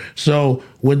sheriff. So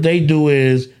what they do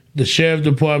is the sheriff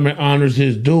department honors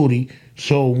his duty.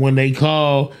 So when they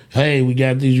call, hey, we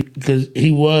got these, because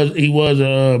he was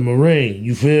a Marine.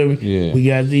 You feel me? Yeah. We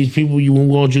got these people we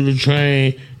want you to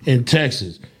train in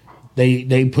Texas.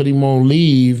 They put him on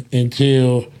leave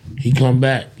until he come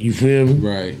back. You feel me?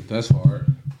 Right. That's hard.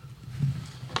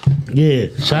 Yeah.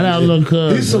 Shout out Lil'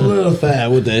 Cuz. He's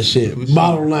solidified with that shit.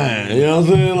 Bottom line. You know what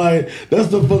I'm saying? Like, that's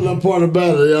the fun part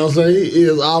about it. You know what I'm saying? He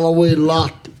is all the way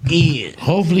locked in.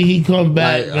 Hopefully he come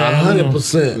back.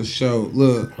 100%. For sure.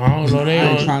 Look, I don't know. I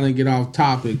ain't trying to get off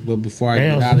topic, but before I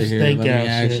get out of here, let me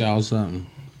ask y'all something.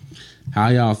 How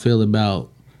y'all feel about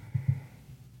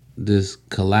this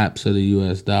collapse of the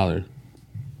U.S. dollar?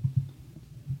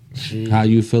 How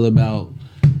you feel about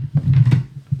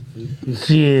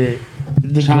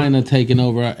China taking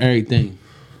over everything?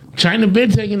 China been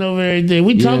taking over everything.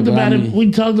 We talked about it.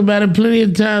 We talked about it plenty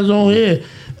of times on here.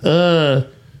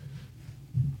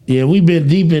 Yeah, we been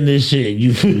deep in this shit.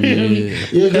 You feel me?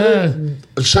 Yeah,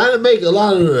 China make a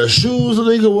lot of the shoes a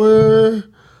nigga wear.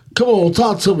 Come on,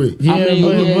 talk to me.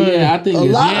 Yeah, I think a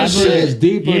lot of shit is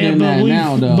deeper than that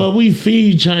now, though. But we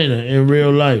feed China in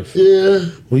real life. Yeah,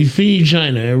 we feed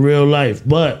China in real life,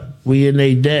 but we in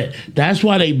their debt. That's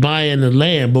why they buying the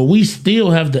land, but we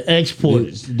still have to export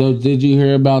it. Did you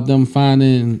hear about them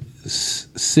finding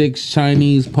 6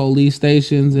 Chinese police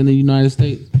stations in the United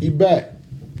States? He back.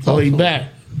 Oh, he back.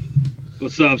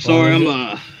 What's up? Sorry,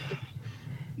 I'm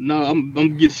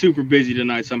getting super busy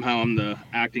tonight. Somehow I'm the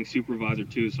acting supervisor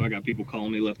too, so I got people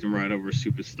calling me left and right over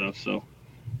stupid stuff. So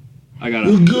I gotta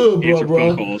answer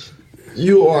phone calls.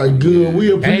 You are good.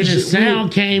 We appreciate. Hey, the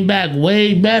sound came back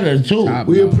way better too.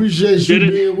 We appreciate you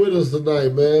being with us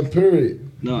tonight, man. Period.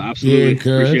 No, absolutely.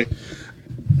 Appreciate it.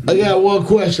 I got one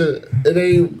question. It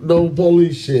ain't no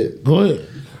police shit. Go ahead.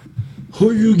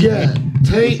 Who you got?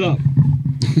 Tank? What's up?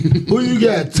 Who you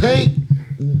got? Tank,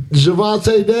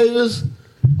 Javante Davis,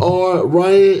 or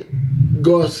Ryan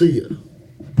Garcia?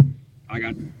 I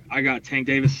got Tank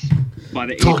Davis by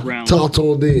the 8th round. Talk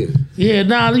to him then.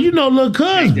 Yeah, you know Lil'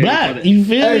 Cuz black. You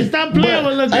feel me? Stop playing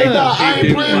with Lil' Cuz. Hey, I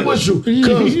ain't playing with you.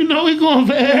 You know he going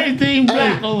for everything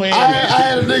black over here. I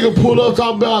had a nigga pull up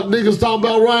talking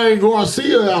about Ryan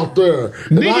Garcia out there.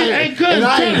 And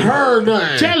I ain't heard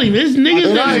nothing. Tell him, it's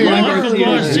niggas that's going for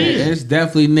Garcia. It's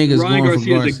definitely niggas Ryan going for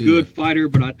Garcia. Garcia is a good fighter,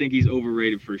 but I think he's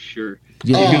overrated for sure.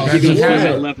 Yeah,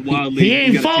 he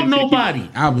ain't fought nobody.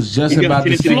 I was just about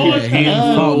to say that. He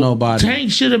ain't fought nobody.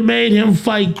 Tank should have made him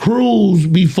fight Cruz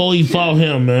before he fought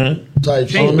him, man.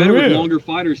 Tank's better with longer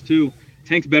fighters too.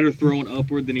 Tank's better throwing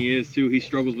upward than he is too. He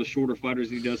struggles with shorter fighters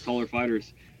than he does taller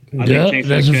fighters.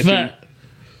 That's a fact.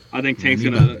 I think Tank's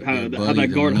gonna have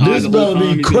that guard high this the whole time.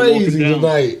 This better be crazy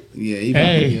tonight. Yeah, he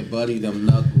about to get buddy them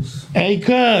knuckles. Hey,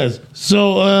 Cuz,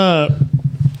 so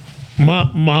my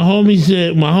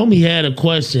homie had a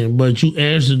question, but you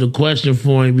answered the question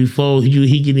for him before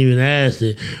he can even ask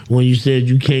it when you said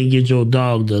you can't get your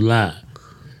dog to lie.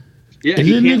 Yeah, is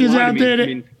there niggas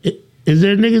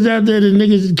out there that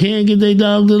niggas can't get their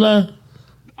dog to lie?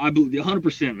 I believe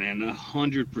 100%, man,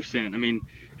 100%. I mean,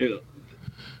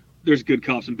 there's good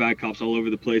cops and bad cops all over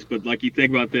the place, but like you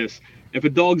think about this. If a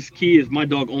dog's key is my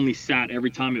dog only sat every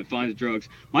time it finds drugs,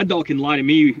 my dog can lie to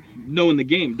me knowing the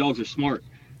game. Dogs are smart.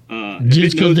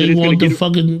 Just because they want the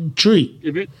fucking treat.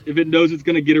 If it knows it's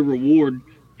gonna get a reward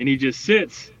and he just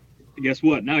sits, guess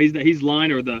what? Now he's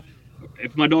lying. Or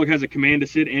if my dog has a command to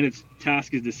sit and its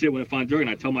task is to sit when it finds drug, and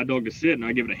I tell my dog to sit and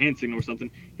I give it a hand signal or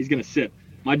something, he's gonna sit.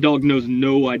 My dog knows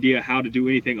no idea how to do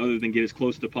anything other than get as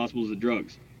close to possible as the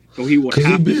drugs. So he will have to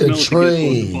smell it to get as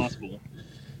close as possible.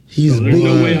 There's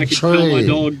no way I can tell my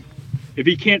dog. If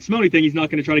he can't smell anything, he's not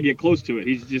going to try to get close to it.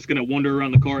 He's just going to wander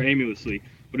around the car aimlessly.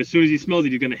 But as soon as he smells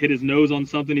it, he's going to hit his nose on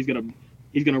something. He's going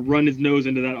to run his nose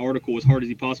into that article as hard as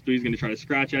he possibly. He's going to try to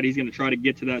scratch at it. He's going to try to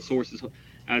get to that source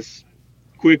as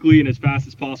quickly and as fast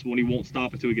as possible, and he won't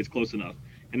stop until he gets close enough.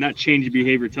 And that change of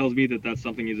behavior tells me that that's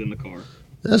something is in the car.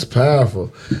 That's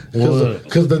powerful.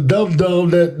 Because the dumb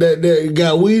that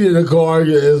got weed in the car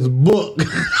is the book.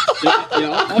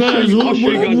 I'll show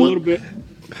you guys a little bit.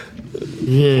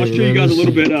 Yeah, I'll show you guys a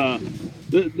little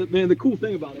bit. Man, the cool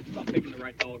thing about it is about picking the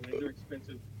right dog, man. They're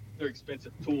expensive. They're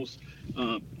expensive tools.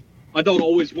 My dog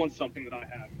always wants something that I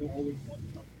have. He'll always want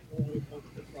something. He'll always want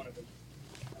it in front of him.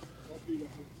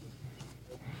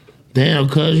 Damn,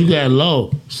 cuz you got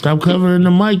low. Stop covering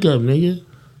the mic up, nigga.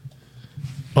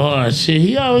 Oh, shit.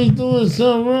 He always doing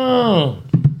something wrong.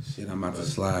 Shit, I'm about to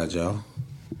slide, y'all.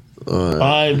 All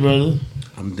right, brother.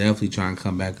 I'm definitely trying to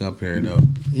come back up here, though.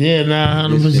 Yeah,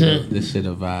 100%. This shit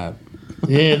a vibe.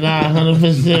 Yeah,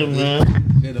 100%,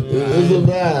 man. It's a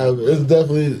vibe. It's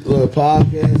definitely a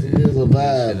podcast. It is a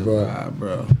vibe, bro. Vibe,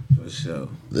 bro. For sure.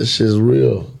 This shit's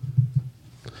real.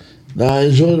 Now,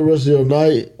 enjoy the rest of your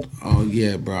night. Oh,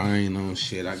 yeah, bro. I ain't on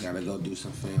shit. I gotta go do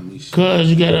some family shit. Cuz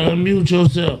you gotta unmute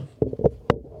yourself.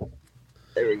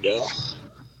 There we go.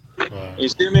 You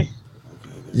see me?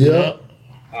 Yeah.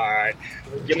 All right.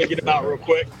 Let me get him out real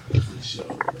quick.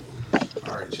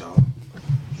 All right, y'all.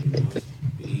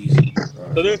 Easy.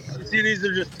 So this, you see, these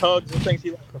are just tugs and things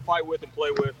he likes to fight with and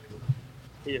play with.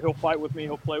 He'll fight with me,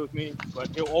 he'll play with me, but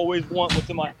he'll always want what's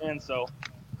in my hand, so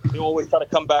he'll always try to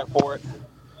come back for it.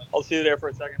 I'll see you there for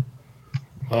a second.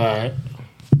 All right.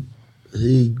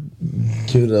 He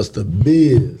giving us the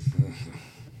biz.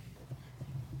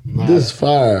 This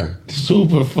fire.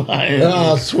 Super fire.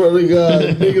 I swear to God,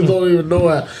 niggas don't even know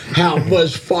how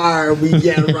much fire we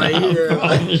get right here.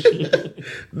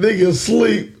 Niggas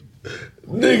sleep.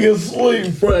 Niggas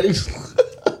sleep, Frank.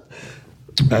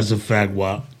 That's a fact,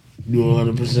 Wop. You're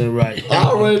 100% right. I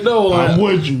already know. Like, I'm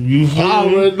with you. You feel I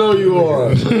already know you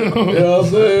are. You know what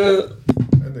I'm saying?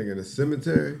 That nigga in the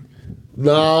cemetery.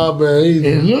 Nah, man.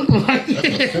 It look like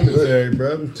it. Cemetery,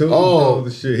 bro. All the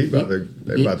shit.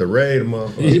 They about to raid a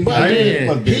motherfucker. He might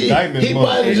have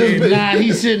just been. Nah,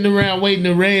 he's sitting around waiting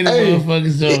to raid a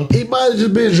motherfucker. So he might have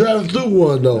just been driving through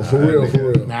one though. For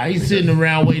real. Nah, he's sitting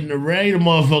around waiting to raid a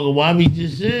motherfucker. Why he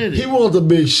just said it? He wants the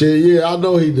big shit. Yeah, I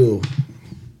know he do.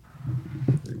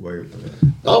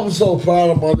 I'm so proud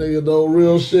of my nigga though.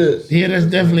 Real shit. Yeah, that's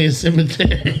definitely a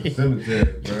cemetery.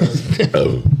 Cemetery,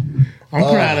 bro. I'm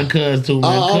proud of Cuz too,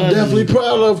 man. I'm definitely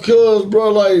proud of Cuz,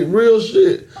 bro. Like real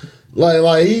shit.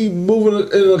 Like he moving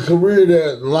in a career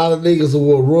that a lot of niggas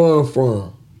will run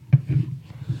from.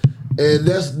 And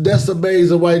that's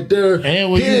amazing right there. And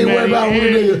he ain't worried about what a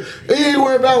nigga. He ain't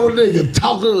worried about what a nigga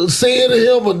talking, saying to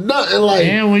him or nothing like.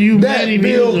 And when you that met him,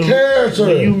 build character.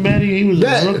 When you met him, he was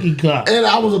a rookie cop. And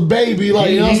I was a baby,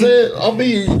 like you know what I'm saying. I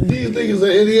mean, these niggas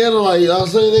in Indiana, like you know what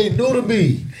I'm saying, they knew to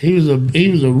me. He was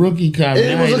a rookie cop.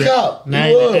 And he was a cop. Now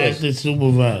He was. acting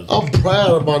supervisor. I'm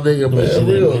proud of my nigga, man.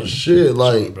 Real shit,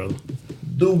 like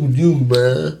do you,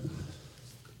 man.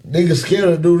 Niggas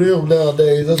scared to do them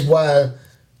nowadays. That's why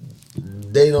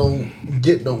they don't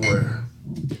get nowhere.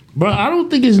 Bro, I don't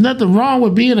think there's nothing wrong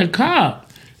with being a cop.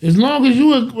 As long as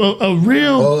you a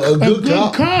real a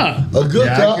good cop. A good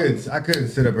cop. I couldn't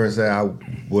sit up here and say I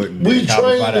wouldn't. We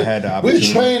trained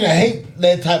to hate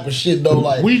that type of shit though.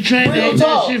 Like we trained to hate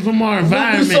that shit from our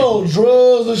environment. We sold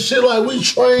drugs and shit. Like we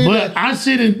trained. But I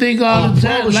sit and think all the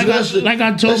time. Like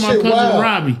I told my cousin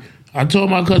Robbie. I told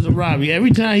my cousin Robbie.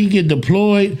 Every time he get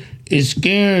deployed, it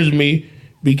scares me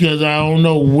because I don't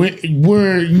know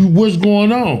what's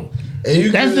going on.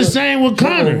 That's the same with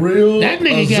Connor. That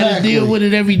nigga got to deal with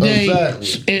it every day.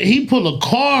 Exactly. He pull a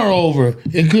car over.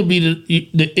 It could be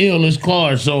the illest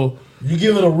car. So you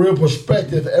give it a real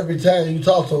perspective every time you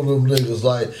talk to them niggas.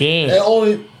 Like, and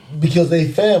only because they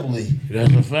family.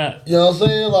 That's a fact. You know what I'm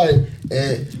saying? Like,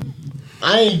 and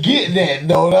I ain't getting that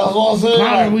though. That's what I'm saying.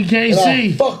 Connor, like, we can't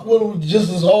see. I fuck with them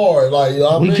just as hard. Like, you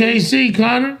know what I mean? Can't see,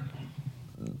 Connor.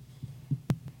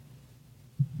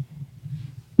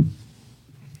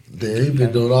 Damn, he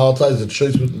been doing all types of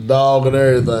tricks with the dog and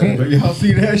everything. But y'all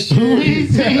see that shit? We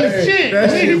see shit.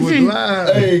 That shit was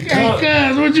live. Hey,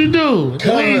 cuz, what you do?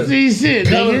 We ain't see shit,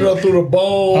 Connor nigga. through the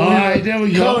bone. All right, there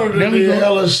we go. Connor There we go.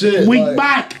 hella shit. We like,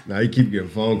 back. Now he keep getting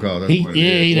phone calls. That's what it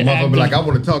he is. Motherfucker be like, I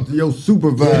want to talk to your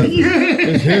supervisor.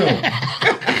 It's him.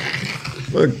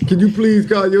 Look, can you please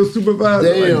call your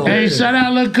supervisor? Damn. Hey, shout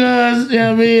out little cuz, you know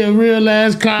what I mean? A real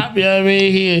ass cop, you know what I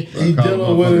mean? He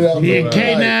dealing with it out there.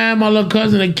 K-9, my little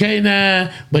cousin, a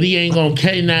K-9, but he ain't gonna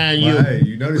K-9 you. Well, hey,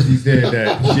 you notice he said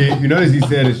that shit. You notice he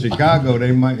said in Chicago,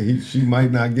 she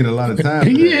might not get a lot of time.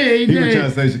 Yeah, he was did. trying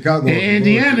to say Chicago. In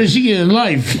Indiana, she getting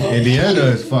life. Indiana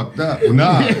is fucked up.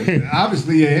 Nah,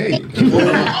 obviously it ain't.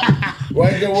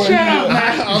 Right there where Shut up,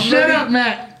 Matt. Shut up,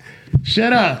 Matt.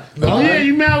 Shut up. Oh yeah,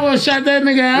 you might as well shot that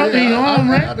nigga out. He home,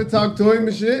 I right? had to talk to him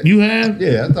and shit. You have?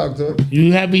 Yeah, I talked to him.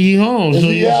 You happy he home? Is So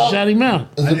he you out? shot him out.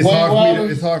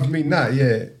 It's hard for me not.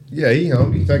 Yeah, he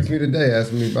home. He texted me today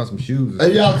asking me about some shoes.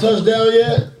 Have y'all touched down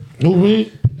yet? Who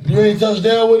me? You ain't touched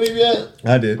down with him yet?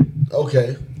 I did.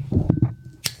 Okay.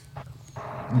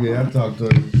 Yeah, I talked to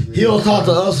him. He don't talk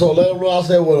to us, so let him know I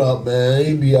said what up, man.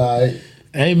 He be alright.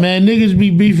 Hey man, niggas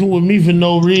be beefing with me for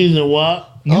no reason. What?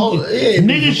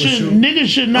 Niggas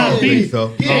should not beef.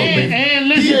 And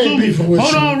listen to me.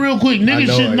 Hold on real quick.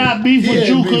 Niggas should not beef with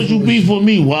you because you beef with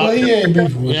me. Why? Well, he ain't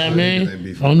beefing with you. Yeah, I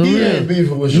mean, on the He ain't beefing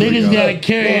real. with you. Niggas gotta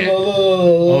carry it.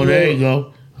 Oh, there you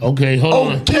go. Okay, hold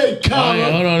on. Okay,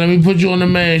 Connor. Hold on, let me put you on the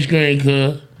main screen,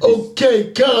 cuz.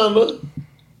 Okay, Connor.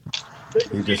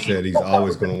 He just said he's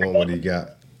always gonna want what he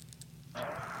got.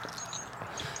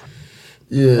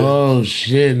 Yeah. Oh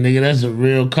shit, nigga, that's a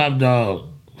real cop dog.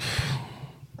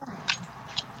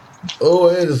 Oh,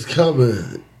 it is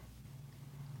coming.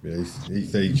 Yeah, he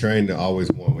said he trained to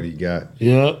always want what he got.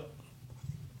 Yep.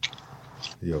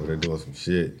 He over there doing some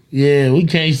shit. Yeah, we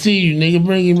can't see you, nigga.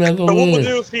 Bring him back over So what we'll here.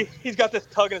 do is he's got this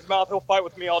tug in his mouth. He'll fight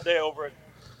with me all day over it.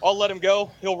 I'll let him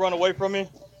go. He'll run away from me.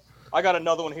 I got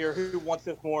another one here who wants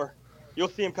this more. You'll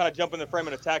see him kind of jump in the frame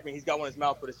and attack me. He's got one in his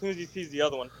mouth, but as soon as he sees the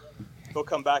other one, he'll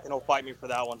come back and he'll fight me for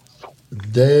that one.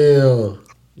 Damn.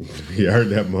 He heard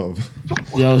that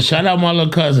motherfucker. Yo, shout out my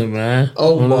little cousin, man.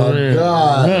 Oh my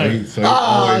God.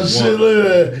 Shit, look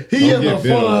at that. He having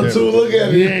fun too. Look at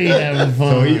him. Yeah, he having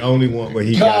fun. So he only want what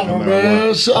he got no Connor, matter man.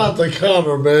 what. Shout out to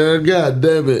Connor, man. God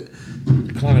damn it.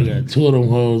 Connor got two of them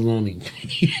hoes on him.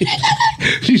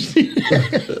 You see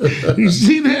that? You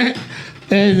see that?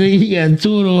 That nigga, he got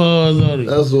two of them hoes on him.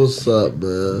 That's what's up,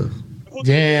 man.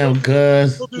 Damn,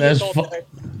 cuz. He'll do That's this all day.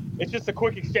 It's just a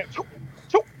quick exchange.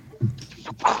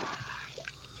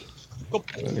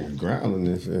 That nigga growling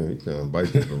this shit. He kind of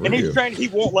biting for And he's real. trained, he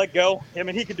won't let go. I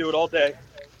mean, he can do it all day.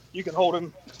 You can hold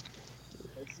him.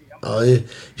 Oh, yeah.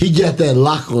 He got that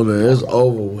lock on there. It's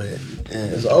over with. Yeah,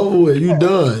 it's over with. You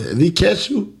done. If he catch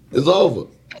you, it's over.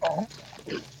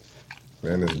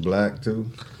 Man, it's black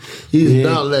too. He's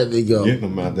not letting it go. Getting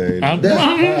him out there. I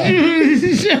promise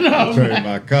you. Shut up, Turn man.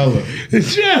 by color.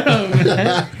 Shut up,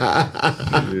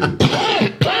 man.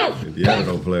 Indiana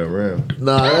don't play around.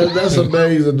 Nah, that's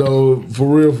amazing though. For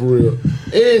real, for real.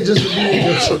 And just to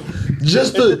be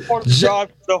just to Drive.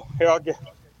 So here, I'll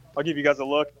give you guys a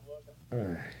look.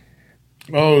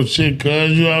 Oh, shit,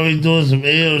 cuz. You always doing some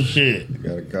ill shit. You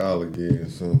gotta call again.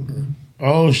 So.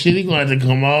 Oh, shit. He going to have to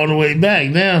come all the way back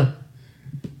now.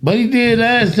 But he did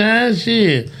last time.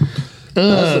 Shit.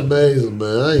 That's amazing,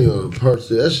 man. I ain't gonna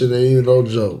purchase it. That shit ain't even no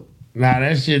joke. Nah,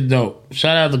 that shit dope.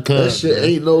 Shout out to Cuz. That shit man.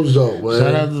 ain't no joke, man.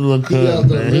 Shout out to Lil' He out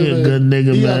Cuz, there man. He a good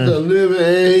nigga, he man. out there living,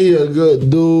 and he a good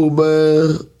dude,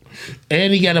 man.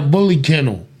 And he got a bully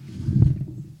kennel.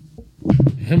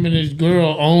 Him and his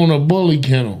girl own a bully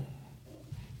kennel.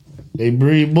 They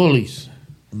breed bullies.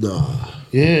 Nah.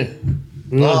 Yeah.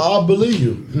 I believe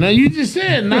you. Now you just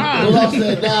said nah. Well, I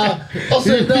said nah. I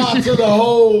said nah to the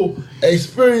whole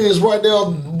experience right there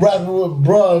rapping with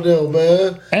bro there,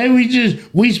 man. Hey,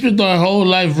 we spent our whole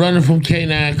life running from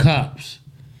K-9 cops.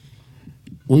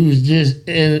 We just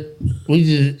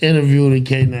interviewed a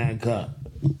K-9 cop.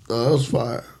 Oh, that was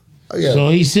fire. So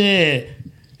he said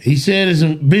there's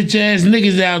some bitch ass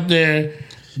niggas out there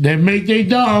that make their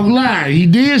dog lie. He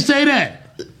did say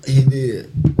that. He did.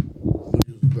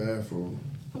 Bathroom.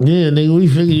 Yeah, nigga, we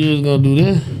figured you was gonna do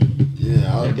that.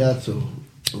 Yeah, I got to.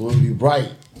 I want to be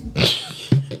right.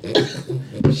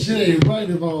 Shit ain't right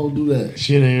if I don't do that.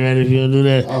 Shit ain't right if you don't do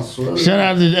that. I swear. Shout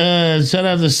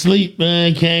out to Sleep,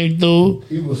 man, came through.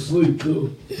 He was asleep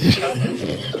too.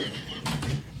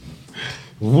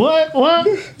 What?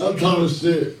 I'm talking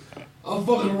shit. I'm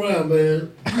fucking around,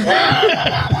 man.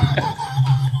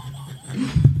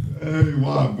 Hey,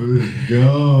 Whopper,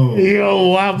 go. Yo,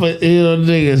 Whopper ill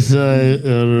nigga, son. On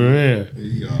the real.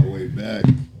 He all the way back.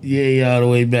 Yeah, he all the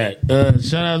way back.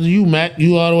 Shout out to you, Mac.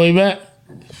 You all the way back?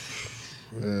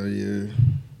 Hell yeah.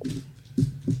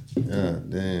 God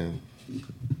damn.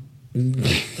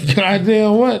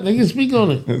 Goddamn what? Nigga, speak on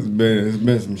it. It's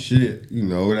been some shit. You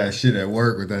know, that shit at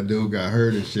work with that dude got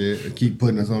hurt and shit. They keep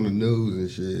putting us on the news and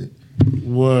shit.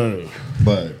 Word.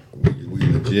 But we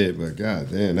legit, but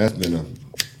goddamn, that's been a...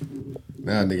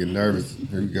 Now nigga nervous.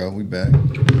 Here we go. We back.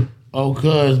 Oh,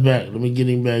 cuz back. Let me get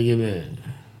him back in there.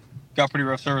 Got pretty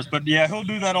rough service, but yeah, he'll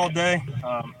do that all day.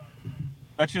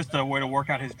 That's just a way to work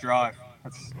out his drive.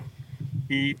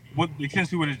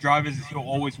 Essentially what his drive is he'll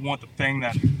always want the thing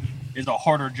that is a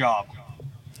harder job.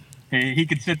 He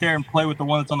could sit there and play with the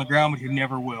one that's on the ground, but he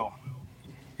never will.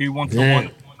 He wants the one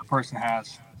that the person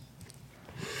has.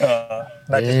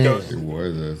 That just goes It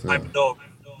was type of dog.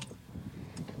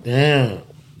 Damn.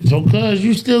 So, cuz,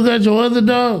 you still got your other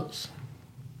dogs?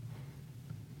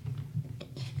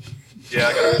 Yeah,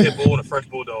 I got a pit bull and a French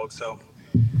bulldog. So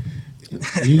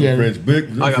You got French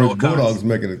I got all Bulldogs kinds.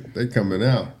 making it. They coming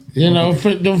out. You know,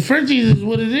 the Frenchies is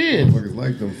what it is. Motherfuckers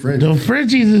like them French. The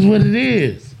Frenchies is what it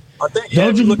is. I think, Don't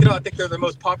if you you- look it up, I think they're the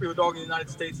most popular dog in the United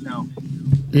States now.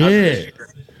 Yeah.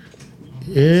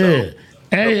 Yeah.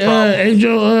 Hey,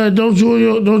 Angel, don't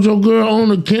your girl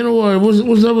own a kennel or what's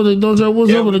up with the up with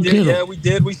the kennel? Yeah, we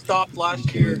did. We stopped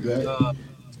last year.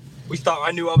 We stopped.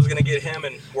 I knew I was going to get him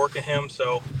and working him.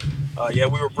 So, we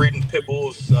were breeding pit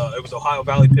bulls. It was Ohio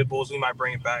Valley pit bulls. We might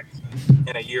bring it back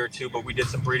in a year or two, but we did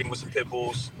some breeding with some pit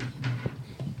bulls.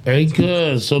 Hey,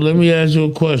 cuz, so let me ask you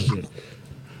a question.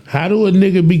 How do a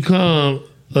nigga become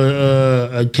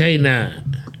a K-9?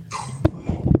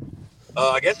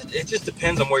 I guess it just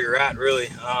depends on where you're at, really.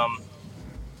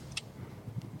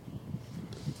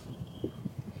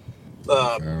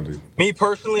 Me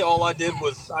personally, all I did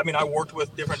was, I worked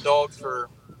with different dogs for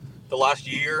the last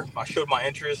year. I showed my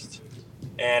interest,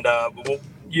 and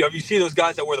you see those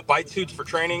guys that wear the bite suits for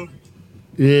training.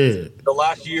 Yeah. The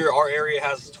last year, our area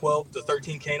has 12 to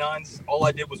 13 canines. All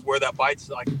I did was wear that bite.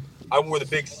 Like, I wore the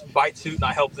big bite suit, and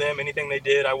I helped them. Anything they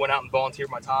did, I went out and volunteered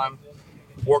my time,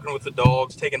 working with the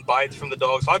dogs, taking bites from the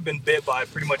dogs. So I've been bit by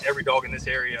pretty much every dog in this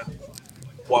area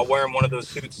while wearing one of those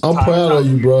suits. I'm proud of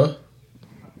you, bro.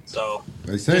 So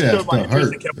they say that stuff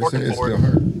hurt. They say it still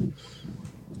hurt.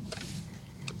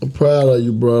 I'm proud of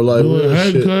you, bro. Like, Do it real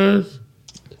hurt, shit. cuz?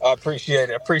 I appreciate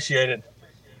it.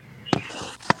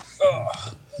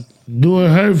 Do it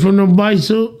hurt from them bite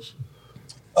suits?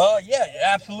 Yeah,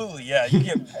 absolutely. Yeah, you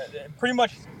get pretty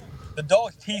much the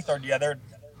dog's teeth are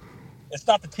it's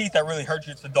not the teeth that really hurt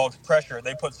you, it's the dog's pressure.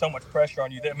 They put so much pressure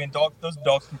on you. Those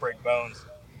dogs can break bones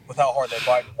with how hard they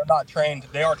bite. They're not trained.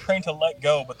 They are trained to let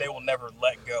go, but they will never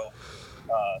let go.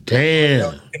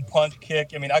 Damn. He can punch,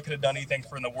 kick. I could have done anything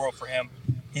in the world for him.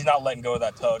 He's not letting go of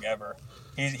that tug ever.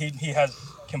 He has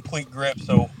complete grip,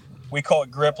 so we call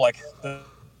it grip. Like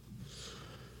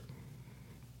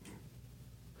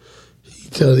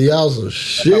Tell y'all some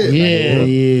shit. Yeah,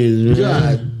 he is,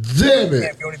 man. God damn He it.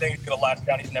 can't do anything. He's gonna latch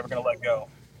down. He's never gonna let go.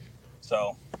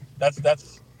 So that's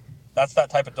that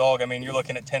type of dog. You're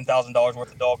looking at $10,000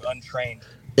 worth of dog untrained.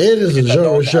 It is a Get that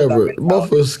German dog to have that Shepherd.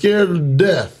 Motherfucker scared to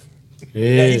death.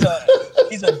 Yeah,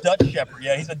 he's a Dutch Shepherd.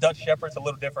 Yeah, he's a Dutch Shepherd. It's a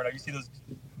little different. You see those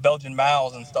Belgian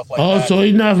Mals and stuff like Oh, that. so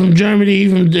he's not from Germany, he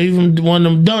from one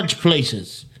of them Dutch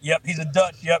places. Yep, he's a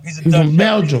Dutch. Yep, he's a He's Dutch from Shepherd.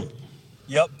 Belgium.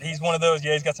 Yep, he's one of those.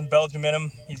 Yeah, he's got some Belgium in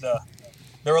him.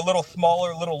 They're a little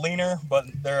smaller, a little leaner, but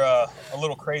they're a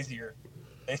little crazier.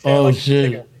 They say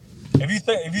Shit. if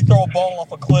you throw a ball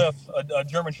off a cliff, a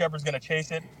German Shepherd's gonna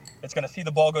chase it. It's gonna see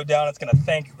the ball go down. It's gonna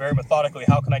think very methodically,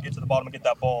 how can I get to the bottom and get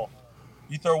that ball?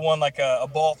 You throw one like a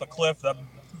ball off a cliff, that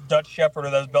Dutch Shepherd or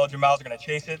those Belgian Mals are gonna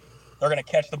chase it. They're gonna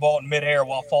catch the ball in midair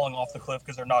while falling off the cliff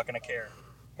because they're not gonna care.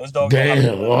 Those dogs.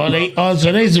 Damn.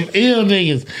 So they some ill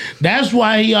niggas. That's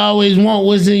why he always want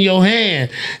what's in your hand.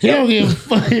 He don't give a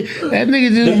fuck. That nigga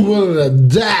just willing to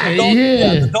die.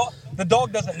 The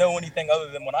dog doesn't know anything other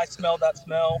than when I smell that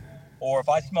smell, or if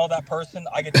I smell that person,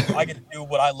 I get to do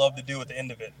what I love to do at the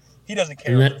end of it. He doesn't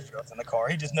care if there's drugs in the car.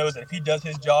 He just knows that if he does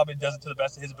his job, he does it to the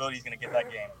best of his ability, he's gonna get that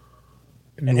game.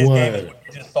 And his game is what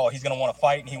you just saw. He's gonna want to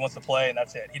fight and he wants to play, and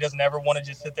that's it. He doesn't ever want to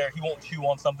just sit there. He won't chew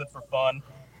on something for fun.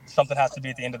 Something has to be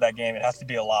at the end of that game. It has to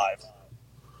be alive.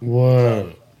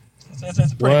 Word. It's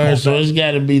pretty Word, cool. so it's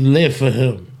got to be lit for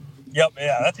him. Yep,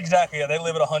 yeah, that's exactly it. They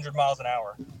live at 100 miles an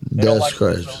hour. That's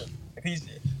crazy.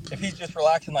 If he's just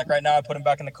relaxing, like right now, I put him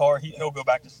back in the car, he'll go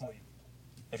back to sleep.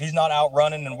 If he's not out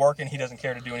running and working, he doesn't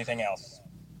care to do anything else.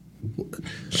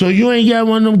 So you ain't got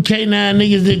one of them K-9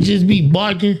 niggas that just be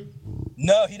barking?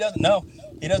 No, he doesn't. No,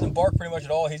 he doesn't bark pretty much at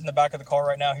all. He's in the back of the car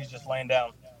right now. He's just laying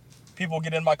down. People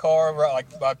get in my car, like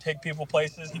I take people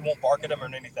places. He won't bark at them or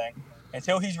anything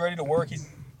until he's ready to work.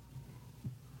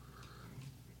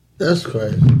 That's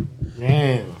crazy.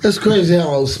 Damn. It's crazy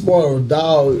how smart a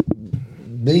dog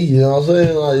be, you know what I'm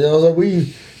saying? Like, you know what I'm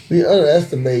saying? We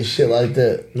underestimate shit like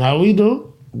that. Now we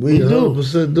do. We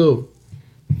 100% do.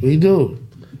 We do.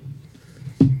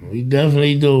 We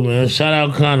definitely do, man. Shout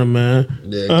out Connor, man.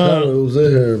 Yeah, Connor was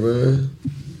in here, man.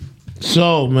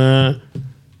 So, man,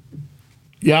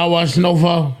 y'all watch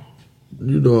Snowfall?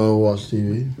 You know I don't watch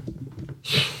TV.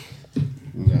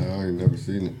 No, I ain't never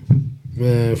seen it.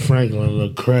 Man, Franklin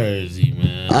look crazy,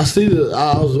 man. I was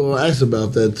going to ask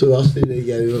about that, too. I see they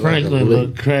got him look Franklin like a look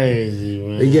lick. crazy,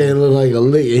 man. They got him look like a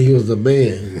lick and he was the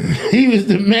man. He was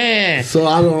the man. So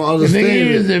I don't understand Nigga,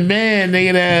 he it. was the man,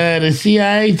 nigga, the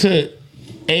CIA took.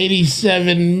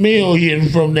 $87 million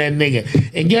from that nigga.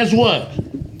 And guess what?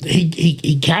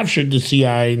 He captured the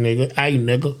CIA nigga. Hey,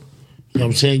 nigga. You know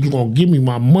what I'm saying? You gonna give me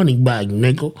my money back,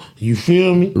 nigga. You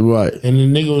feel me? Right. And the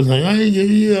nigga was like, I ain't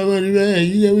giving you that money back.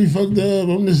 You got me fucked up.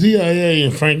 I'm the CIA.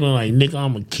 And Franklin like, nigga,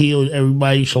 I'ma kill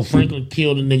everybody. So Franklin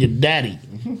killed the nigga daddy.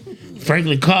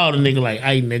 Franklin called the nigga like,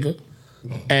 hey, nigga,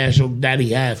 ask your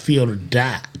daddy how it feel to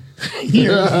die. You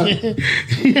know what I'm saying?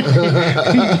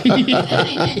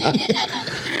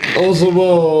 On some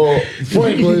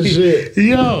Franklin shit.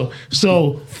 Yo,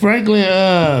 so Franklin,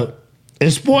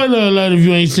 and spoiler alert if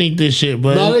you ain't seen this shit,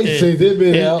 but no, they seen this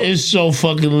bit out. It's so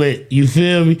fucking lit. You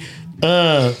feel me?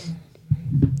 The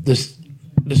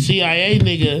CIA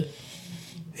nigga,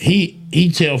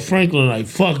 he tell Franklin like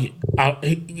fuck it,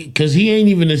 because he ain't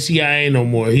even the CIA no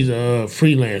more. He's a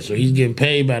freelancer. He's getting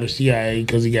paid by the CIA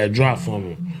because he got dropped from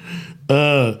him.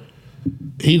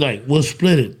 He like, we'll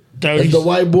split it. 30. That's the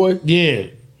white boy? Yeah,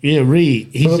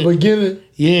 Reed. From the beginning?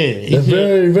 Yeah. The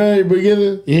very, very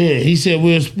beginning? Yeah, he said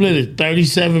we'll split it,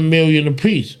 $37 million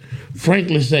apiece.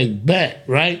 Franklin say, bet,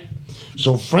 right?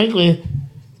 So Franklin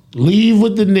leave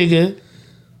with the nigga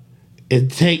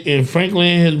and Franklin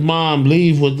and his mom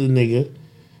leave with the nigga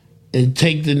and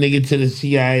take the nigga to the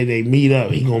CIA. They meet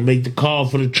up. He gonna make the call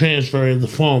for the transfer in the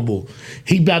phone booth.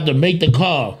 He about to make the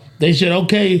call. They said,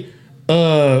 okay,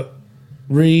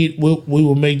 Reed, we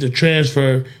will make the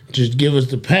transfer. Just give us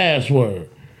the password.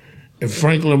 And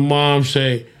Franklin's mom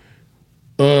say,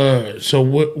 so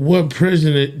what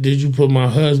prison did you put my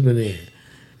husband in?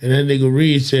 And that nigga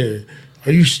Reed said,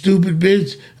 are you stupid,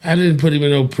 bitch? I didn't put him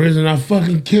in no prison. I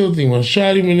fucking killed him. I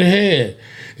shot him in the head.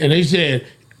 And they said,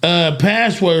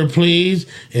 password, please.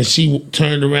 And she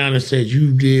turned around and said,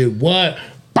 you did what?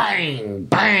 Bang,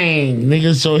 bang,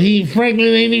 nigga. So Franklin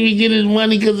ain't even get his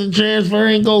money because the transfer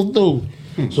ain't go through.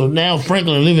 So now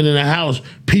Franklin living in a house,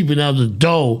 peeping out the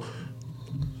door,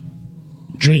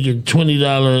 drinking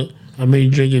drinking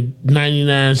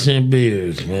 99-cent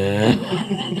beers, man.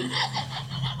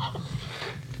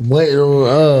 Waiting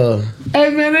on Hey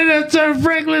man, they done turned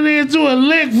Franklin into a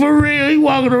lick for real. He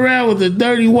walking around with a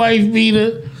dirty wife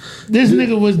beater. This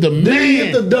nigga was the man. Did he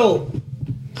hit the dope?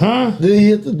 Huh? Did he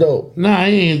hit the dope? Nah,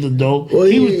 he ain't hit the dope. Well,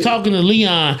 he was talking to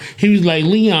Leon. He was like,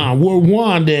 Leon, where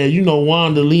Wanda at? You know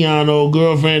Wanda, Leon, old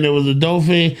girlfriend that was a dope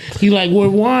fan. He like, where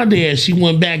Wanda at? She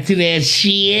went back to that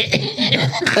shit.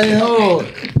 Hey, hold on.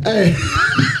 Hey.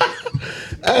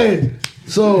 Hey.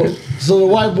 So the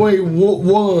white boy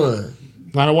won.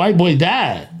 Now the white boy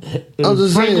died. I'm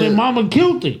just Franklin saying. mama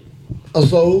killed him. Oh,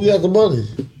 so who got the money?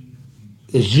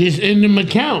 It's just in them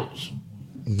accounts.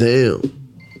 Damn.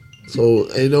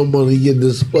 So ain't no money getting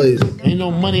displaced. Ain't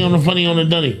no money on the funny on the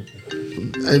dunny.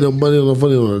 Ain't no money on the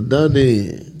funny on the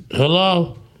dunny.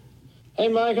 Hello? Hey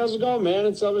Mike, how's it going, man?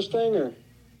 It's Elvis Stanger.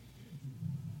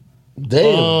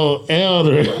 Damn. Oh,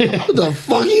 Elder. What the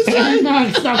fuck he say? Nah,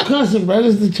 stop cussing, bro.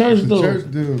 This is the church dude. Church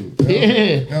dude.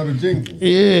 Yeah. Elder Jenkins.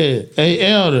 Yeah. Hey,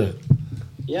 Elder.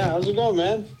 Yeah, how's it going,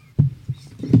 man?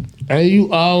 Hey,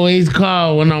 you always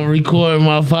call when I'm recording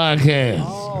my podcast.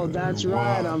 Oh, that's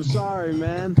right. I'm sorry,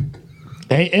 man.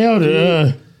 Hey,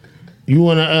 Elder, you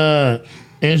wanna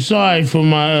and sorry for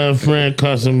my friend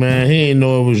cussing, man. He ain't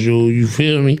know it was you. You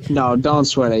feel me? No, don't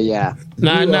sweat it. Yeah.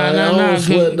 Nah. I don't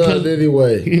sweat nothing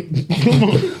anyway. Come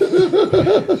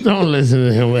on. Don't listen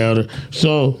to him, Elder.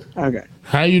 So, Okay.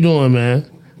 how you doing, man?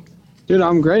 Dude,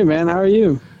 I'm great, man. How are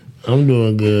you? I'm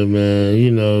doing good, man.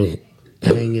 You know,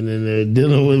 hanging in there,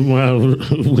 dealing with my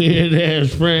weird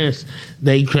ass friends.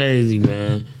 They crazy,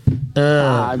 man.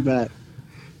 I bet.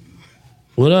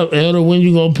 What up, Elder? When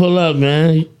you gonna pull up,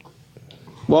 man?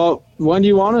 Well, when do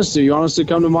you want us to? You want us to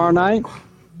come tomorrow night?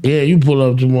 Yeah, you pull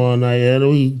up tomorrow night, Elder.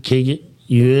 We kick it.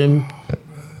 You hear me?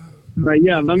 But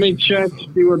yeah, let me check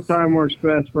to see what time works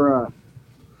best for us.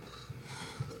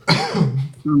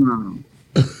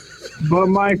 But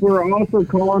Mike, we're also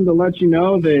calling to let you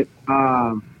know that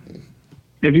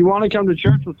if you want to come to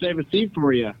church, we'll save a seat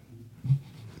for you.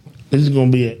 This is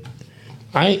gonna be it.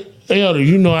 Elder,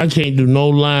 you know I can't do no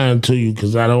lying to you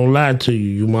because I don't lie to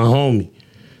you. You my homie.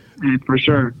 For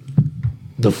sure.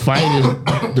 The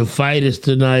fight is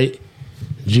tonight.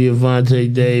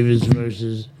 Gervonta Davis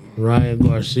versus Ryan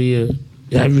Garcia.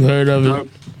 Have you heard of it?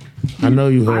 I know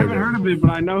you heard I haven't heard of it, but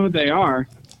I know who they are.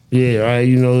 Yeah, all right,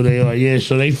 you know who they are. Yeah,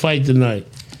 so they fight tonight.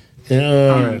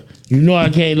 And you know I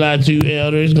can't lie to you,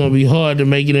 Elder. It's gonna be hard to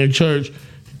make it in church.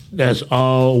 That's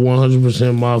all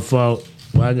 100% my fault.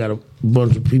 Well, I got a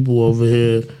bunch of people over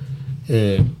here,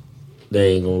 and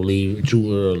they ain't gonna leave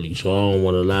too early. So I don't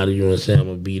want to lie to you and say I'm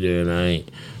gonna be there, and I ain't.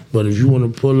 But if you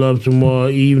want to pull up tomorrow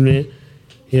evening,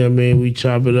 you know what I mean, we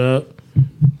chop it up.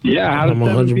 Yeah, how does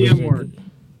 7 p.m. work?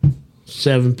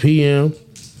 7 p.m.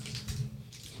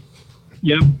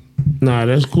 Yep. Nah,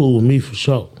 that's cool with me for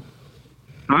sure.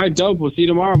 All right, dope. We'll see you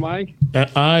tomorrow, Mike. All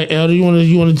right, Elder, you want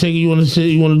to take it? You want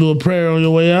to do a prayer on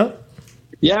your way out?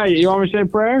 Yeah, you want me to say a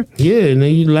prayer? Yeah, and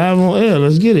then you live on air.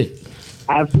 Let's get it.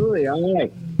 Absolutely. All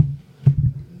right.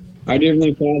 Our dear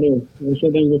Heavenly Father, we're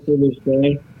so thankful for this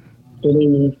day. So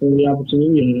thankful for the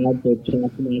opportunity you had to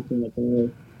talk tonight from the prayer.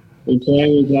 We pray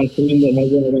we bless him that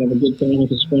we'll have a good time with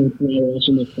his friends tonight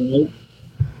watching the fight.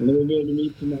 And then we'll be able to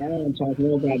meet tomorrow and talk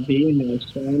more about being our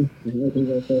son and how things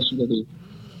are closer to thee.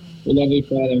 We love you,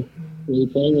 Father. We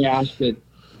pray and we ask that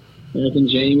Eric and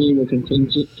Jamie will continue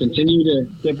to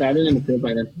get better and to feel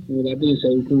better. And with that being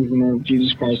said, we come in the name of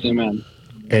Jesus Christ, amen.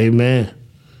 Amen.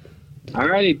 All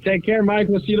righty, take care, Mike.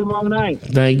 We'll see you tomorrow night.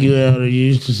 Thank you, Elder. You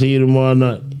used to see you tomorrow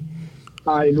night.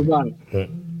 All right, bye-bye.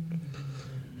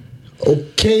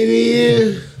 Okay,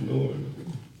 then.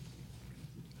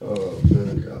 Oh,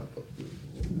 man.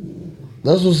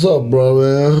 That's what's up, bro,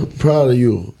 man. Proud of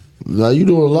you. Now, you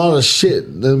doing a lot of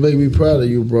shit that make me proud of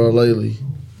you, bro, lately.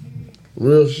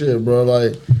 Real shit, bro.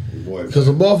 Like, because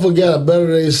a motherfucker got to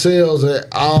better themselves at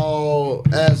all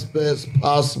aspects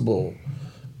possible.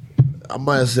 I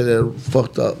might have said that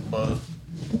fucked up, but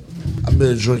I've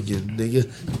been drinking, nigga.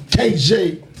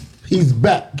 KJ, he's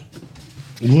back.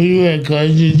 Where you at,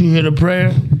 cuz? Did you hear the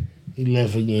prayer? He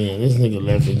left again. This nigga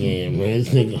left again, man. This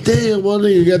nigga. Damn, my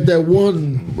nigga got that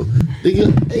one. Nigga,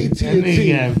 AT&T. That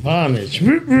nigga got varnish. Yeah.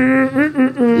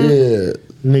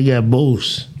 Nigga got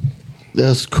boost.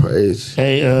 That's crazy.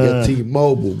 Hey, got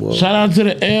T-Mobile, bro. Shout out to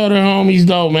the elder homies,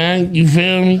 though, man. You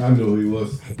feel me? I know he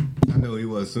was.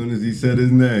 As soon as he said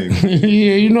his name.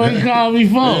 Yeah, you know he called me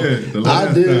phone. Yeah,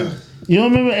 I did. Time. You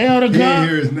don't remember Elder You call? didn't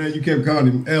hear his name. You kept calling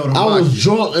him Elder. I was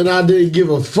drunk and I didn't give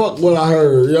a fuck what I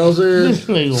heard. You know what I'm saying? This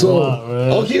nigga So wild,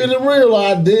 man. I'm keeping it real.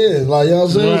 I did. Like, you know what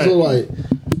I'm saying? Right. So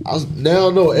like, now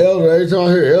I know Elder. Every time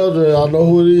I hear Elder, I know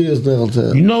who it is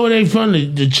downtown. You know where they from?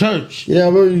 The church. Yeah, I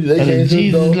remember they came to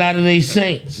Jesus, the Latter-day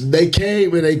Saints. They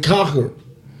came and they conquered.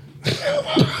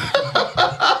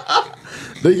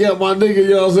 They got my nigga, you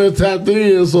know what I'm saying, tapped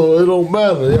in, so it don't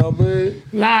matter, you know what I mean?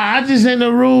 Nah, I just ain't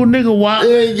a rude nigga. Why? It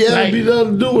ain't gotta be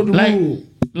nothing to do with the rule.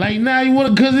 Like now you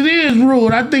want, cause it is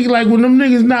rude. I think like when them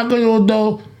niggas knock on your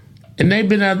door and they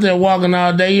been out there walking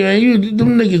all day,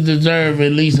 them niggas deserve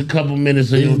at least a couple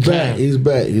minutes of your time. He's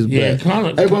back. Yeah,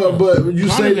 Hey, but you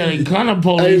say that. Kind of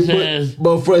police ass.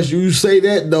 But Fresh, you say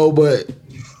that though, but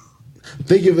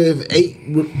think of it if 8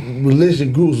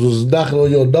 religion groups was knocking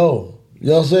on your door. You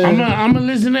know what I'm saying? I'm gonna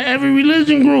listen to every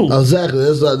religion group. Exactly.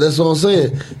 That's what I'm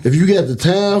saying. If you got the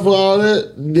time for all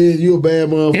that, then you a bad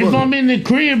motherfucker. If I'm in the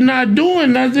crib not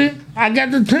doing nothing, I got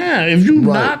the time. If you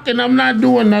knock and I'm not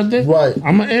doing nothing,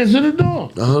 I'm gonna answer the door.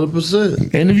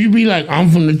 100%. And if you be like, I'm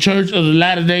from the Church of the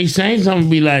Latter-day Saints, I'm gonna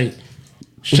be like,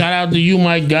 shout out to you,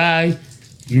 my guy.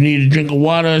 You need a drink of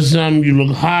water or something. You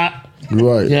look hot.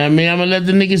 Right. Yeah, I mean, I'm gonna let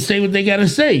the niggas say what they gotta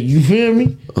say. You feel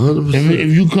me? 100%.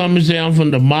 If you come and say I'm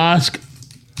from the mosque,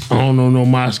 I don't know no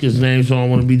mosque's name, so I don't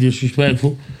want to be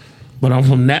disrespectful. But I'm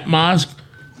from that mosque.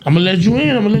 I'm gonna let you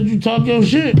in. I'm gonna let you talk your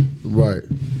shit. Right.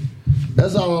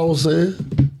 That's all I was saying.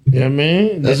 Yeah,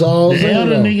 man. That's all I was saying. The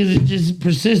other though. niggas is just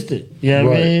persistent. Yeah,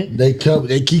 Right. man. They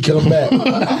keep coming back.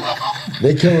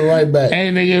 They coming right back.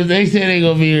 Hey, niggas, they say they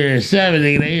gonna be here at 7,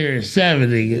 nigga. They here at 7,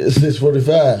 nigga. It's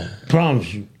 6:45.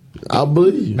 Promise you. I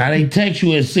believe you. Now they text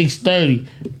you at 6:30.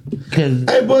 Cause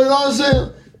Hey, but you know what I'm saying?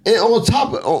 And on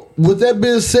top of, with that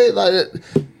being said, like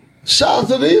that, shout out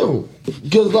to them.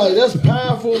 Because, like, that's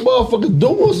powerful motherfuckers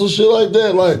doing some shit like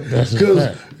that. Like,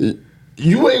 because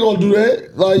you ain't gonna do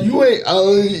that. Like, you ain't,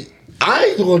 I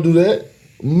ain't gonna do that.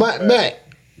 Mac,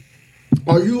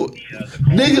 are you,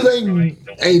 niggas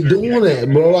ain't doing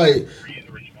that, bro. Like,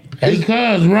 hey,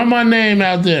 cuz, run my name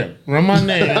out there. Run my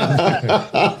name out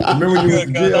there. Remember when you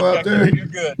went to jail out there? You're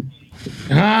good.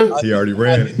 Huh? He already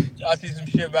ran it. I see some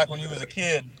shit back when you was a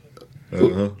kid.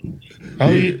 Uh-huh.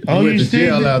 You went to see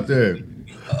jail it? out there.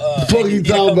 fuck you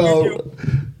talking about?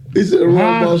 He said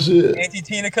run my shit. Auntie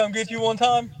Tina come get you one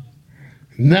time?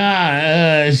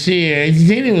 Nah, shit.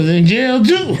 Tina was in jail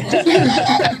too.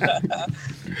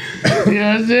 You know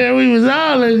what I'm saying? We was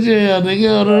all in jail,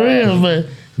 nigga, on the real.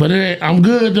 But I'm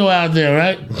good though out there,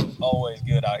 right? Always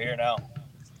good out here now.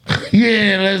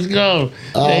 Yeah, let's go.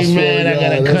 Hey, man, I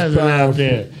got a cousin out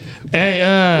there.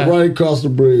 Hey, right across the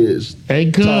bridge.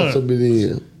 Hey, cuz. Talk to me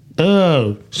then.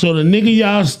 So the nigga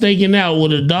y'all staking out, will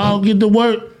the dog get to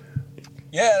work?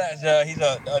 Yeah, that's, he's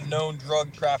a known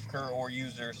drug trafficker or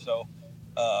user. So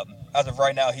as of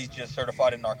right now, he's just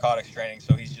certified in narcotics training.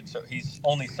 So he's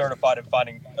only certified in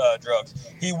finding drugs.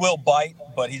 He will bite,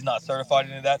 but he's not certified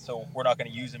into that. So we're not going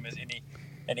to use him as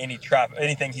in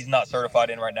anything he's not certified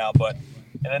in right now. But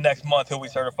in the next month, he'll be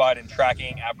certified in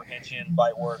tracking, apprehension,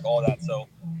 bite work, all that. So.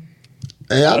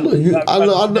 Hey, I know you. I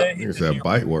know. It's that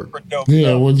bite work.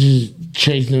 Yeah, we're just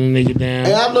chasing the nigga down.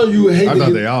 Hey, I know you hate. I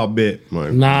thought they all bit.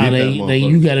 Like, nah, they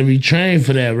you got to be trained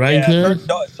for that, right? Yeah,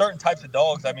 certain types of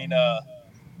dogs. I mean,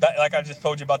 that, like I just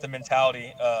told you about the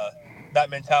mentality. That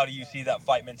mentality you see, that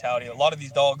fight mentality. A lot of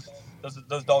these dogs,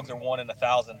 those dogs are 1 in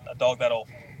 1,000. A dog that'll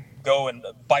go and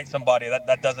bite somebody,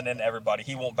 that doesn't end everybody.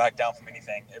 He won't back down from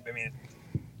anything. I mean,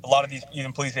 a lot of these,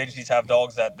 even police agencies have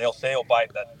dogs that they'll say will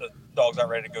bite, that the dogs aren't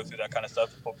ready to go through that kind of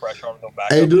stuff to put pressure on them. They'll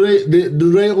back Hey, up.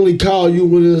 do they only call you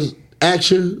when it's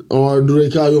action, or do they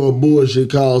call you on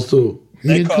bullshit calls too?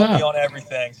 They call me on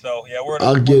everything. So yeah, we're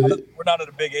not at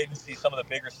a big agency. Some of the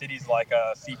bigger cities like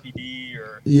CPD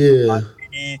or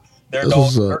IPD, their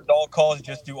dog calls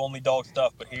just do only dog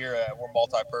stuff. But here we're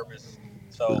multi-purpose.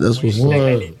 So that's what's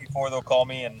up. Before they'll call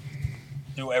me and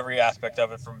do every aspect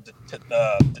of it, from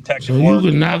detection. So you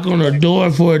can knock on a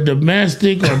door for a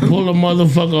domestic or pull a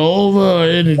motherfucker over or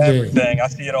anything. Everything. I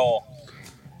see it all.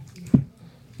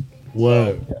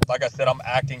 Word. So, like I said, I'm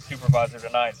acting supervisor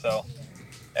tonight, so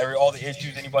all the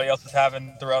issues anybody else is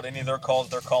having throughout any of their calls,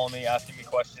 they're calling me, asking me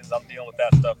questions. I'm dealing with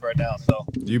that stuff right now. So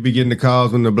you be getting the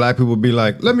calls when the black people be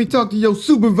like, "Let me talk to your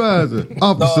supervisor,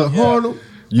 Officer Arnold."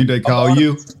 They call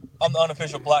you. I'm the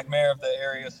unofficial black mayor of the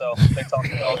area, so they talk to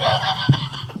me all the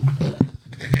time.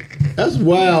 That's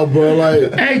wild, bro.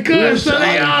 Like, hey, cuz, so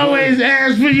they always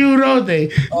ask for you, don't they?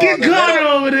 Get caught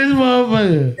over this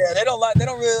motherfucker. Yeah, they don't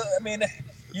really. I mean,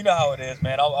 you know how it is,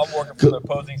 man. I'm working for the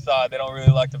opposing side. They don't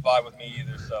really like to vibe with me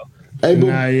either. So. Hey,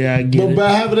 but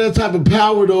by having that type of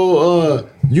power, though,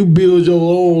 you build your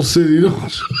own city,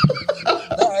 don't you?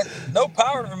 No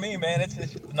power for me, man. It's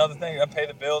just another thing. I pay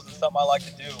the bills. It's something I like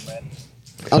to do, man.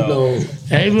 I know.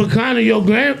 Hey, but Connor, your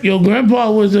grandpa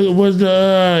was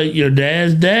your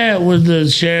dad's dad was the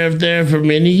sheriff there for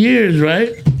many years,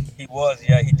 right? He was,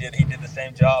 yeah. He did the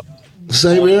same job.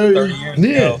 Same area. 30 years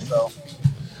ago.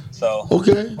 So.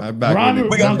 Okay. Back when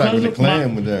the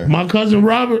Klan was there. My cousin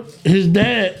Robert, his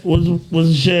dad was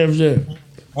the sheriff there.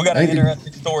 We got an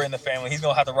interesting story in the family. He's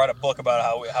gonna have to write a book about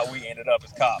how we ended up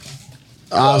as cops.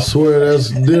 I swear that's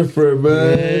different,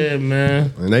 man. Yeah,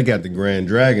 man. And they got the Grand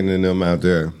Dragon in them out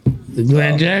there. The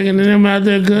Grand Dragon in them out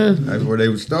there, cuz? That's where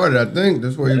they started, I think.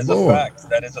 That's where he was born.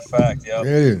 That is a fact, yeah.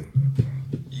 Yeah.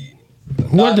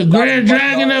 What, the Grand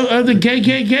Dragon of the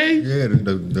KKK? Yeah,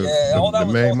 the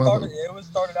main mother. It was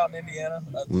started out in Indiana,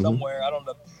 somewhere. I don't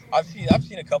know. I've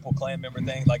seen a couple Klan member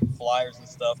things like flyers and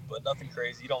stuff, but nothing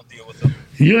crazy. You don't deal with them.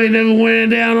 You ain't never wearing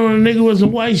down on a nigga with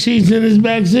some white sheets in his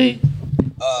back seat?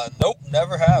 Nope,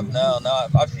 never have. No.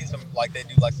 I've seen some, like, they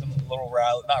do like some little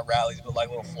not rallies, but like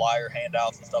little flyer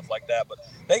handouts and stuff like that. But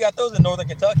they got those in Northern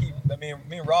Kentucky. I mean,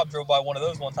 me and Rob drove by one of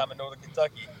those one time in Northern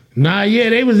Kentucky. Nah, yeah,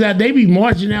 they be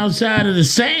marching outside of the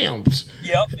Sam's.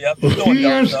 Yep. You know what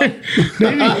I'm saying?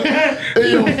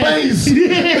 In your face. They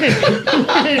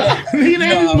be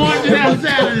marching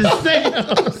outside of the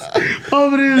Sam's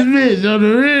over this bitch on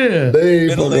the rear. They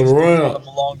ain't fucking around.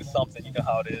 Belong to something. You know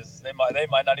how it is. They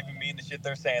might not even mean the shit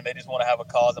they're saying. They just want to have a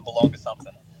cause and belong to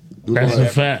something. That's a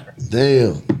fact.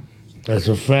 Damn. That's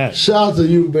a fact. Shout out to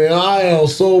you, man. I am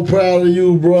so proud of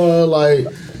you, bro. Like,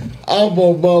 I'm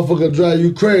gonna motherfucker drive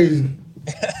you crazy.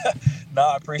 No,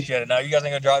 I appreciate it. No, you guys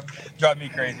ain't gonna drive me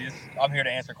crazy. I'm here to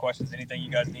answer questions. Anything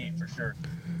you guys need, for sure.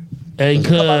 Hey,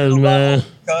 cuz, man.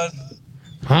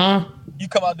 Huh? You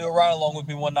come out and do a ride along with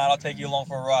me one night. I'll take you along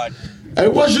for a ride. Hey,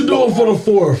 what you doing for the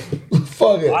 4th?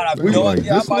 Fuck it. I have no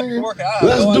idea. I might be working.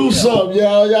 Let's do something,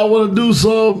 y'all. Y'all want to do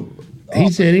something?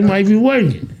 He said he might be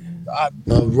working.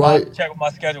 Right. Check with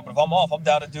my schedule, but if I'm off, I'm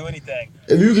down to do anything.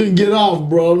 If you can get off,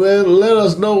 bro, man, let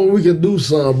us know when we can do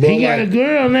something, bro. He got a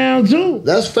girl now, too.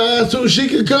 That's fine, too. She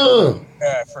can come.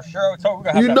 Yeah, for sure.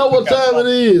 You know what time it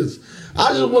is.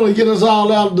 I just want to get us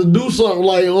all out to do something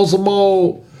like on some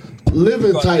old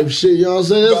living type shit. You know what I'm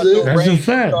saying? That's it. That's a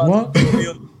fact. What?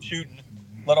 Shooting,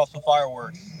 let off some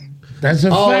fireworks. That's a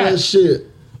fact. All that shit.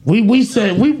 We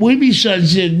said we be shutting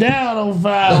shit down on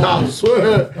fireworks. I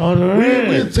swear. On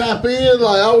the we tap in,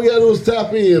 like all we gotta do is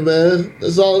tap in, man.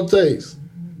 That's all it takes.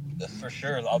 For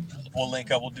sure. We'll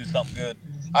link up, we'll do something good.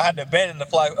 I had to abandon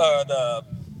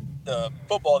the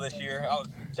football this year. I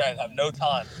didn't have no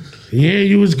time. Yeah,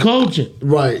 you was coaching.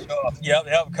 Right.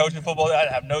 Yep, coaching football. I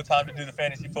didn't have no time to do the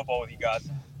fantasy football with you guys.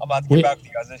 I'm about to get back with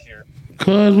you guys this year.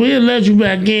 Cause we'll let you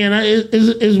back in.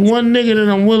 It's one nigga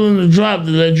that I'm willing to drop to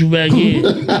let you back in.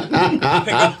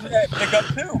 pick up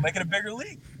two, make it a bigger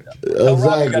league.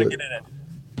 Exactly. Gotta get in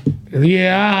it.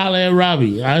 Yeah, I'll holler at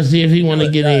Robbie. I'll see if he want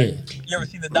to get in. You ever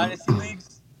seen the Dynasty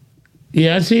Leagues?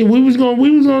 Yeah, I see. We was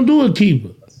gonna do a keeper.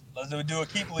 Let's do a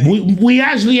keep league. We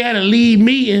actually had a league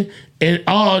meeting, and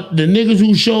all the niggas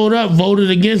who showed up voted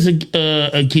against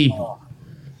a keeper.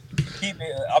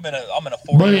 I'm in a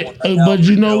 4-year one right now. But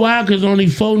you know why? Because only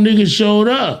 4 niggas showed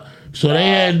up, so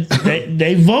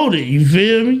they voted. You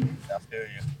feel me? I feel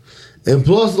you. And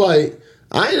plus, like,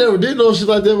 I ain't never did no shit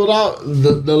like that without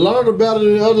the learn about it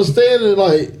and understand it.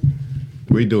 Like,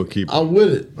 we do a keeper. I'm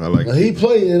with it. I like He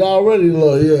played it already,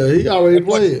 Lord. Yeah, he already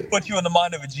played it. Put you in the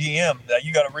mind of a GM that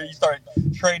you got to you start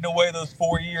trading away those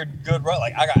 4-year good run.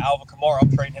 Like I got Alvin Kamara,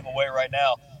 I'm trading him away right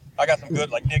now. I got some good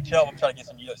like Nick Chubb. I'm trying to get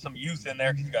some youth in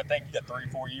there because you got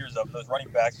 3-4 years of those running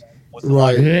backs.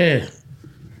 Right. Yeah.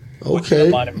 Put you in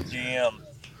the mind of a GM.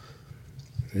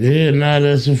 Yeah, nah,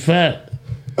 that's a fact.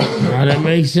 Nah, that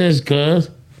makes sense, cuz.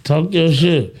 Talk your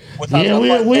shit. Yeah,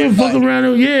 we're fucking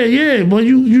around. Yeah. But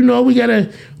you know, we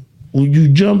gotta. You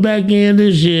jump back in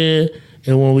this year,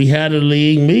 and when we had a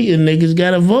league meeting, niggas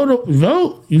gotta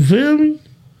vote. You feel me?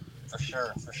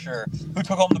 For sure. Who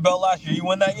took home the belt last year? You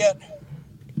win that yet?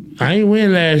 I ain't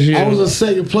win last year. I was in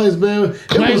second place, man.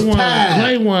 Clay it was tied.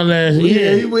 Clay won last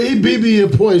year. Yeah, he beat me in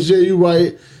points. Yeah, you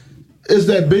right. It's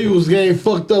that Bengals game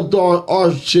fucked up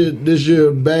our shit this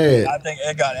year bad. I think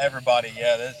it got everybody.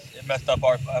 Yeah, it messed up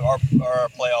our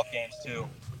playoff games too.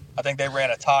 I think they ran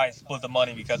a tie and split the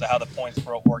money because of how the points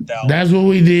worked out. That's what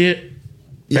we did.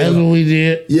 That's what we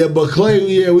did. Yeah, but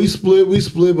Clay, we split.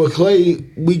 But Clay,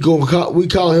 we call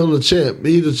him the champ.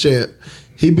 He the champ.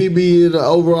 He beat me in the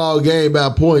overall game by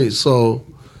points, so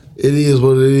it is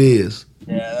what it is.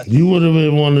 Yeah, you would have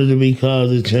been wanted to be called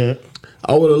the champ.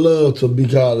 I would have loved to be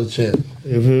called a champ.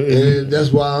 And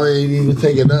that's why I ain't even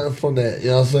taking nothing from that. You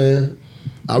know what I'm saying?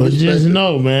 But just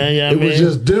know, man. Yeah, it was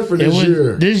just different this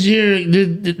year.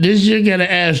 This year got an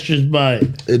asterisk by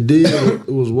it. It did.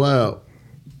 It was wild.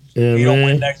 Yeah, you don't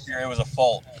win next year, it was a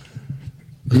fault.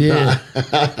 Yeah.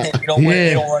 You don't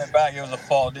win, you don't run it back, it was a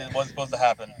fault. It wasn't supposed to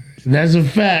happen. That's a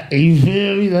fact. You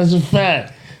feel me? That's a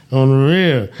fact. On the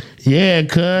real. Yeah,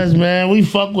 cuz, man, we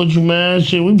fuck with you, man.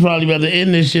 Shit, we probably about to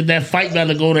end this shit. That fight about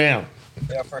to go down.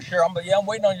 Yeah, for sure. I'm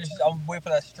waiting on you. I'm waiting for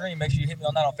that stream. Make sure you hit me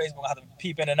on that on Facebook. I have to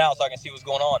peep in and out so I can see what's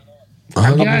going on.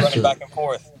 I got running you. back and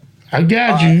forth. I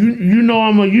got you. You know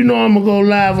I'm gonna go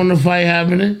live on the fight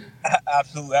happening.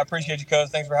 Absolutely. I appreciate you, cuz.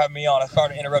 Thanks for having me on. I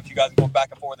started to interrupt you guys going back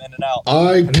and forth, in and out. All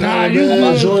right, man.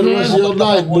 Enjoy the rest of your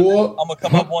night, boy. I'm going to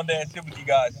come up one day and sit with you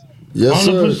guys. Yes,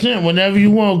 100%. Whenever you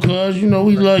want, cuz. You know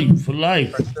we love you for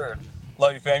life. For sure.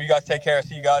 Love you, fam. You guys take care.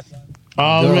 See you guys.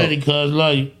 Already, cuz.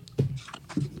 Love you.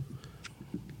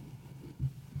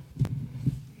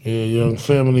 Yeah, young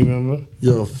family member.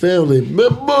 Young family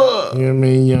member. You know what I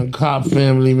mean? Young cop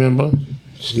family member.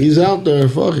 He's out there.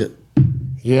 Fuck it.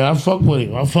 Yeah, I fuck with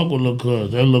him. I fuck with Lil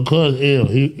Cuz. That Lil Cuz ill.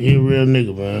 He a real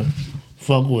nigga, man.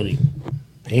 Fuck with him.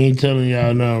 He ain't telling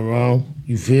y'all nothing wrong.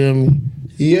 You feel me?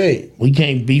 He ain't. We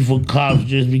can't beef with cops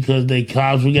just because they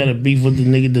cops. We gotta beef with the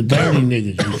dirty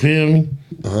niggas. You feel me?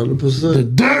 100%. The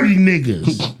dirty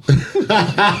niggas.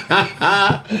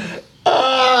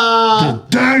 The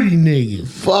dirty niggas.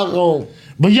 Fuck them.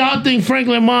 But y'all think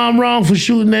Franklin mom wrong for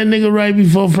shooting that nigga right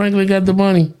before Franklin got the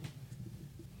money?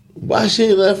 Why she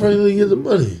ain't let Franklin get the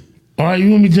money? All right, you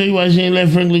want me to tell you why she ain't let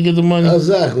Franklin get the money?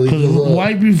 Exactly. Because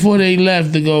right before they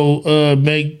left to go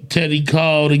make Teddy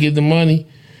call to get the money,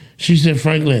 she said,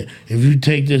 Franklin, if you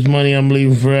take this money, I'm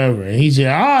leaving forever. And he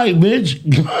said, all right, bitch.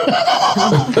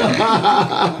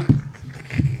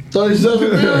 37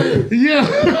 million? Yeah.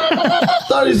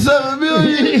 37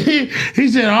 million? He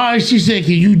said, all right. She said,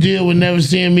 can you deal with never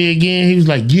seeing me again? He was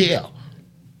like, yeah.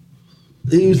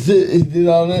 He did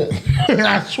all that?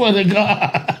 I swear to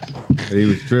God. He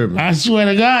was tripping. I swear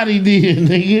to God he did,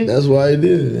 nigga. That's why he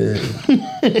did it.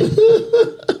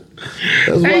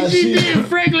 That's why she did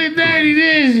Franklin dirty,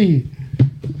 didn't she?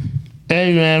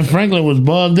 Hey, man, Franklin was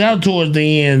bugged out towards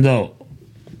the end, though.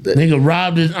 Nigga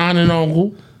robbed his aunt and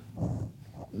uncle.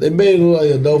 They made him look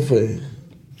like a dolphin.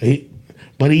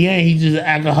 But he ain't. He's just an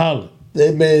alcoholic.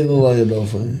 They made him look like a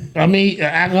dolphin. I mean,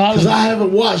 alcoholic. Because I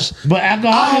haven't watched. But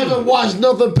alcoholic. I haven't watched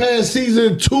nothing past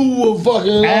season 2 of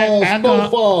fucking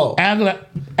Snowfall.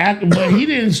 But he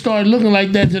didn't start looking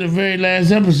like that to the very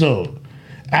last episode.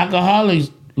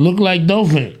 Alcoholics look like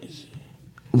dolphins.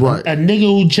 Right. A nigga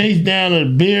who chased down a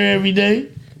beer every day.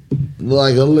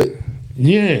 Like a lick.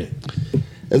 Yeah.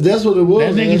 If that's what it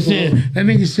was. That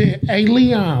nigga said, hey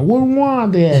Leon, where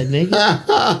Wanda at,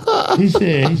 nigga? he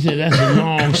said, that's a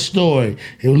long story.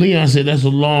 And Leon said, that's a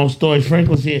long story.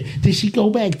 Franklin said, did she go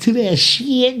back to that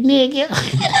shit, nigga?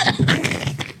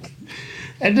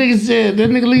 That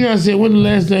nigga Leon said, when the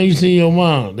last time you seen your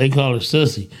mom? They call her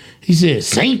Sussy. He said,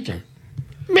 Saint her.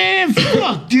 Man,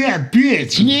 fuck that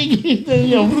bitch, nigga.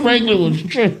 Yo, Franklin was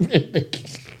tripping.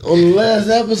 On the last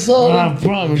episode? I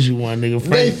promise you one, nigga.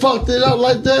 They fucked it up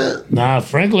like that? Nah,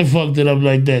 Franklin fucked it up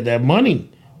like that. That money,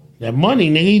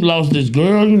 nigga. He lost this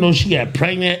girl. You know, she got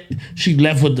pregnant. She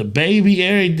left with the baby,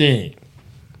 everything.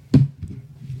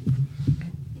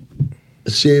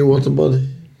 She ain't want the money?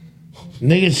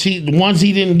 Nigga, once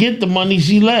he didn't get the money,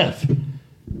 she left.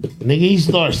 Nigga, he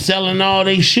started selling all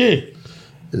they shit.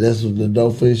 And that's what the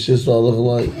dope face shit started looking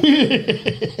like?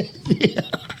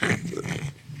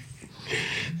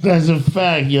 That's a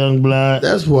fact, young blood.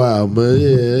 That's wild, man.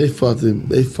 Yeah, they fucked my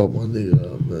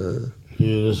nigga up, man.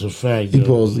 Yeah, that's a fact. He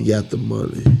supposed to got the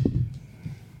money.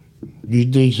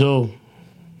 You think so?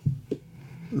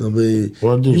 I mean,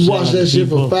 you watch that shit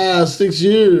for 5-6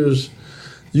 years,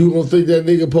 you gonna think that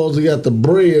nigga supposed to got the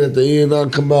bread at the end,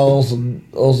 not come out on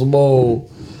some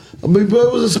old. I mean, but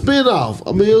it was a spinoff.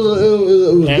 I mean, it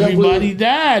was everybody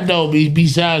died though,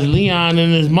 besides Leon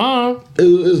and his mom. It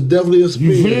was definitely a spinoff.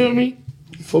 You feel me?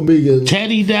 For me,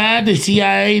 Teddy died, the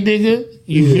CIA nigga.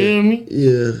 You feel me?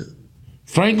 Yeah.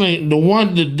 Franklin, the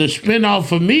spinoff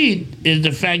for me is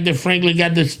the fact that Franklin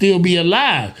got to still be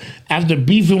alive after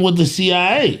beefing with the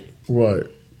CIA. Right.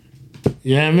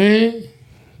 You know what I mean?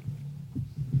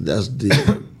 That's deep.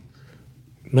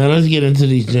 Man, let's get into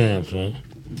these jams, man.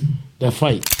 That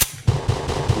fight.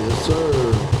 Yes,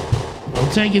 sir. I'm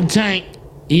taking Tank.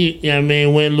 You know what I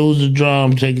mean? Win, lose, or draw,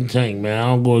 I'm taking Tank, man. I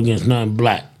don't go against nothing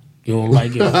black. You don't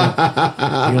like it, fuck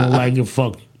it. You don't like it,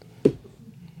 fuck it.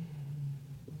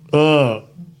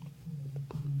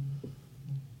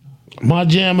 My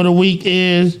jam of the week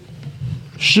is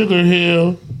Sugar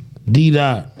Hill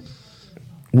D-Dot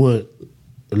with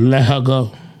Let Her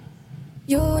Go.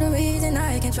 You're the reason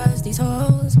I can trust these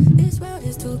hoes. This world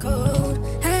is too cold.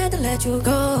 Had to let you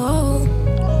go.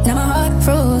 Now my heart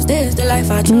froze. This the life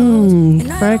I chose.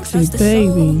 Praxi,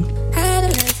 baby. Had to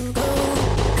let you go.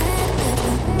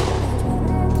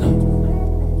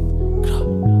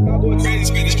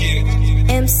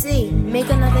 MC, make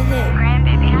another hit.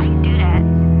 Grandbaby, how you do that?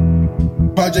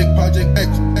 Project X.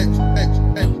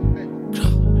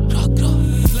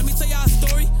 Let me tell y'all a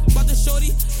story about the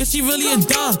shorty. Is she really a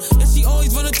dime? Is she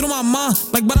always running through my mind?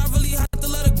 Like, but I really have to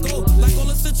let her go. Like all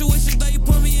the situations that you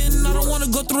put me in, I don't wanna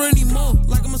go through anymore.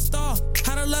 Like I'm a star.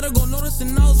 Had to let her go,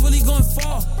 noticing I was really going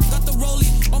far. Got the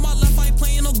rollie on my left, I ain't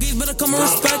playing no games, better come and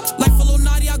respect. Like for Lil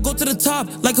Naughty, I go to the top.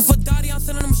 Like if for Dottie, I'm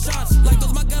sending them shots. Like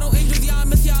those my ghetto angels, yeah, I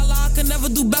miss y'all. I could never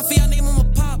do bad for y'all, name them a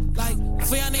pop. Like,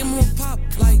 for y'all, name them a pop.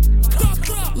 Like,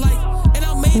 and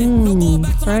I made it. No going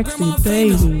back to my grandma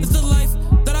famous. It's the life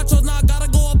that I chose, now I gotta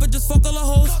go up and just fuck all the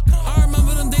hoes. I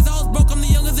remember them days I was broke, I'm the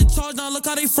youngest in charge, now look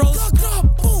how they froze.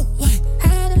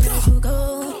 Had to let you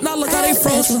go. Now look how they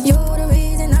froze. You're the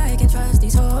reason I can trust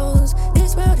these hoes.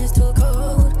 This world is too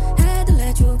cold. Had to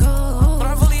let you go. But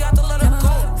I really had to let her go. My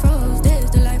heart froze. This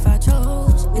the life I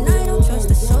chose, and I don't trust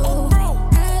a soul.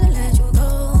 Had to let you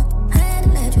go. Had to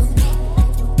let you go.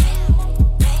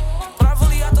 But I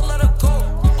really had to let her go.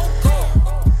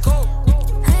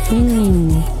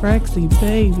 Praxi,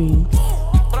 baby.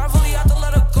 But I really had to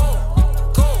let her go.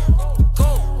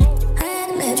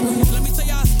 Let me tell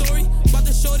y'all a story about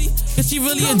the shorty. Is she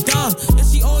really a dime?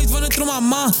 Is she always running through my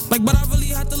mind? Like, but I really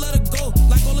had to let her go.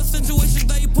 Like all the situations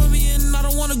that you put me in, I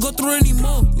don't wanna go through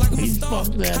anymore. Like I'm a star.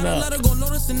 Had to let her go,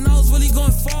 noticing I was really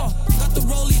going far. Got the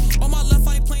rollie on my left,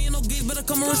 I ain't playing no games, better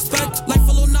come and respect. Like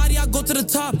for Lil Naughty, I go to the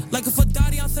top. Like if for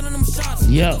Dottie, I'm sending them shots.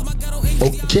 Yo.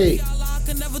 Okay. I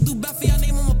could never do bad for y'all,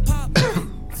 name them a pop.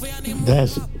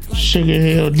 That's Sugar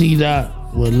Hill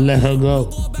D-Dot with Let Her Go.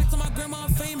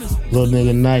 Little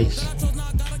nigga nice.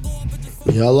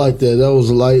 Yeah, I like that. That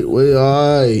was lightweight.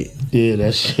 All right. Yeah,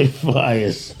 that shit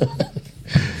fire.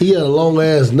 He had a long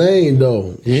ass name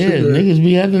though. Yeah, Sugar. niggas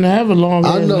be having to have a long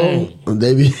ass name. I know.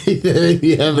 They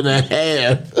be having a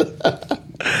half.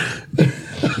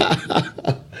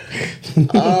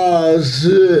 Oh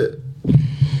shit.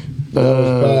 That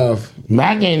was powerful.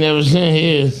 Mac ain't never seen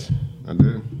his. I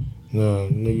did. No,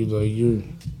 niggas like you.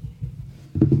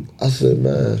 I said,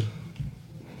 man.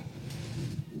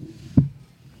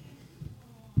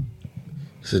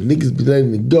 I said, niggas be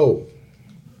letting it go.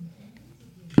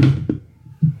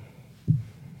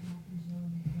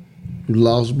 You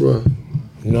lost, bro?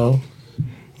 No.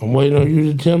 I'm waiting on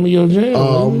you to tell me your jam.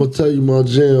 I'm gonna tell you my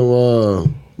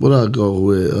jam. What I go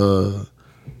with?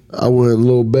 I went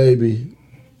Lil Baby,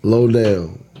 Low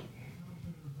Down.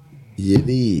 You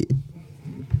did.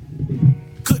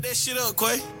 Cook that shit up,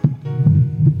 Quay.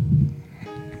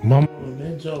 Mama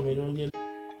been told me don't get.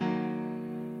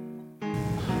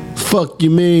 Fuck you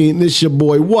mean? This your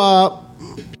boy WAP.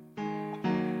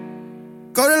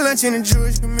 Go to lunch in the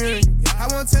Jewish community.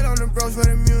 I won't tell on the bros for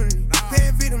the immunity.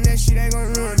 Paying victim, that shit ain't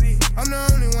gon' ruin me. I'm the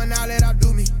only one now let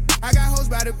outdo me. I got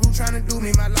hoes by the group tryna do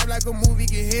me. My life like a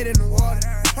movie, get hit in the water.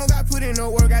 Don't got put in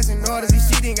no work, got in orders. This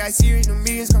shit ain't got serious, the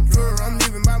millions come plural. I'm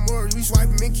living by morals, we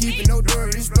swiping and keeping no door.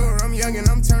 This store, I'm young and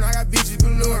I'm turned, I got bitches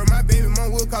galore. My baby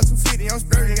mom will cost 250, I'm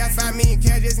splurging. Got 5 million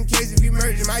cash just in case if we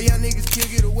merging. My young niggas kill,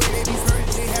 get away, they be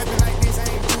virgins. It happen like this,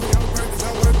 I ain't doing it on purpose.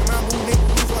 I'm working my move, nigga,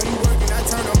 before you working. I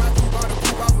turn on my coupe, all the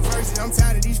coupe off of verses. I'm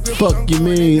tired of these scripts. Fuck you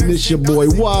mean, this your boy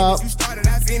Wop. You started,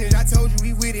 I finished, I told you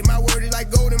we with it. My word is like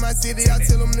gold in my city. I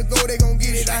tell them to go, they gon'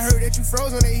 get it. I heard that you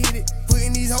froze when they hit it.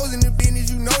 Putting these hoes in the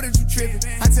business, you know that you tripping.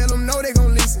 I tell them no, they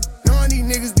gon' listen. Knowing these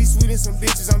niggas be sweet and some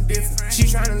bitches, I'm different. She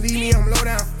tryna leave me, I'm low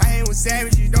down. I ain't with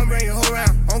savages, don't bring your whole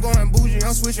round. I'm going bougie,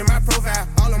 I'm switching my profile.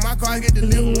 All of my cars get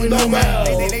delivered with no mouth.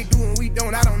 They think they do and we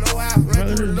don't, I don't know how.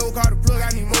 Run through the low car to plug, I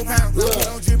need more pounds.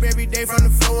 Don't drip every day from the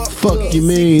floor up. Fuck you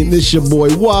mean, this your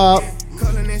boy Wop.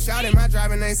 Culling and shouting, my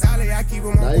driving ain't solid. I keep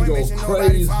them on point, make sure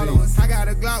nobody follow us. I got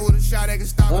a Glock with a shot that can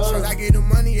stop us. I get the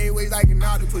money 8 ways like an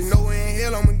octopus. Nowhere in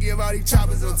hell, I'ma give all these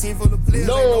choppers a team full of players.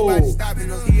 Ain't nobody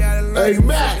stopping us. He had a learn. Hey,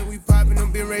 Matt. We popping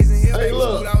them, been raising hell. Hey,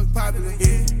 look. I was popular.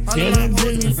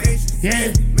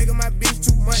 Yeah. Making my bitch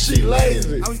too much. She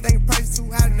lazy. I was thinking prices too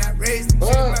high and I raised them.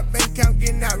 My bank account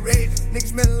getting outrageous. Niggas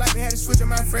smelling like they had to switch up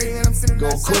my phrase. And I'm sitting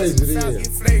outside to the south, get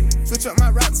flavor. Switch up my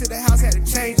route to the house, had to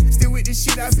change. Still with this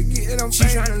shit, I forget that I'm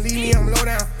famous. She tryna leave me, I'm low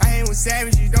down. I ain't with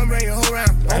savages, don't bring your whole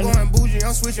round. I'm going bougie,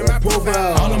 I'm switching my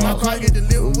profile. All of my cars get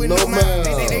delivered with no mouth.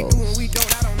 They think they do and we don't,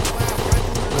 I don't know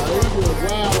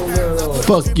why.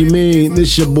 Fuck you mean,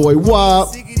 this your boy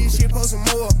Wop.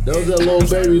 That was that little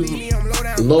baby.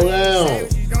 Low down.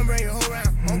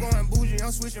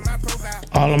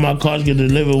 All of my cars get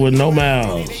delivered with no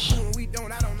miles.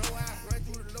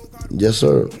 Yes,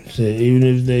 sir. So even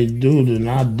if they do, then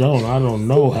I don't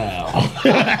know how.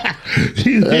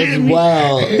 That's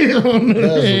wild. That's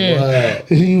wild.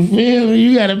 You feel me?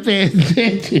 You gotta pay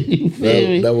attention. You feel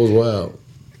me? That was wild.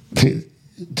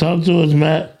 Talk to us,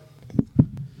 Matt.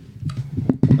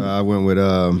 I went with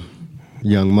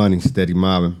Young Money, Steady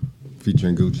Mobbing,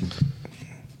 featuring Gucci.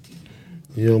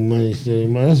 Young Money, Steady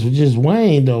Mobbing. That's just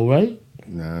Wayne, though, right?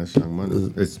 Nah, it's Young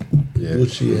Money. It's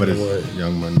Gucci, but it's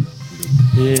Young Money.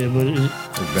 Yeah, but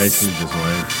it's basically just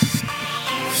Wayne.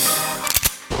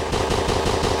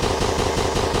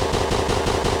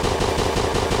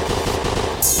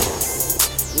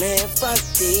 Man, fuck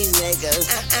these niggas.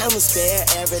 I'ma spare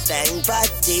everything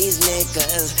but these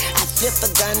niggas. I flip a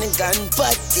gun,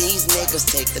 but these niggas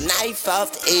take the knife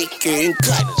off the AK and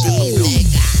cut these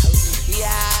niggas.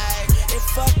 Yeah, and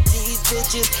fuck these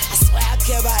bitches. I swear I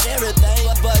care about everything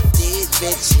but these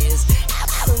bitches.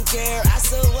 I don't care, I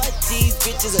so what these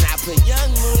bitches. And I put young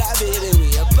moolah baby me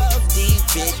above these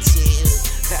bitches.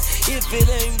 If it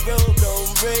ain't broke,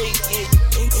 don't break it.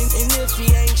 And if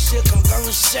he ain't shook, I'm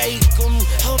gonna shake him.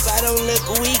 Hope I don't look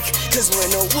weak, cause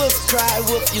when a wolf cry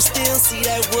wolf, you still see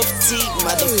that wolf teeth,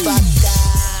 motherfucker.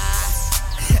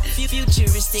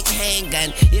 Futuristic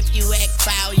handgun. If you act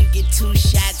foul, you get 2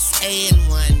 shots and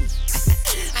 1.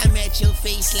 I'm at your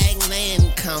face like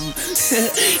Lancome.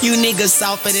 You niggas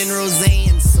softer than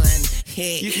Roseanne, son.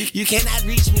 Hey, you cannot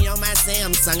reach me on my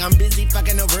Samsung. I'm busy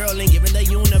fucking the world and giving the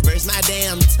universe my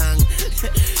damn tongue.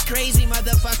 Crazy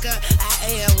motherfucker, I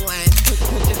am one.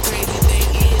 The crazy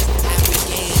thing is, I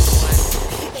began one.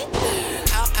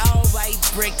 All white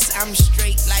bricks, I'm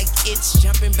straight like it's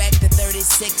jumping back to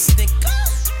 36, nigga.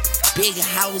 Big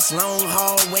house, long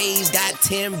hallways, got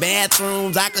 10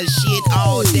 bathrooms. I could shit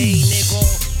all day, nigga.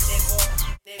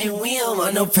 And we don't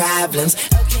want no problems.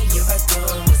 Okay, you're a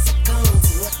gun, what's a gun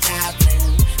to a goblin?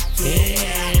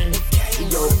 Yeah, okay,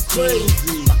 you're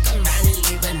crazy. Fuck around and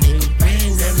leave a nigga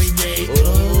brains every day.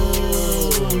 Oh,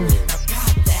 now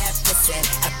pop that pussy.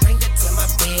 I bring it to my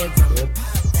bedroom.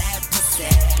 Pop that pussy.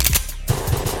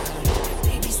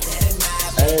 Baby, steady my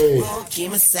baby. Won't keep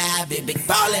my side, baby.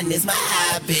 Ballin' is my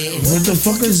hobby. What the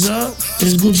fuck is up?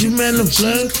 It's Gucci Man the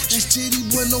Flex.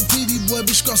 Boy, no pity boy,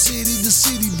 bitch, got city the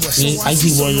city boy. Yeah, I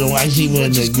see one, no, I see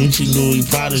one, the Gucci Louis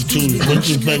Prada too. What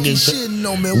you fucking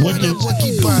what the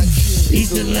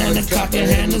East Atlanta cocker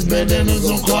handles, bandanas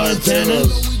on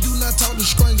quarantanas.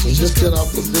 We just cut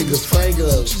off the niggas'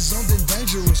 fingers.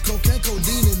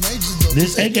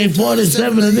 This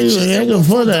AK-47 is even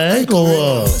for the ankle.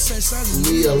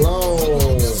 Me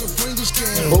alone.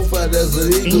 Hope I there's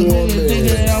an eagle on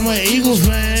there. I'm an Eagle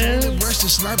fan.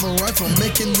 Sniper rifle,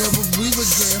 make it never breathe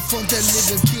again. Fuck that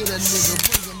nigga, kill that nigga.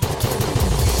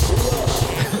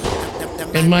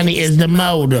 And money is the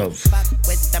motive.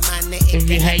 If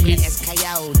you hate it,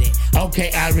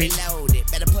 okay, I reload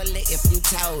it. Better pull it if you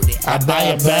told it. I buy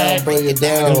a bag, break it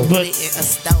down. Put it in a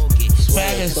stogie.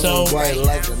 Swag is so bright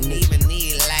like a even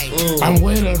need light. I'm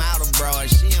with her. Model bro,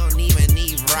 she don't even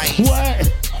need right.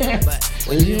 What? But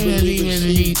when you even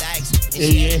need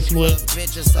yes, what?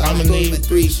 I'ma need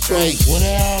 3 strikes. What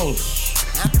else?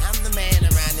 I'm the man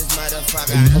around this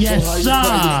motherfucker. Yes, sir.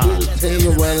 Hand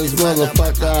around this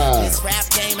motherfucker. This rap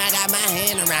game, I got my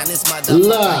hand around this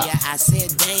motherfucker. Yeah, I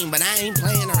said dang, but I ain't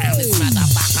playing around this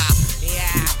motherfucker.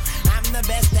 Yeah, I'm the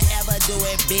best to ever do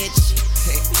it, bitch.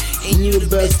 And you the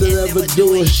best to ever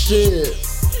do a shit.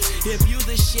 If you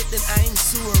the shit, then I'm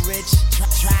sewer rich.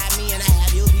 Try me and I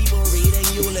have you people reading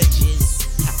eulogies.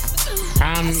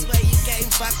 I swear you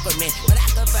can't fuck for me, but I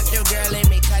can fuck your girl and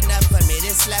make enough for me,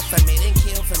 then slap for me, then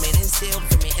kill for me, then steal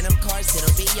for me, and of course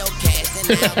it'll be your cash.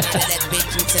 Then I'll go to that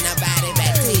bitch and send her body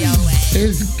back to your ass.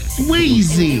 It's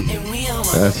Weezy.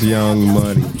 That's Young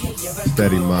Money.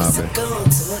 Steady mobbing.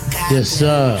 Yes,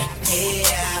 sir.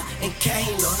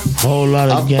 Whole lot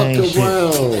of gang shit.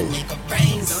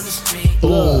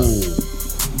 Oh.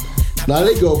 Now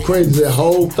they go crazy that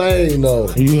whole thing though.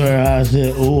 You heard how I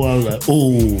said, ooh, I was like,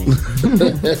 ooh.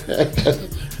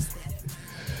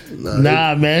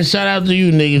 Nah, man, shout out to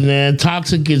you niggas, man.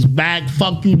 Toxic is back.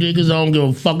 Fuck you niggas. I don't give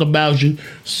a fuck about you.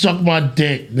 Suck my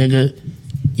dick, nigga.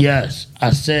 Yes,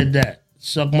 I said that.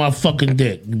 Suck my fucking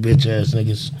dick, you bitch ass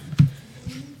niggas.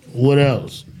 What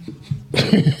else?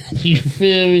 You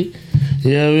feel me?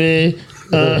 You know what I mean?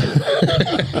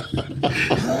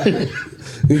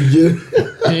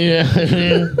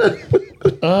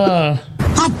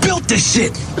 I built this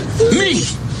shit. Me.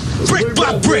 Brick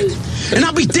by brick. And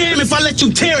I'll be damned if I let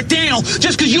you tear it down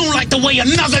just because you don't like the way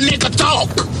another nigga talk.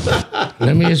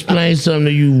 Let me explain something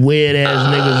to you weird ass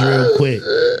niggas real quick.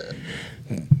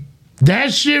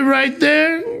 That shit right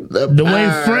there, the way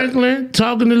Franklin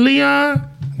talking to Leon,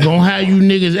 gonna have you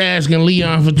niggas asking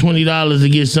Leon for $20 to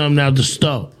get something out the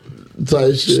store.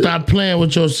 Stop playing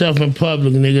with yourself in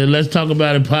public, nigga. Let's talk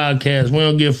about it podcast. We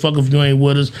don't give a fuck if you ain't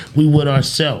with us. We with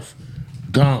ourselves.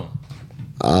 Gone.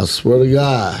 I swear to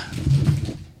God.